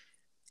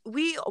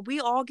 we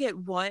all get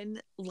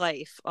one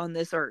life on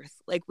this earth.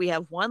 Like, we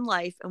have one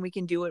life and we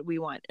can do what we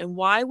want. And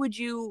why would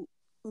you,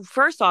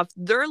 first off,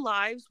 their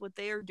lives, what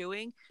they are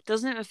doing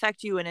doesn't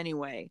affect you in any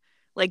way.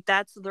 Like,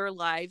 that's their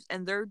lives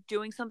and they're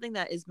doing something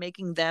that is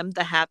making them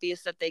the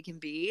happiest that they can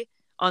be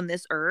on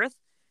this earth.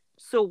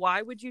 So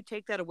why would you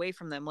take that away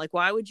from them? Like,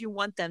 why would you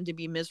want them to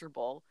be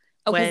miserable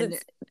Oh, when,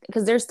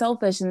 because they're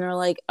selfish and they're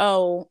like,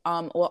 oh,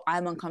 well,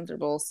 I'm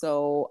uncomfortable,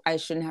 so I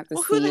shouldn't have to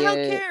well, who the see hell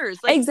it. cares?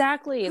 Like,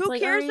 Exactly. It's who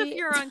like, all cares if right.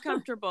 you're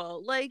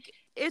uncomfortable? Like,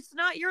 it's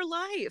not your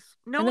life.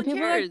 No And one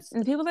cares.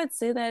 the people that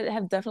say that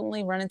have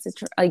definitely run into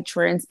like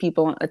trans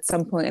people at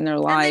some point in their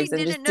And they lives and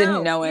just didn't didn't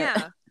know. know it.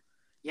 Yeah.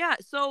 Yeah.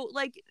 So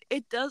like,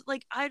 it does,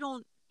 like, I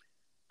don't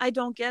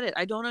get it.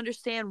 I don't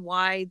understand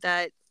why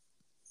that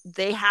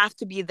they have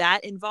to be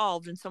that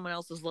involved in someone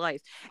else's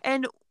life.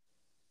 And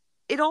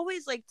it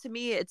always, like, to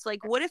me, it's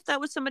like, what if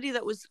that was somebody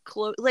that was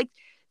close? Like,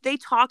 they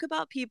talk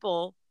about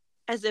people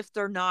as if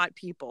they're not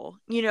people,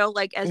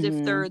 like, as if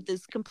Hmm. they're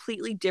this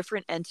completely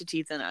different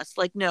entity than us.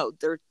 Like, no,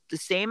 they're the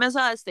same as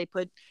us. They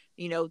put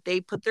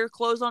their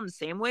clothes on the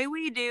same way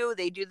we do.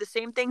 They do the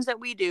same things that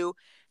we do.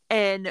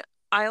 And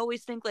I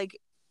always think, like,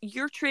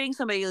 you're treating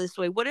somebody this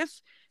way. What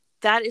if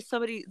there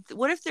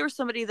was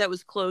somebody that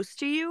was close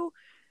to you,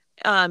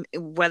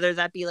 whether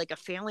that be like a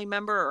family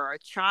member or a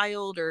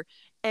child,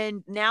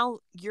 and now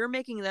you're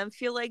making them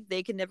feel like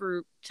they can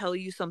never tell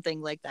you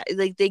something like that,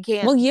 like they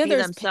can't Well, yeah, be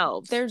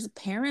themselves. there's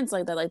parents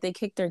like that. Like they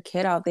kick their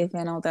kid out, they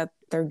find out that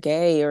they're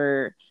gay,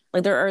 or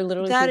like there are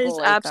literally That people is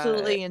like that.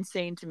 absolutely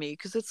insane to me,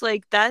 because it's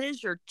like, that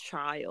is your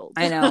child.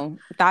 I know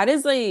that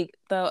is like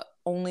the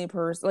only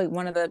person, like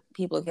one of the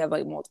people, if you have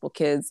like multiple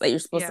kids, that you're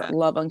supposed to Yeah.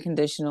 love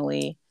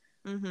unconditionally.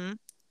 Mm-hmm.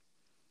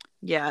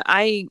 Yeah,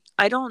 I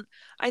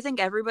think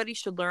everybody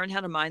should learn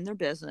how to mind their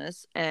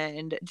business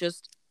and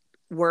just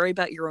worry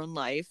about your own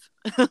life,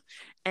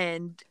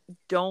 and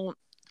don't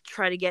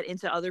try to get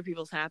into other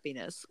people's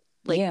happiness.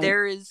 Like, Yeah,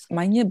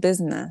 mind your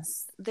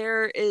business.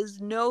 there is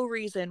no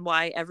reason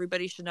why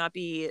everybody should not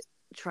be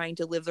trying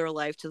to live their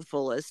life to the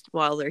fullest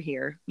while they're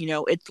here.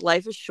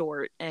 Life is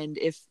short, and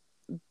if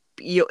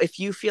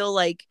you feel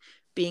like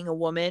being a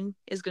woman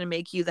is going to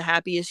make you the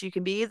happiest you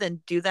can be, then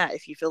do that.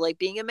 If you feel like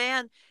being a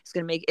man is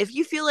going to make, if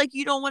you feel like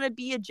you don't want to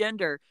be a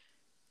gender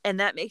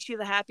and that makes you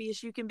the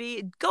happiest you can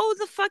be, go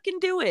the fucking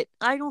do it.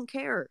 I don't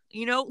care.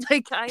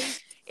 Like,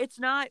 it's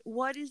not,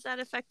 what is that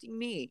affecting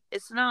me?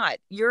 It's not.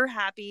 You're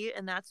happy,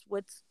 and that's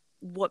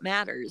what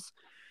matters.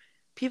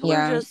 People are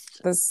Yeah,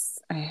 just,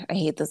 I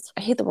hate this.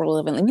 I hate the world we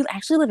live in. Like, we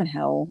actually live in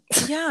hell.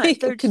 yeah, Like,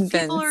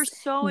 people are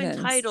so convinced.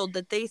 entitled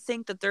that they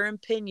think that their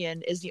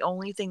opinion is the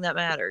only thing that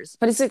matters.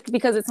 But it's like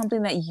because it's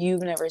something that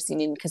you've never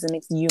seen, and because it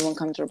makes you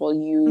uncomfortable.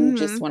 You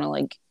just Mm-hmm. want to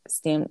like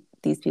stamp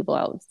these people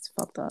out. It's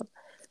fucked up.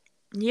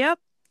 Yep.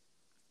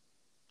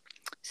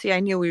 See,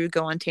 I knew we would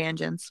go on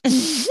tangents.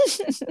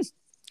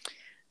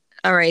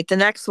 All right, the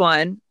next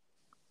one.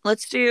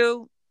 Let's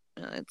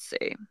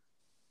see.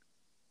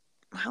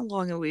 How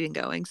long have we been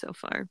going so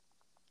far?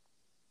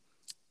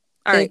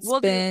 All right, It's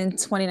we'll do been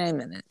 29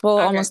 minutes. Well,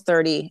 okay. almost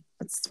 30.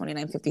 It's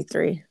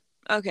 29:53.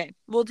 Okay,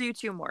 we'll do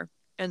two more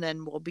and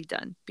then we'll be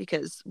done,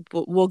 because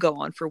we'll go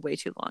on for way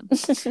too long.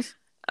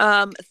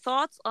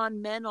 Thoughts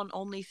on men on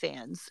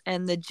OnlyFans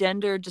and the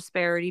gender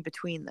disparity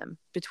between them,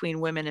 between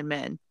women and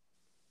men.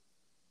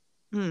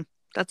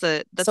 That's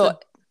a So,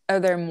 are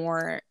there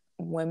more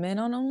women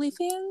on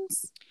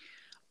OnlyFans?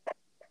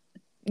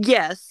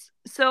 yes.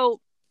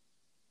 So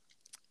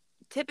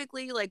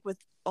typically, like, with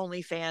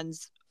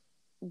OnlyFans,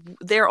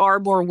 there are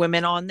more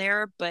women on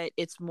there, but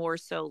it's more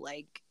so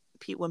like,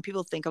 when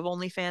people think of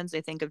OnlyFans,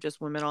 they think of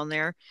just women on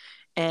there,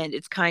 and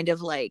it's kind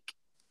of like,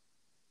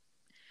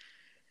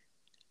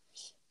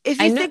 if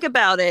I you know think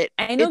about it,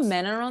 I know it's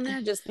men are on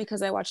there just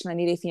because I watch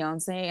 90 Day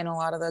Fiance and a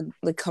lot of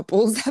the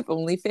couples have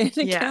OnlyFans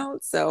yeah.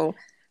 accounts. So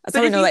that's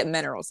how But I know that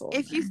men are also on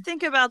if you there.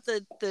 think about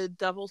the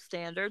double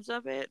standards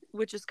of it,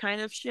 which is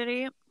kind of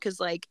shitty, because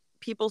like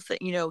people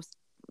think,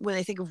 when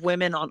they think of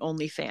women on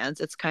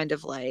OnlyFans, it's kind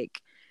of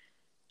like,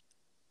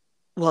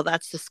 well,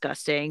 that's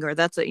disgusting, or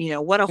that's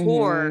what a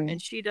whore, Mm-hmm.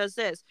 and she does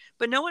this.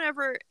 But no one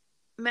ever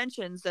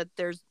mentions that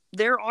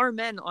there are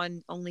men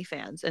on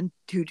OnlyFans and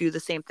who do the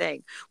same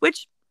thing.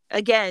 Which,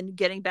 again,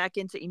 getting back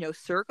into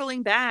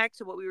circling back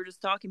to what we were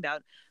just talking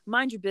about,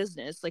 mind your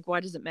business. Like, why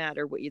does it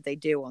matter what they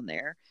do on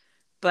there?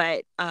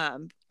 But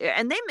and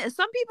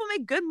some people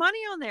make good money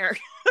on there.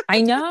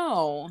 I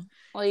know.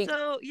 Like,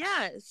 So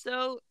yeah,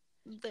 so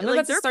I'm like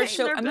about to they're start paying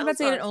show. their I'm about bills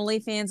to get an off.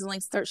 OnlyFans and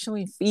like start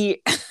showing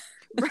feet.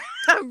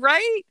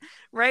 Right,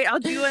 right. I'll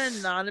do an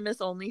anonymous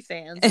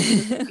OnlyFans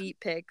with just feet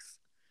pics.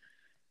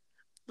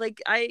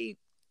 Like I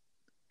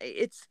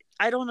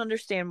don't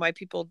understand why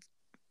people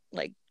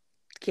like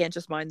can't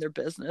just mind their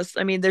business.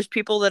 I mean, there's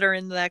people that are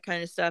into that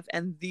kind of stuff,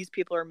 and these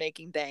people are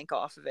making bank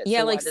off of it. Yeah,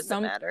 So like why does it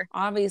some matter?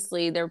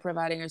 obviously they're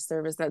providing a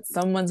service that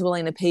someone's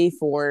willing to pay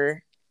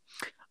for.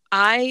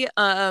 I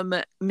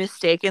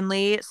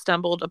mistakenly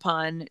stumbled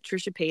upon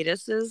Trisha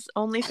Paytas's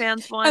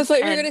OnlyFans I once, thought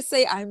you were and gonna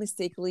say I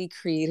mistakenly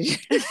created.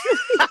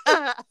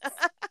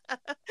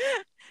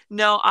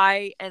 no,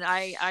 I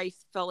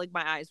felt like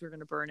my eyes were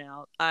gonna burn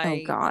out. Oh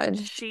I God.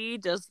 She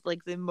does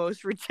like the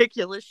most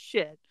ridiculous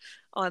shit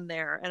on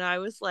there, and I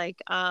was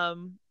like,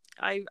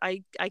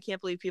 I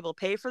can't believe people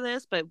pay for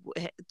this, but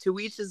to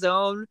each his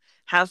own.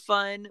 Have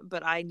fun,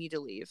 but I need to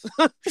leave.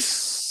 I've It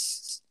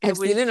seen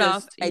was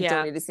enough. just, I don't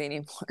yeah. need to say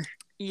anymore.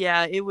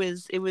 Yeah, it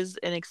was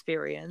an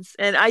experience,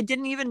 and I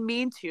didn't even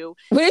mean to.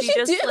 What did She she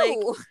just like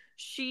do?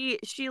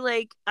 she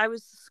like I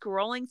was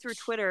scrolling through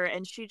Twitter,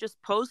 and she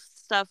just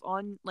posts stuff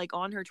on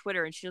her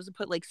Twitter, and she doesn't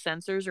put like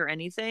censors or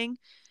anything.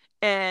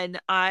 And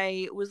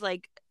I was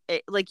like,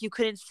 like you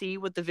couldn't see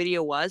what the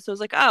video was, so I was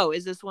like, oh,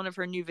 is this one of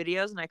her new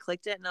videos? And I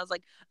clicked it, and I was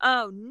like,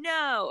 oh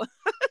no.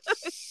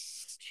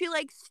 She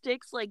like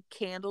sticks like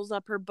candles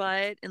up her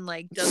butt and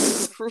like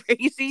does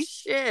crazy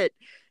shit.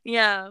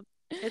 Yeah,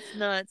 it's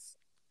nuts.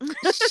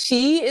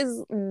 She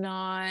is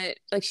not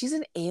like she's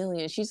an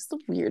alien. She's the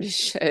weirdest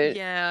shit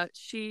Yeah,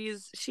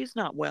 she's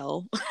not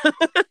well.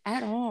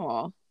 at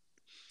all.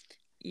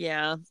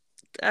 Yeah.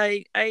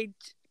 I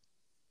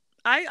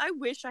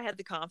wish I had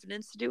the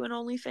confidence to do an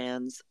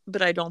OnlyFans,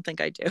 but I don't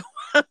think I do.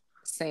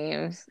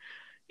 Same.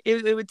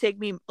 It would take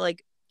me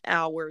like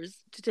hours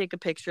to take a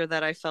picture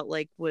that I felt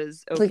like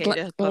was Like okay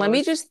to let me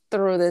post. just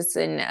throw this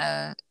in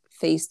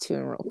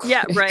Facetune real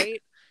Yeah, quick.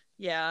 right.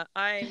 Yeah,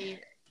 I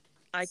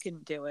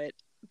couldn't do it,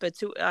 but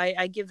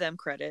I give them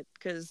credit,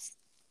 because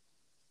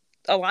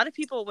a lot of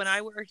people, when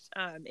I worked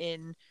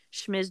in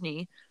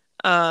Schmizny,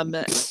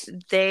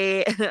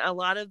 they a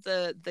lot of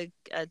the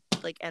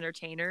like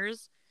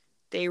entertainers,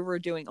 they were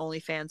doing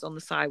OnlyFans on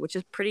the side, which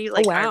is pretty Oh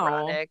like wow.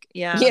 ironic.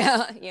 Yeah,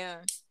 Yeah, yeah.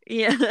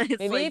 yeah. It's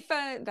Maybe like,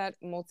 if that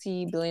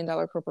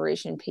multi-billion-dollar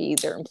corporation paid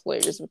their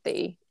employers what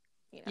they.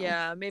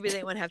 yeah, maybe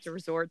they wouldn't have to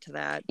resort to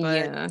that, but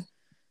Yeah.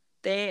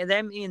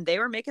 I mean, they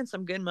were making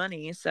some good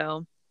money,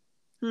 so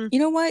You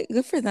know what?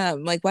 Good for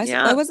them. Like, why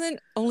yeah. wasn't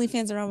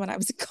OnlyFans around when I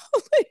was in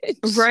college?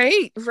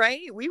 Right,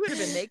 right. We would have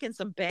been making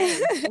some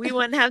bank. We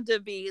wouldn't have to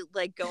be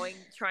like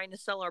trying to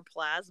sell our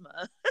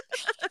plasma.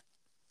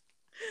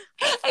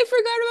 I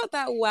forgot about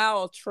that.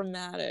 Wow,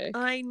 traumatic.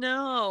 I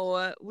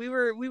know. We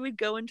would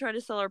go and try to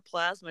sell our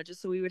plasma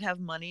just so we would have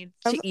money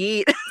to Um,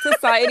 eat.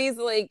 Society's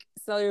like,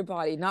 sell your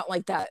body, not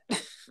like that.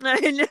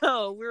 I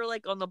know. We were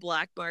like on the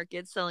black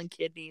market selling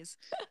kidneys.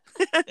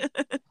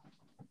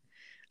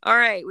 All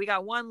right, we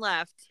got one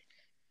left.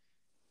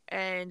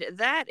 And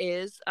that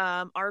is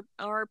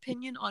our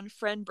opinion on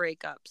friendship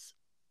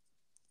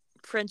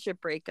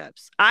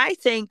breakups. I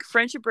think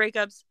friendship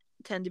breakups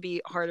tend to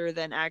be harder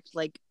than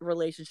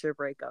relationship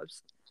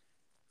breakups.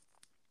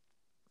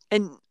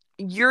 And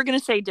you're gonna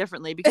say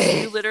differently, because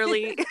you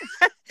literally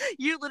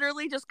you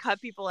literally just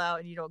cut people out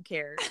and you don't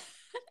care.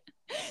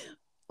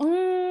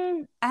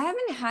 I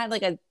haven't had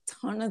like a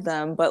ton of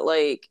them, but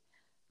like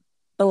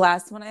the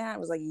last one I had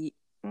was like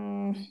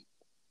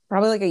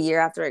probably like a year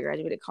after I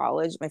graduated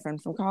college, my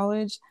friend from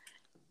college,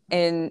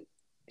 and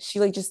she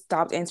like just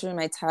stopped answering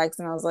my texts,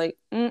 and I was like,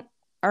 all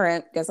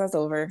right, guess that's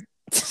over.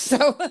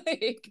 So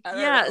like, I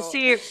Yeah, don't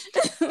see,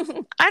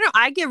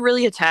 I get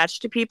really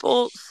attached to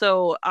people,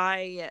 so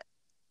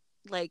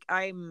like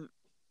I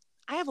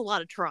have a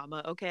lot of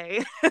trauma,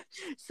 okay?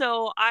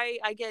 So I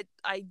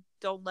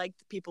don't like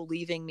the people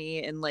leaving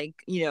me, and like,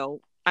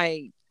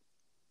 I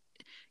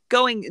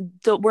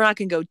we're not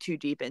gonna go too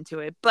deep into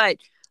it, but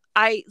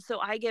I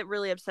get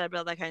really upset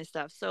about that kind of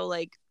stuff. So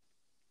like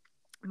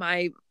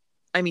my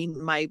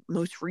my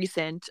most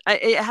recent,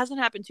 it hasn't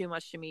happened too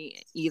much to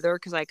me either,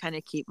 because I kind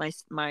of keep my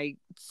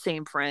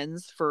same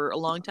friends for a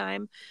long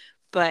time.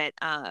 But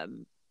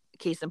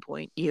case in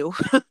point, you.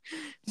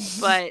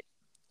 But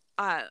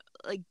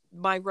like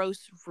my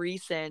most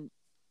recent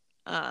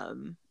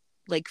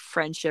like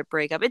friendship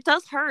breakup. It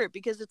does hurt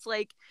because it's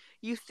like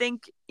you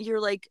think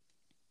you're like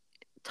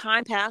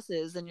time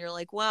passes and you're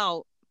like,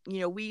 wow,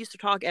 we used to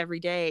talk every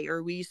day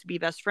or we used to be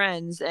best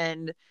friends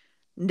and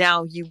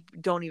now you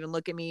don't even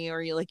look at me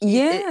or you like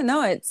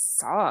no, it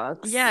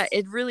sucks. yeah,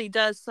 it really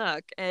does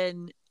suck.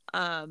 And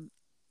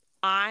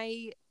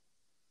I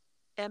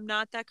am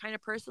not that kind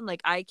of person.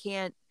 Like I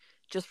can't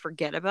just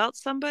forget about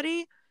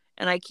somebody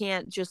and I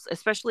can't just,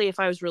 especially if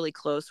I was really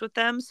close with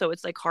them. So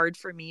it's like hard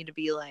for me to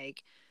be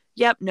like,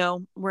 yep,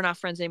 no, we're not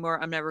friends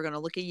anymore. I'm never going to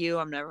look at you.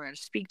 I'm never going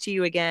to speak to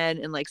you again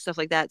and like stuff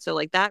like that. So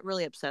like that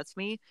really upsets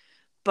me.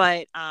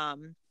 But I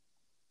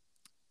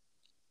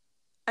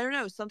don't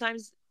know,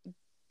 sometimes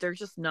they're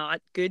just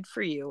not good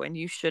for you and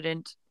you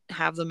shouldn't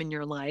have them in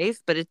your life,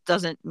 but it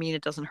doesn't mean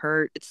it doesn't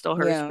hurt. It still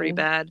hurts Yeah. pretty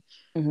bad.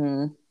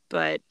 Mm-hmm.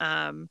 But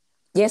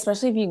yeah,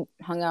 especially if you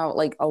hung out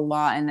like a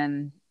lot and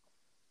then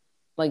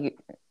like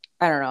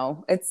I don't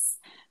know. It's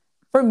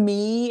for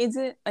me, is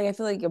it like I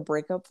feel like a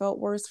breakup felt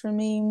worse for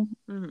me.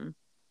 mm-hmm.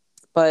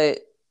 But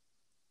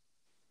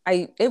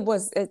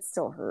it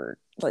still hurt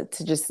like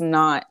to just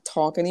not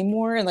talk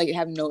anymore and like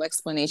have no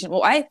explanation.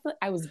 Well,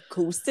 I was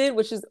ghosted,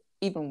 which is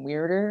even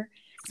weirder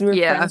because we were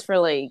Yeah. friends for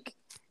like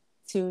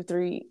 2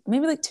 3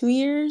 maybe like 2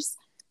 years.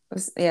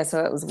 So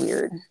that was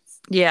weird.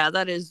 Yeah,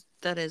 that is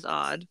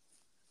odd.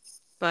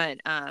 But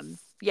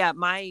yeah,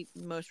 my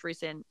most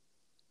recent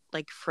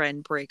like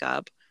friend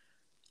breakup,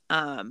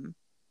 um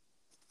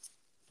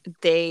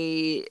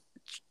they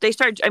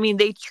started, I mean,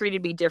 they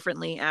treated me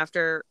differently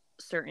after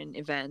certain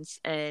events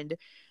and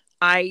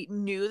I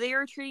knew they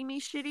were treating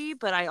me shitty,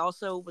 but I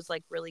also was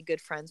like really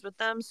good friends with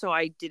them, so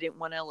I didn't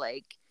want to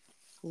like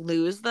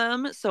lose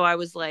them. So I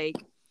was like,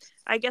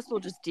 I guess we'll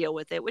just deal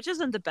with it, which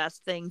isn't the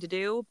best thing to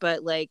do,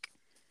 but like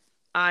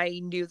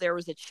I knew there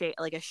was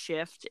like a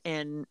shift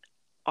in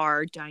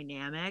our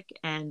dynamic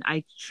and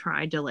I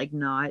tried to like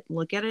not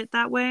look at it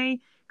that way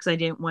because I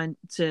didn't want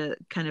to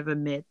kind of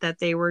admit that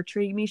they were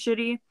treating me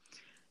shitty.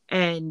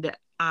 And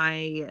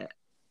I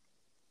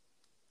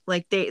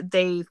like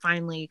they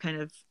finally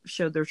kind of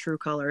showed their true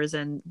colors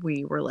and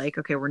we were like,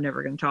 okay, we're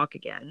never going to talk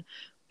again.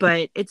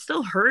 But it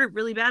still hurt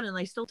really bad and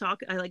I still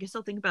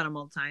think about him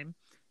all the time.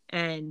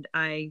 And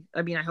I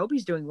mean, I hope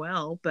he's doing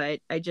well,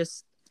 but I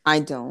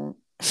don't.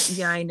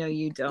 Yeah, I know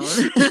you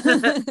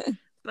don't.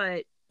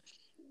 But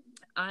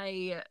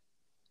I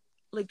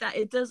like that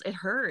it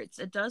hurts.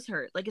 It does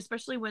hurt. Like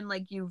especially when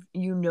like you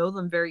know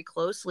them very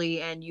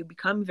closely and you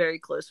become very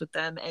close with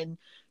them and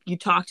you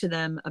talk to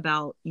them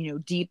about,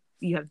 you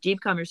have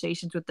deep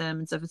conversations with them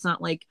and stuff. It's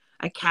not like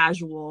a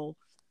casual,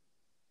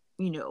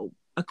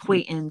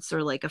 acquaintance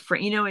or like a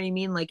friend, you know what I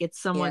mean? Like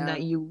it's someone Yeah.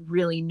 that you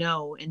really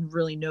know and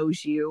really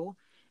knows you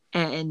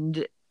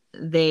and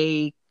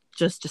they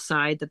just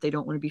decide that they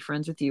don't want to be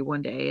friends with you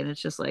one day and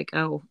it's just like,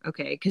 oh,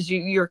 okay, because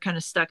you're kind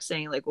of stuck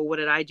saying like, well, what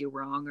did I do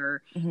wrong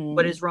or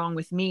what is wrong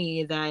with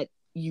me that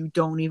you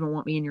don't even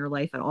want me in your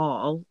life at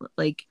all?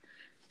 Like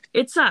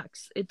it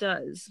sucks, it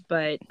does,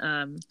 but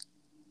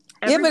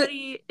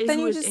everybody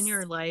who is in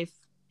your life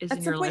is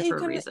in your life for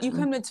a reason. You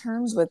come to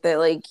terms with it.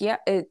 Like yeah,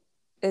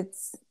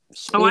 it's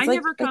I like,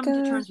 never come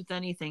to terms with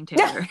anything,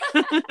 Taylor.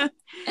 I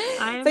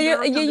have but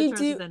never come to you terms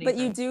do, with anything. but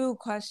you do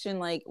question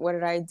like, what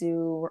did I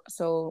do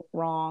so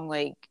wrong?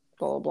 Like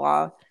blah blah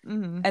blah.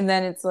 Mm-hmm. And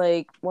then it's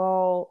like,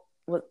 well,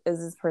 what is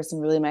this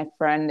person really my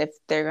friend if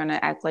they're gonna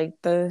act like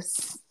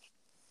this?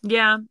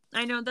 Yeah,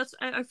 I know.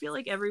 I feel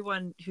like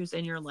everyone who's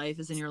in your life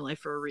is in your life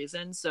for a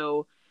reason.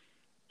 So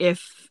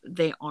if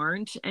they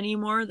aren't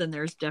anymore, then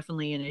there's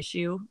definitely an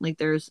issue. Like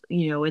there's,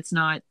 it's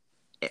not,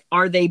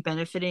 are they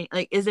benefiting?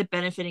 Like, is it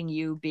benefiting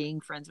you being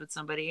friends with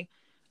somebody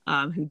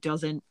who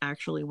doesn't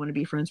actually want to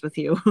be friends with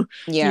you?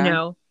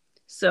 Yeah.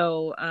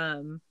 So,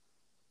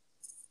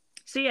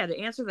 so yeah, to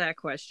answer that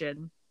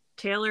question,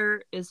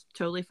 Taylor is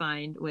totally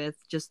fine with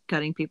just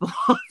cutting people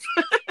off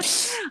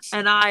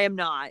and I am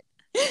not.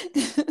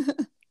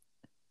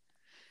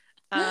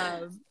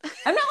 I'm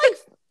not like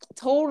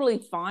totally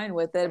fine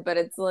with it, but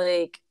it's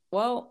like,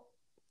 well,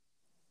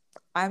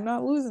 I'm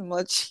not losing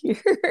much here.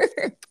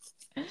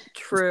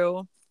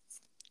 True.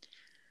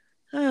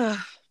 Well,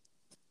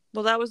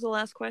 that was the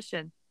last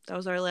question. That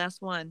was our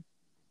last one.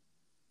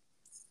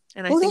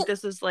 And I think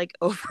this is like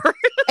over.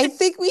 I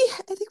think we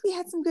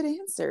had some good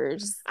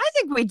answers. I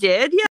think we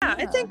did. Yeah.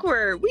 I think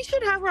we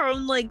should have our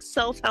own like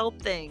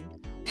self-help thing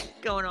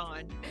going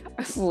on.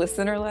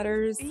 Listener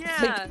letters.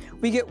 Yeah.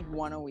 Like, we get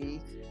one a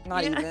week.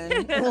 Not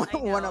even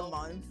one a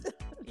month.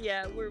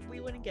 Yeah, we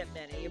wouldn't get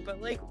many, but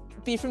like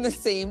be from the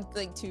same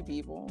like two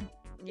people.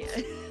 Yeah.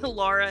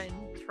 Laura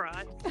and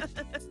Trot.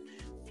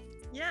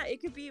 Yeah, we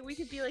could be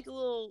like a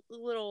little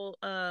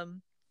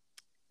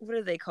what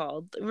are they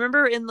called?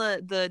 Remember in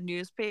the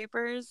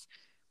newspapers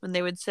when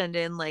they would send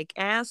in like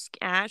ask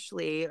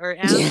Ashley or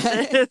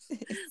ask this,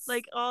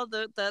 like all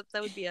that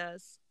would be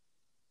us.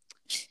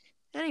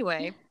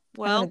 Anyway,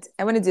 well,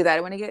 I want to do that.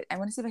 I want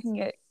to see if I can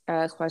get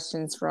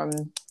questions from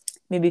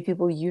maybe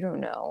people you don't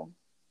know.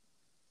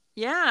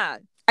 Yeah.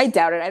 I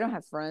doubt it. I don't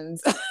have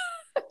friends.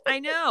 I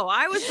know.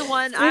 I was the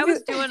one. I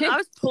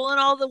was pulling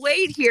all the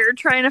weight here,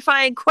 trying to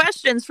find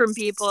questions from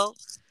people.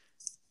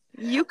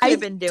 You could have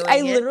been doing it.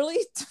 I literally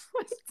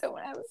don't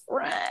have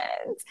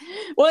friends.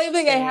 Well, I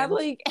think I have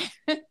like,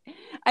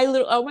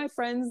 all my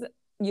friends.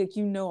 You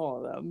know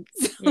all of them.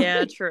 So.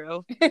 Yeah,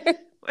 true.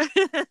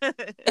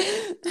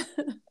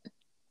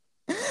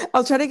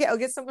 I'll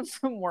get someone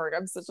from work.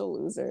 I'm such a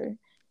loser.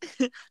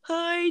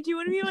 Hi, do you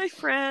want to be my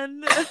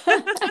friend?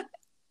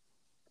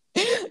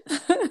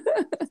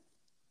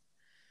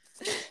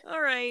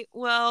 All right.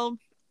 Well,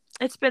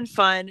 it's been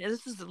fun.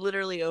 This is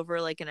literally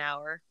over like an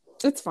hour.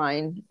 It's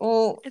fine.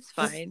 Well, it's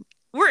fine.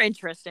 We're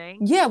interesting.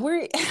 Yeah,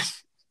 we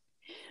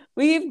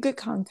have good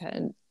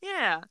content.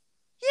 Yeah.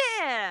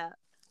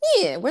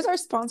 Yeah. Where's our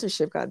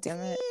sponsorship? God damn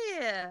it.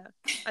 Yeah.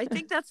 I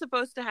think that's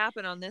supposed to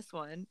happen on this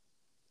one.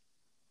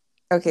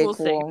 Okay,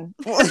 cool.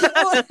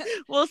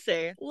 We'll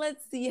see.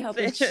 Let's see how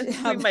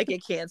we might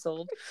get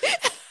canceled.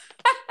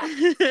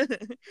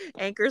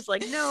 Anchor's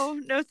like, no,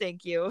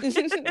 thank you.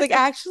 Like,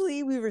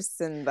 actually, we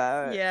rescind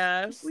that.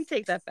 Yeah, we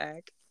take that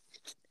back.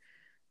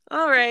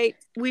 All right,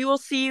 we will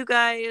see you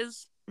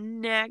guys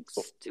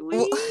next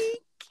week.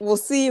 We'll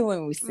see you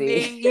when we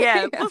see.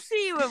 Yeah, we'll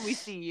see you when we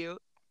see you.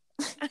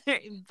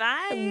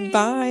 Bye.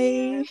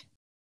 Bye.